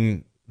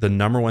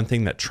number one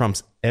thing that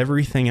trumps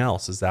everything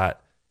else is that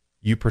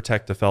you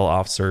protect a fellow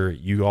officer.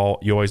 You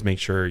always make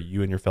sure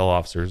you and your fellow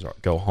officers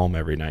go home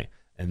every night,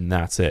 and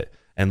that's it.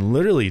 And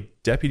literally,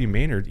 Deputy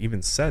Maynard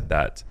even said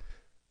that.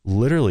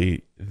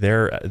 Literally,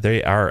 they're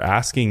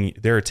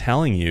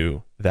telling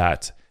you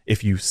that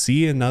if you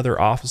see another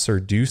officer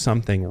do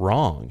something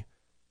wrong,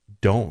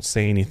 don't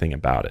say anything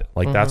about it.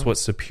 Like, that's what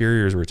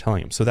superiors were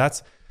telling him. So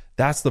that's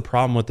the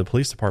problem with the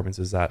police departments,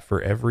 is that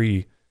for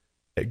every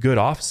good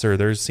officer,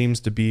 there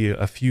seems to be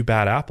a few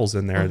bad apples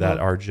in there that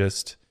are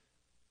just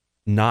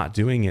not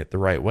doing it the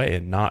right way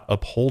and not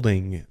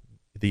upholding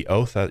the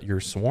oath that you're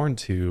sworn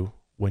to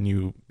when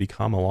you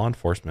become a law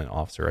enforcement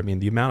officer. I mean,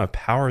 the amount of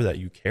power that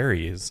you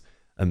carry is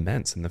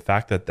immense. And the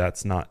fact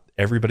that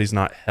everybody's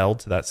not held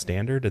to that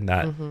standard, and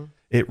that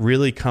it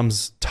really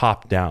comes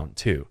top down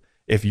too.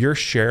 if your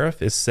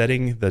sheriff is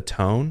setting the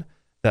tone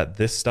that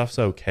this stuff's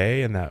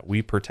okay and that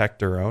we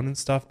protect our own and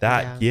stuff,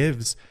 that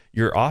gives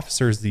your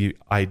officers the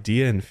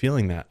idea and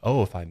feeling that,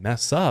 oh, if I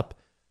mess up,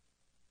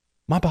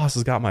 my boss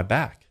has got my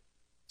back.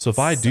 So if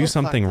I do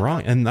something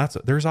wrong, and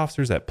there's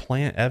officers that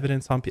plant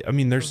evidence on people. I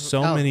mean, there's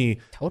so many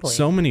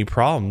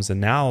problems. And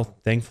now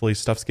thankfully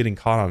stuff's getting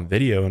caught on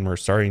video and we're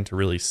starting to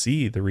really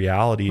see the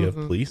reality of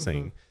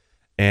policing.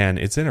 And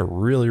it's in a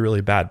really,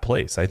 really bad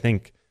place. I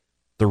think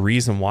the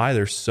reason why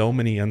there's so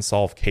many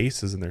unsolved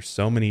cases and there's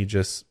so many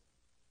just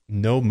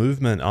no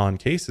movement on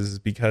cases is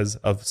because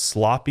of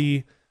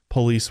sloppy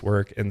police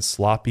work and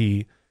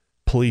sloppy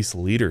police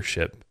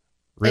leadership.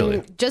 Really.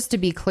 And just to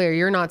be clear,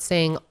 you're not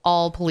saying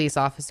all police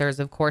officers,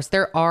 of course.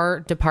 There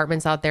are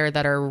departments out there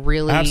that are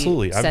really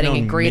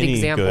setting a great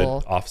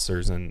example. Good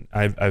officers, and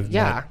I've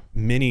met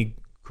many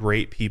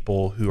great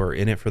people who are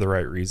in it for the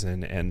right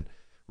reason and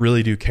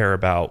really do care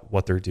about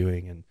what they're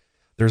doing. And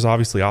there's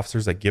obviously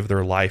officers that give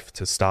their life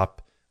to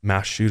stop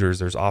mass shooters.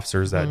 There's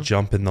officers that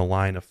jump in the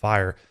line of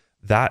fire.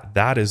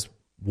 That is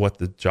what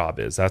the job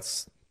is.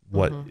 That's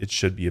what it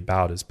should be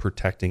about, is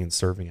protecting and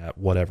serving at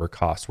whatever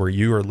cost, where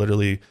you are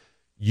literally,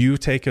 you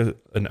take an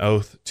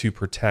oath to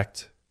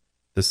protect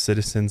the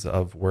citizens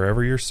of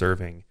wherever you're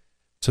serving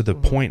to the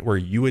point where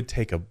you would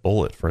take a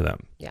bullet for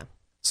them. Yeah.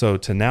 So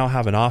to now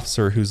have an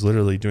officer who's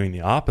literally doing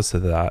the opposite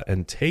of that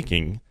and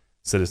taking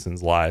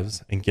citizens'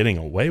 lives and getting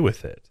away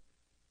with it,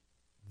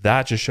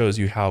 that just shows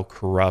you how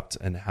corrupt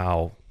and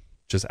how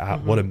just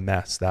what a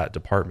mess that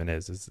department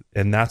is.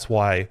 And that's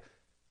why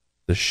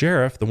the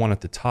sheriff, the one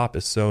at the top,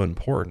 is so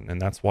important.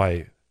 And that's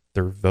why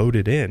they're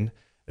voted in,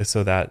 is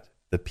so that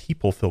the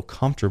people feel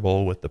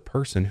comfortable with the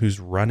person who's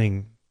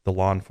running the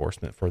law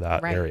enforcement for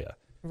that area.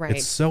 Right.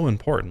 It's so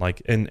important.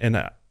 Like,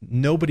 and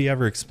nobody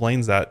ever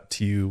explains that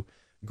to you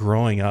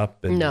growing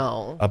up and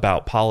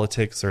about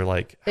politics, or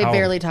like they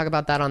barely talk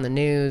about that on the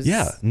news.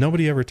 Yeah.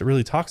 Nobody ever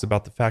really talks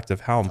about the fact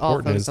of how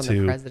important it is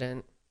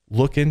to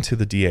look into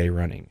the DA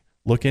running,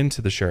 look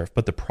into the sheriff.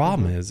 But the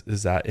problem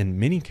is that in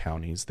many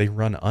counties, they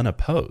run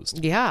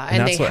unopposed. Yeah.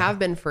 And they have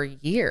been for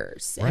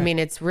years. Right. I mean,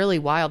 it's really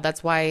wild.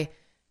 That's why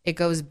it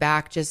goes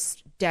back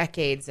just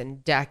decades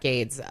and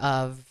decades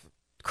of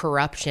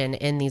corruption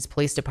in these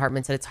police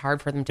departments, that it's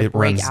hard for them to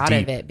break out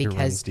of it,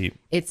 because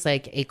it's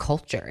like a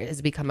culture. It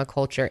has become a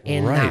culture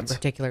in that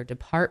particular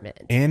department.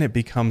 And it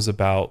becomes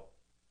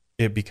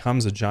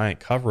a giant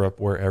cover up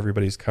where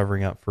everybody's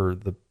covering up for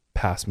the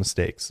past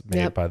mistakes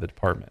made by the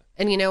department.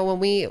 And you know,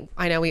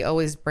 I know we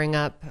always bring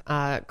up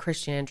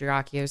Christian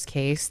Andreacchio's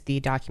case, the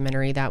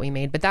documentary that we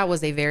made, but that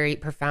was a very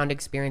profound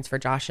experience for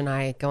Josh and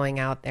I, going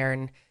out there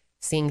and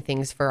seeing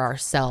things for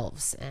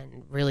ourselves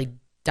and really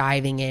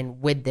diving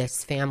in with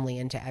this family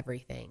into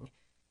everything.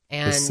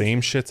 And the same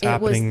shit's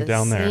happening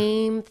down there.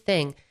 Same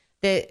thing.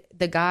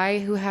 The guy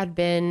who had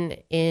been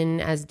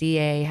in as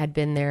DA had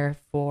been there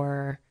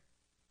for,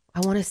 I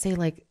want to say,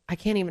 like, I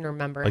can't even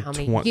remember how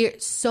many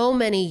years, so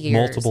many years.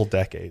 Multiple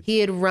decades. He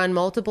had run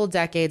multiple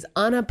decades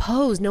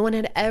unopposed. No one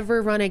had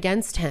ever run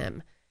against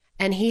him.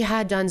 And he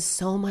had done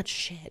so much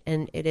shit,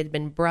 and it had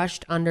been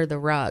brushed under the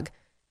rug.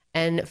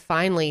 And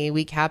finally,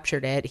 we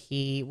captured it.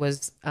 He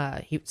was,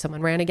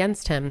 someone ran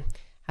against him,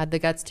 had the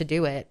guts to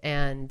do it.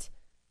 And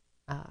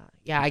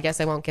I guess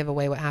I won't give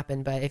away what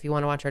happened, but if you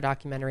want to watch our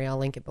documentary, I'll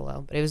link it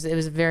below. But it was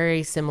a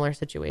very similar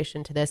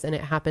situation to this, and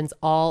it happens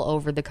all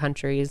over the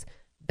countries.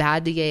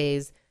 Bad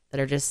DAs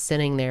that are just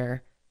sitting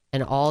there,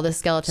 and all the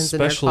skeletons in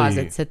their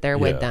closet sit there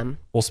with them.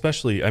 Well,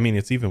 especially, I mean,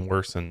 it's even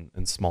worse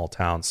in small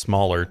towns,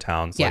 smaller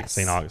towns. Like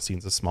St.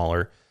 Augustine's a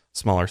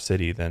smaller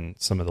city than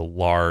some of the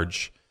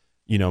large,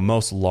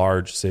 most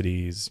large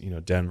cities,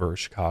 Denver,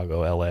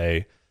 Chicago,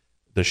 LA.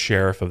 The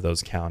sheriff of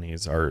those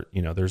counties are,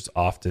 there's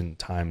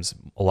oftentimes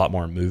a lot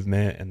more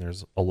movement, and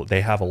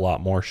they have a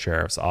lot more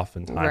sheriffs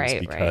oftentimes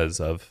because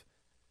of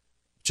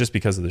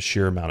the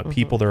sheer amount of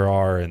people there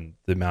are and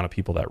the amount of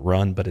people that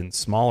run. But in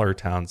smaller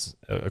towns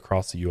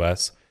across the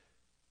U.S.,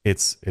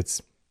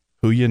 it's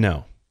who you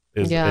know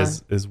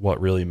is what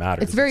really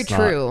matters. It's very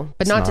true,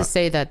 but not to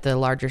say that the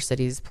larger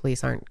cities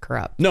police aren't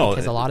corrupt. No,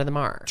 because a lot of them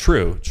are.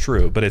 True,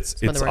 but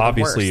it's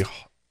obviously.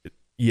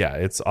 Yeah,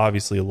 it's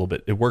obviously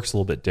it works a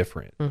little bit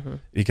different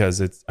because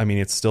it's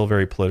still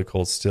very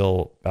political. It's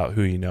still about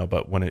who you know.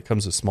 But when it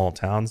comes to small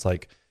towns,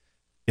 like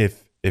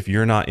if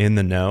you're not in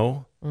the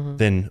know,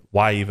 then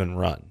why even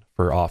run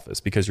for office?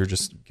 Because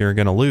you're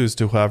going to lose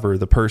to whoever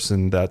the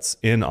person that's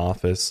in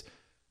office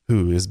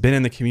who has been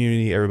in the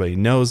community. Everybody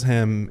knows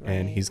him,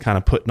 and he's kind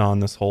of putting on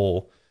this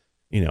whole,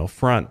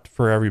 front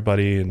for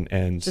everybody.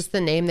 And just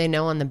the name they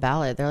know on the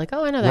ballot. They're like,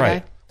 oh, I know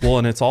that guy. Well,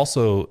 and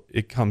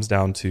it comes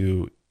down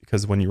to,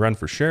 because when you run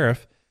for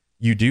sheriff,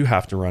 you do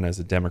have to run as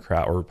a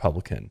Democrat or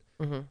Republican.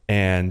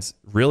 And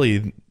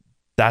really,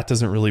 that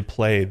doesn't really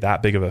play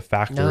that big of a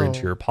factor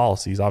into your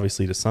policies.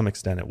 Obviously, to some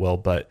extent it will,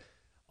 but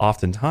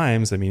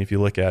oftentimes, if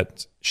you look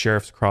at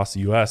sheriffs across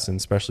the U.S. and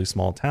especially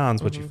small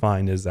towns, what you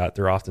find is that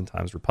they're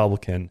oftentimes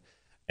Republican.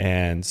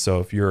 And so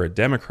if you're a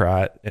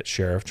Democrat at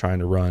sheriff trying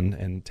to run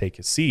and take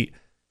a seat,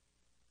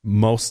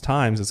 most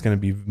times it's going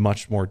to be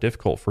much more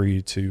difficult for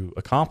you to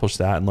accomplish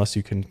that unless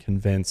you can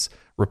convince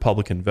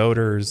Republican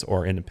voters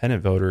or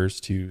independent voters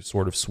to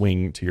sort of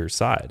swing to your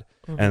side.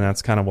 And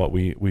that's kind of what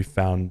we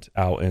found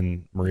out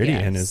in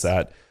Meridian is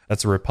that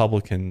that's a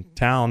Republican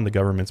town. The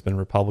government's been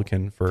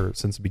Republican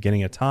since the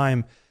beginning of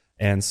time.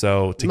 And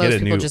so to most get a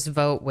people new, just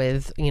vote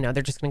with, they're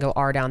just going to go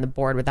R down the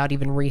board without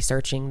even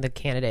researching the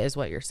candidate is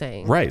what you're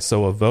saying. right.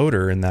 So a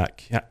voter in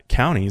that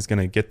county is going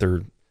to get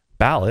their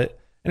ballot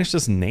and it's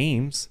just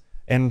names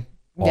and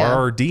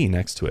R or D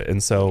next to it.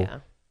 And so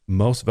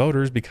most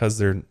voters, because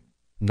they're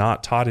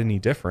not taught any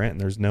different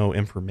and there's no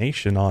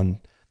information on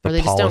the or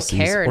they policies, just don't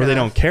care or enough. they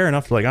don't care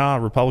enough to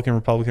Republican,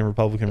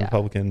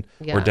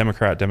 or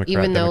Democrat,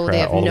 even though they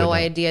have all the no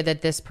way down. idea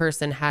that this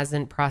person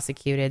hasn't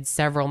prosecuted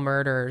several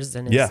murders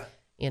and is,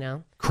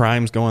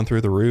 crimes going through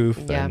the roof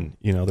Yeah. and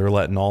they're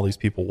letting all these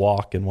people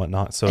walk and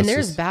whatnot. So and it's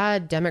there's just,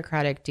 bad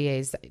Democratic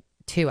DAs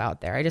too out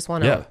there. I just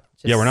want to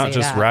we're not say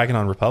just that. ragging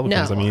on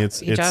Republicans. No, I mean,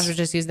 it's Josh was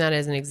just using that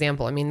as an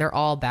example. I mean, they're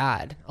all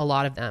bad. A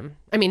lot of them.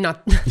 I mean, they're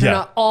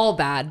not all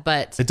bad,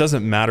 but it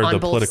doesn't matter on the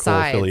both political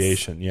sides.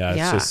 affiliation. Yeah,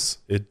 it's just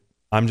it.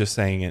 I'm just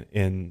saying it.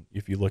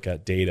 If you look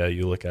at data,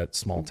 you look at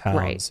small towns.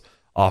 Right.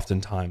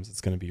 Oftentimes, it's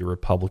going to be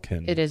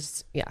Republican. It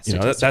is. Yeah, that's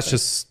statistically.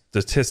 just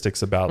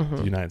statistics about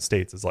the United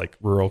States. Is like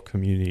rural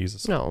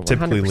communities No,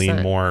 typically lean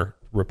 100%. more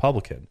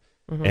Republican.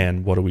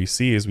 And what do we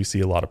see? Is we see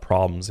a lot of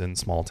problems in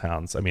small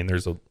towns. I mean,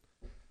 there's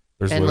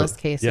endless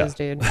cases,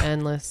 dude.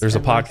 Endless. There's endless.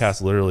 a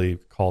podcast literally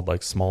called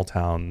like Small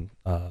Town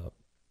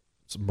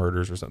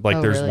Murders or something.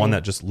 Like there's really? one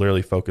that just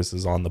literally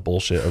focuses on the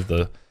bullshit of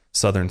the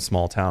southern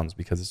small towns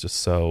because it's just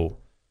so.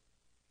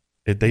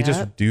 They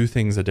just do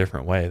things a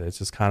different way. It's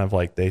just kind of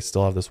like they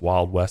still have this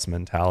Wild West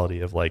mentality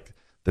of like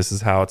this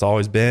is how it's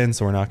always been,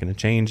 so we're not going to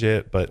change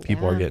it. But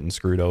people are getting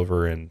screwed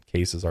over and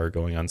cases are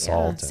going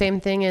unsolved. Same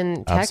thing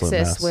in Absolute Texas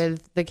mess.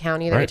 with the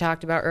county that we Right.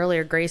 talked about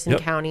earlier, Grayson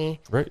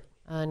County. Right.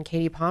 On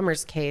Katie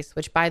Palmer's case,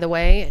 which, by the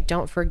way,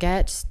 don't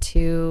forget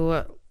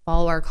to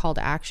follow our call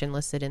to action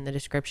listed in the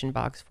description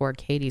box for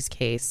Katie's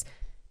case.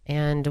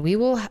 And we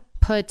will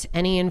put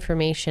any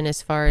information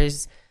as far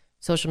as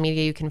social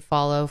media you can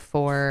follow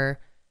for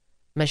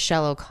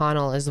Michelle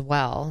O'Connell as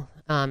well.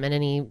 And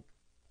any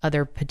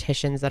other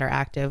petitions that are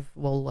active,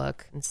 we'll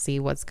look and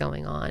see what's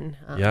going on.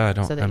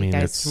 So that you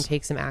guys can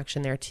take some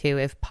action there too,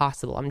 if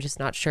possible. I'm just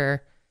not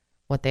sure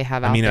what they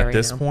have out there at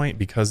this right now. point,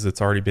 because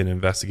it's already been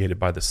investigated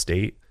by the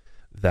state,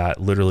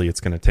 that literally it's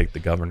going to take the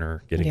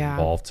governor getting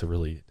involved to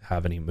really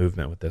have any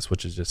movement with this,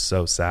 which is just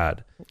so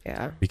sad.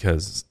 Yeah.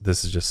 Because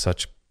this is just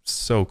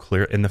so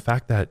clear. And the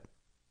fact that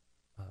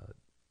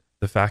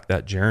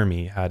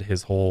Jeremy had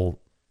his whole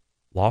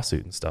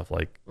lawsuit and stuff,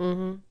 like,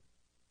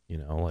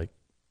 like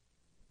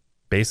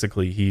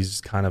basically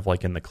he's kind of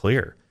like in the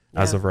clear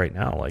as of right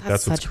now. Like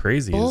that's what's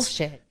crazy.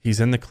 Bullshit. He's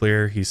in the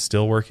clear. He's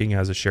still working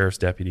as a sheriff's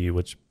deputy,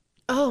 which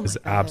is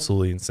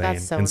absolutely insane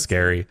and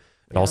scary.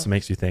 It also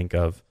makes you think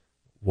of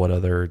what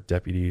other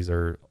deputies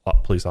or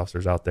police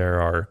officers out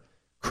there are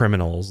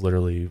criminals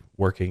literally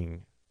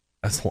working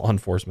as law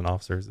enforcement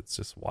officers. It's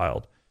just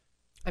wild.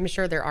 I'm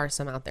sure there are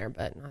some out there,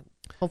 but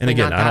hopefully and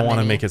again, not I that don't want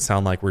to many. make it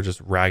sound like we're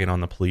just ragging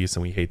on the police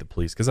and we hate the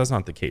police, because that's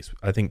not the case.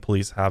 I think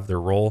police have their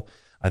role.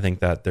 I think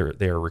that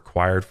they are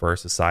required for our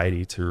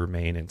society to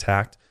remain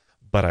intact,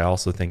 but I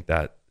also think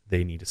that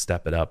they need to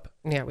step it up.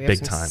 Yeah, we have big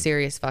some time.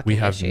 serious fucking We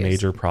have issues.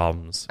 major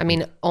problems. I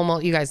mean,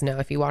 almost, you guys know,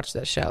 if you watch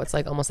this show, it's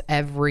like almost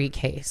every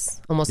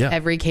case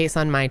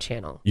on my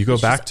channel. You go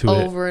It's back just to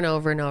it over and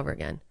over and over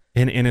again.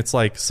 And it's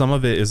like some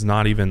of it is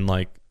not even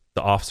like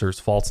the officer's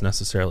faults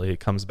necessarily. It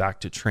comes back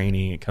to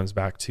training. It comes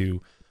back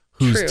to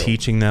who's True.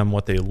 teaching them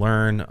what they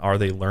learn. Are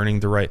they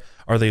learning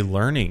are they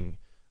learning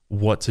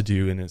what to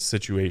do in a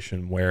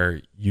situation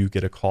where you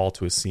get a call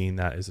to a scene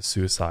that is a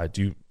suicide?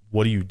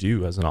 What do you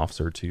do as an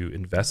officer to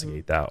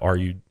investigate that? Are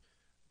you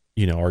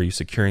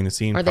securing the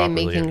scene Are they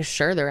properly? making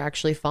sure they're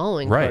actually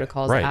following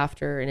protocols right.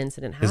 after an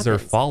incident happens? Is there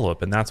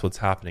follow-up? And that's what's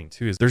happening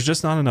too. Is there's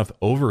just not enough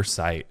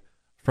oversight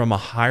from a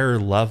higher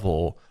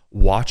level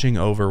watching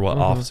over what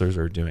officers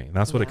are doing. And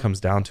that's what it comes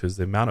down to, is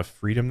the amount of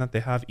freedom that they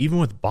have. Even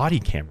with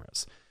body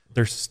cameras,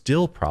 there's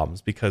still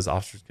problems because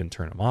officers can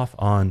turn them off,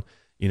 on.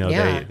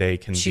 They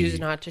can choose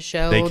not to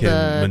show. They can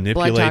the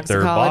manipulate blood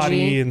their toxicology.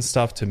 body and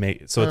stuff to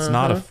make. So it's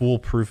not a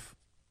foolproof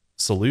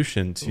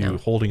solution to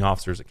holding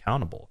officers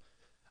accountable.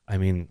 I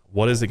mean,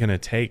 what is it going to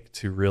take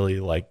to really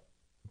like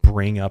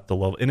bring up the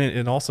level? And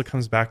it also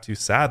comes back to,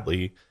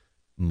 sadly,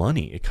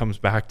 money. It comes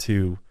back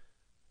to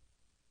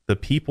the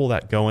people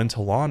that go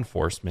into law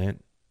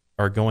enforcement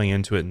are going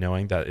into it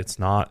knowing that it's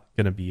not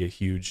going to be a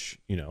huge,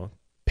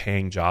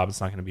 paying job.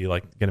 It's not going to be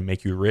like going to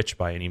make you rich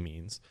by any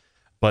means.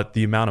 But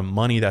the amount of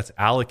money that's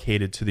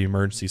allocated to the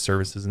emergency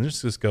services, and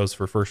this just goes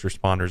for first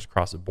responders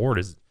across the board,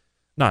 is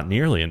not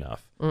nearly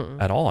enough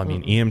at all. I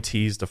mean,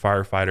 EMTs to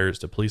firefighters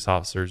to police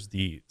officers,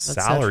 the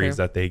salaries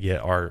that they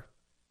get are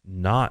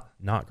not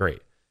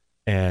great.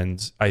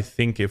 And I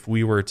think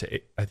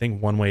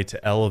one way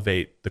to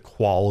elevate the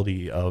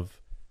quality of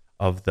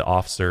the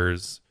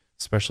officers'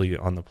 especially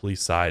on the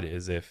police side,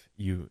 is if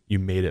you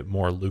made it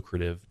more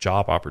lucrative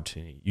job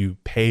opportunity, you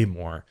pay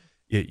more,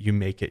 you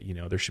make it,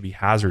 there should be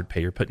hazard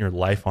pay. You're putting your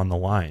life on the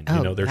line.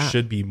 There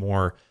should be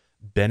more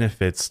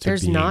benefits to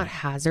There's not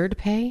hazard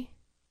pay?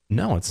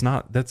 No, it's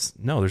not. There's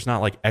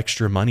not like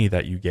extra money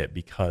that you get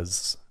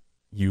because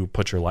you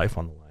put your life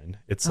on the line.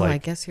 It's I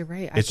guess you're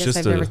right. It's just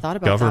I've never thought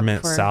about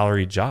government that before.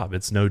 salary job.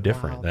 It's no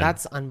different. Wow, than,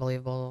 that's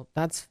unbelievable.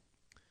 That's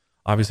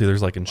obviously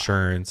there's like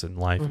insurance and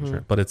life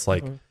insurance, but it's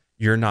like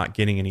you're not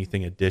getting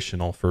anything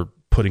additional for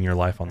putting your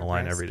life on the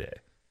line every day.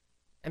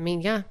 I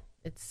mean, yeah,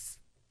 it's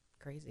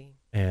crazy.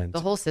 And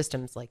the whole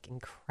system's like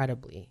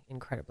incredibly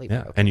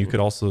broken. And you could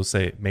also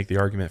make the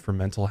argument for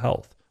mental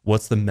health.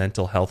 What's the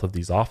mental health of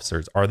these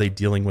officers? Are they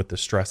dealing with the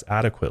stress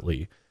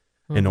adequately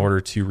in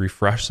order to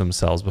refresh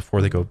themselves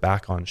before they go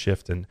back on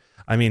shift? And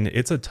I mean,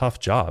 it's a tough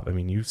job. I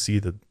mean, you see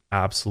the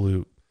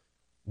absolute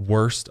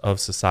worst of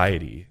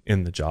society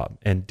in the job,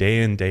 and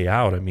day in, day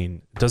out. I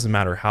mean, it doesn't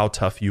matter how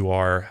tough you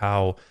are,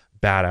 how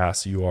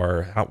badass you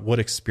are, what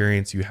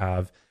experience you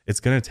have. It's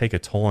going to take a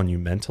toll on you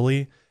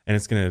mentally, and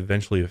it's going to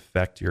eventually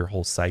affect your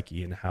whole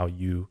psyche and how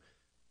you,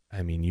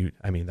 I mean,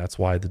 that's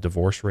why the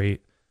divorce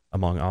rate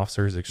among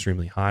officers is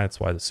extremely high. It's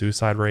why the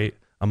suicide rate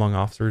among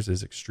officers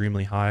is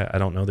extremely high. I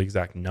don't know the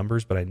exact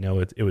numbers, but I know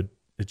it would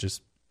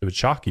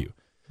shock you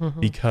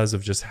because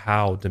of just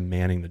how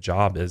demanding the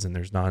job is, and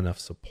there's not enough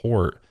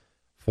support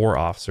for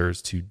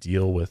officers to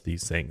deal with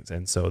these things.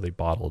 And so they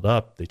bottle it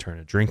up, they turn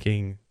to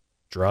drinking,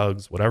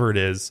 drugs, whatever it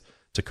is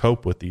to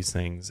cope with these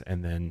things.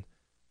 And then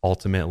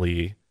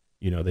ultimately,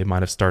 they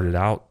might have started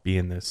out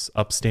being this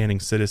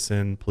upstanding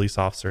citizen police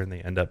officer, and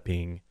they end up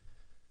being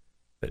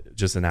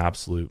just an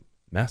absolute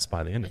mess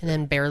by the end of it. And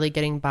then barely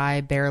getting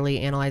by, barely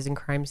analyzing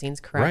crime scenes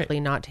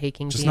correctly, not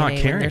taking just DNA not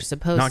caring, when they're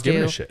supposed not to.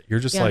 giving a shit. You're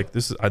just like,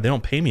 this is, they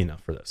don't pay me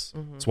enough for this.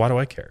 So why do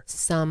I care?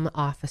 Some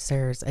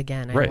officers,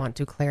 again, I want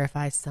to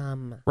clarify,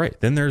 some. Right.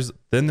 Then there's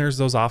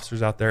those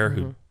officers out there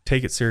who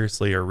take it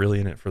seriously, are really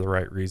in it for the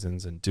right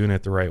reasons and doing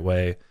it the right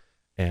way.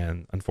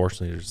 And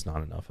unfortunately, there's just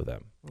not enough of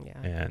them. Yeah.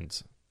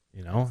 And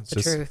it's the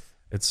just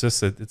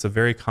truth. It's a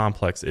very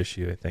complex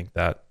issue. I think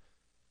that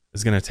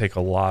is going to take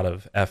a lot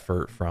of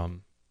effort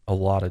from a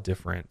lot of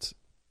different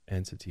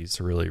entities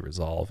to really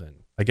resolve.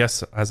 And I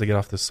guess as I get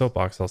off this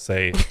soapbox, I'll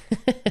say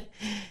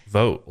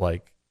vote,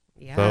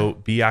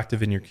 vote, be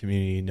active in your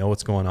community, know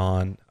what's going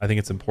on. I think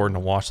it's important to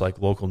watch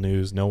local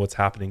news, know what's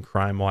happening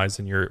crime wise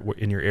in your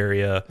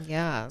area.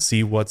 Yeah.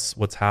 See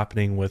what's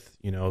happening with,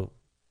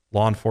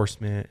 law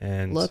enforcement,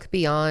 and look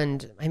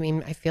beyond. I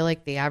mean, I feel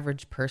like the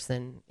average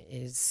person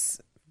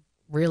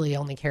really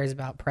only cares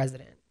about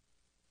president,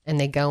 and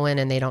they go in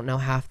and they don't know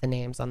half the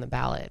names on the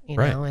ballot,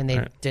 and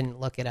they didn't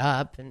look it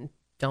up and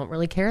don't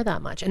really care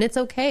that much. And it's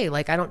okay.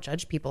 I don't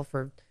judge people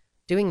for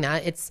doing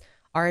that. It's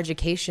our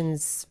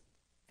education's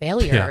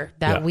failure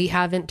that we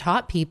haven't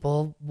taught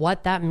people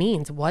what that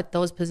means, what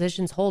those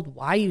positions hold,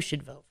 why you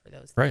should vote for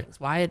those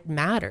things, why it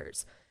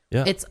matters.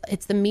 Yeah.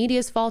 It's the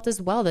media's fault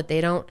as well that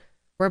they don't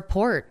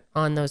report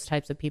on those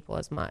types of people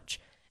as much.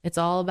 It's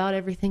all about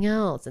everything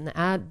else, and the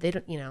ad, they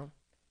don't,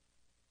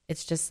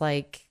 it's just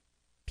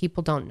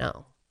people don't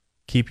know.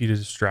 Keep you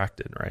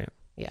distracted, right?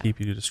 Yeah. Keep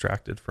you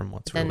distracted from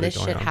what's really going on. Then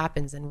this shit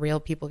happens, and real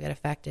people get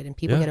affected, and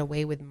people get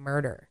away with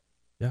murder.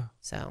 Yeah.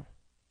 So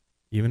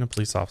even a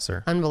police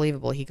officer.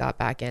 Unbelievable he got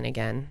back in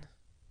again.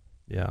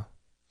 Yeah.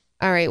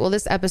 All right. Well,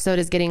 this episode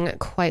is getting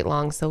quite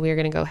long, so we're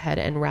going to go ahead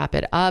and wrap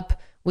it up.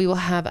 We will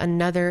have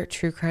another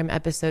true crime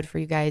episode for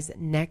you guys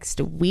next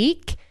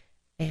week.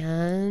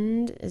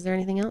 And is there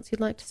anything else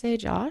you'd like to say,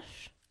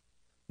 Josh?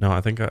 No,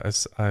 I think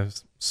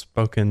I've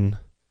spoken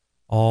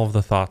all of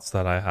the thoughts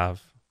that I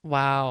have.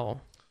 Wow.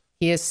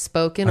 He has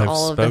spoken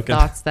all of the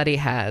thoughts that he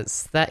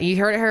has. That you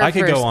heard her. I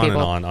could first, go on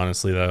people. and on,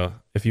 honestly, though.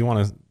 If you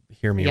want to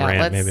hear me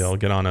rant, maybe I'll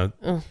get on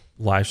a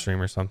live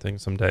stream or something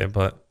someday.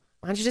 But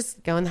why don't you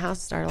just go in the house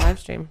and start a live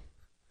stream?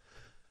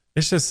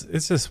 It's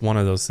just one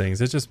of those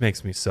things. It just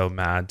makes me so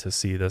mad to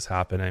see this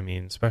happen. I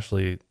mean,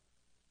 especially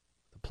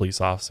the police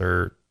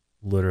officer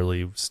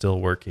literally still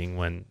working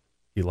when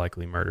he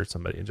likely murdered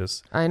somebody.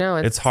 I know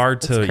it's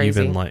hard to crazy.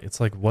 Even it's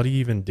what do you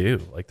even do?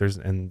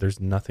 There's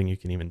nothing you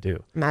can even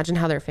do. Imagine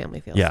how their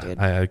family feels. Yeah, dude.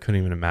 I couldn't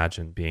even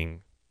imagine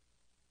being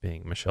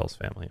Michelle's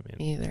family. I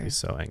mean, either. I'd be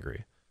so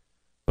angry.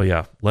 But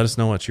yeah, let us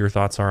know what your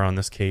thoughts are on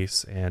this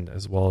case, and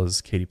as well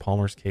as Katie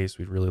Palmer's case.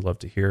 We'd really love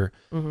to hear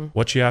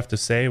what you have to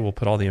say. We'll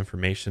put all the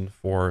information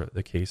for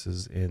the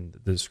cases in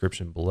the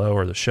description below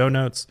or the show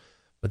notes.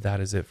 But that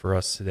is it for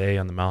us today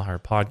on the Mile Higher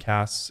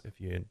Podcast.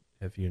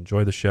 If you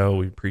enjoy the show,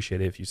 we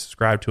appreciate it if you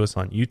subscribe to us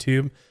on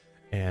YouTube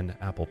and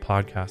Apple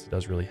Podcasts. It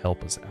does really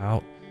help us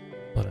out.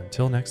 But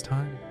until next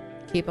time,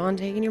 keep on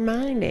taking your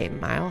mind a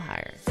mile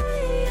higher.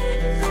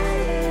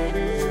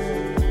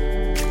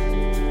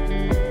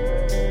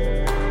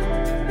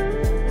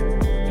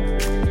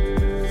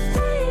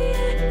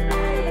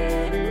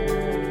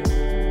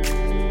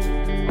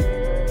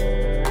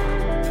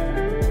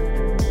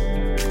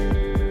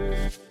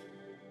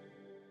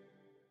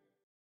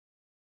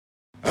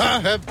 I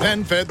have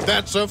PenFed,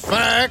 that's a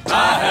fact.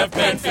 I have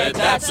PenFed,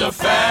 that's a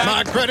fact.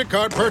 My credit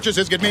card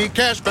purchases get me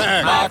cash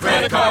back. My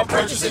credit card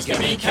purchases get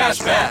me cash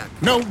back.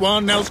 No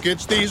one else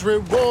gets these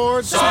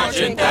rewards.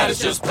 Sergeant, that is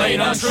just plain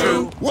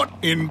untrue. What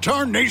in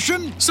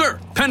tarnation? Sir,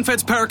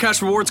 PenFed's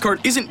Paracash Rewards Card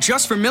isn't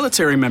just for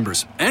military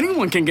members.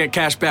 Anyone can get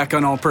cash back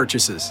on all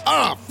purchases.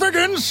 Ah,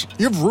 Figgins,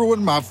 you've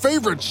ruined my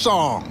favorite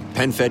song.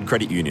 PenFed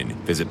Credit Union.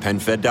 Visit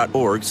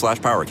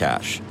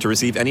PenFed.org/PowerCash. To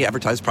receive any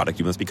advertised product,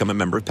 you must become a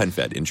member of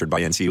PenFed, insured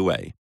by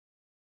NCUA.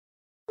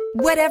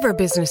 Whatever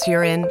business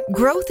you're in,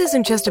 growth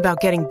isn't just about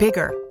getting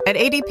bigger. At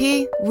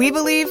ADP, we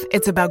believe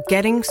it's about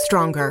getting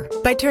stronger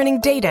by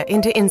turning data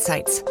into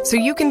insights so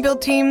you can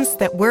build teams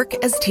that work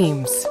as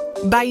teams.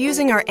 By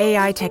using our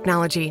AI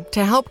technology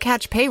to help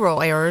catch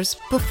payroll errors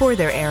before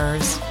they're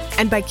errors.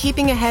 And by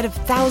keeping ahead of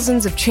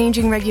thousands of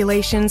changing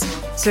regulations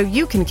so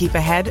you can keep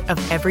ahead of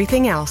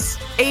everything else.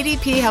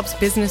 ADP helps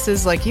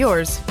businesses like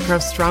yours grow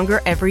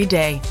stronger every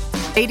day.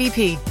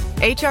 ADP,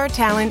 HR,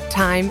 talent,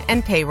 time,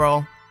 and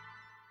payroll.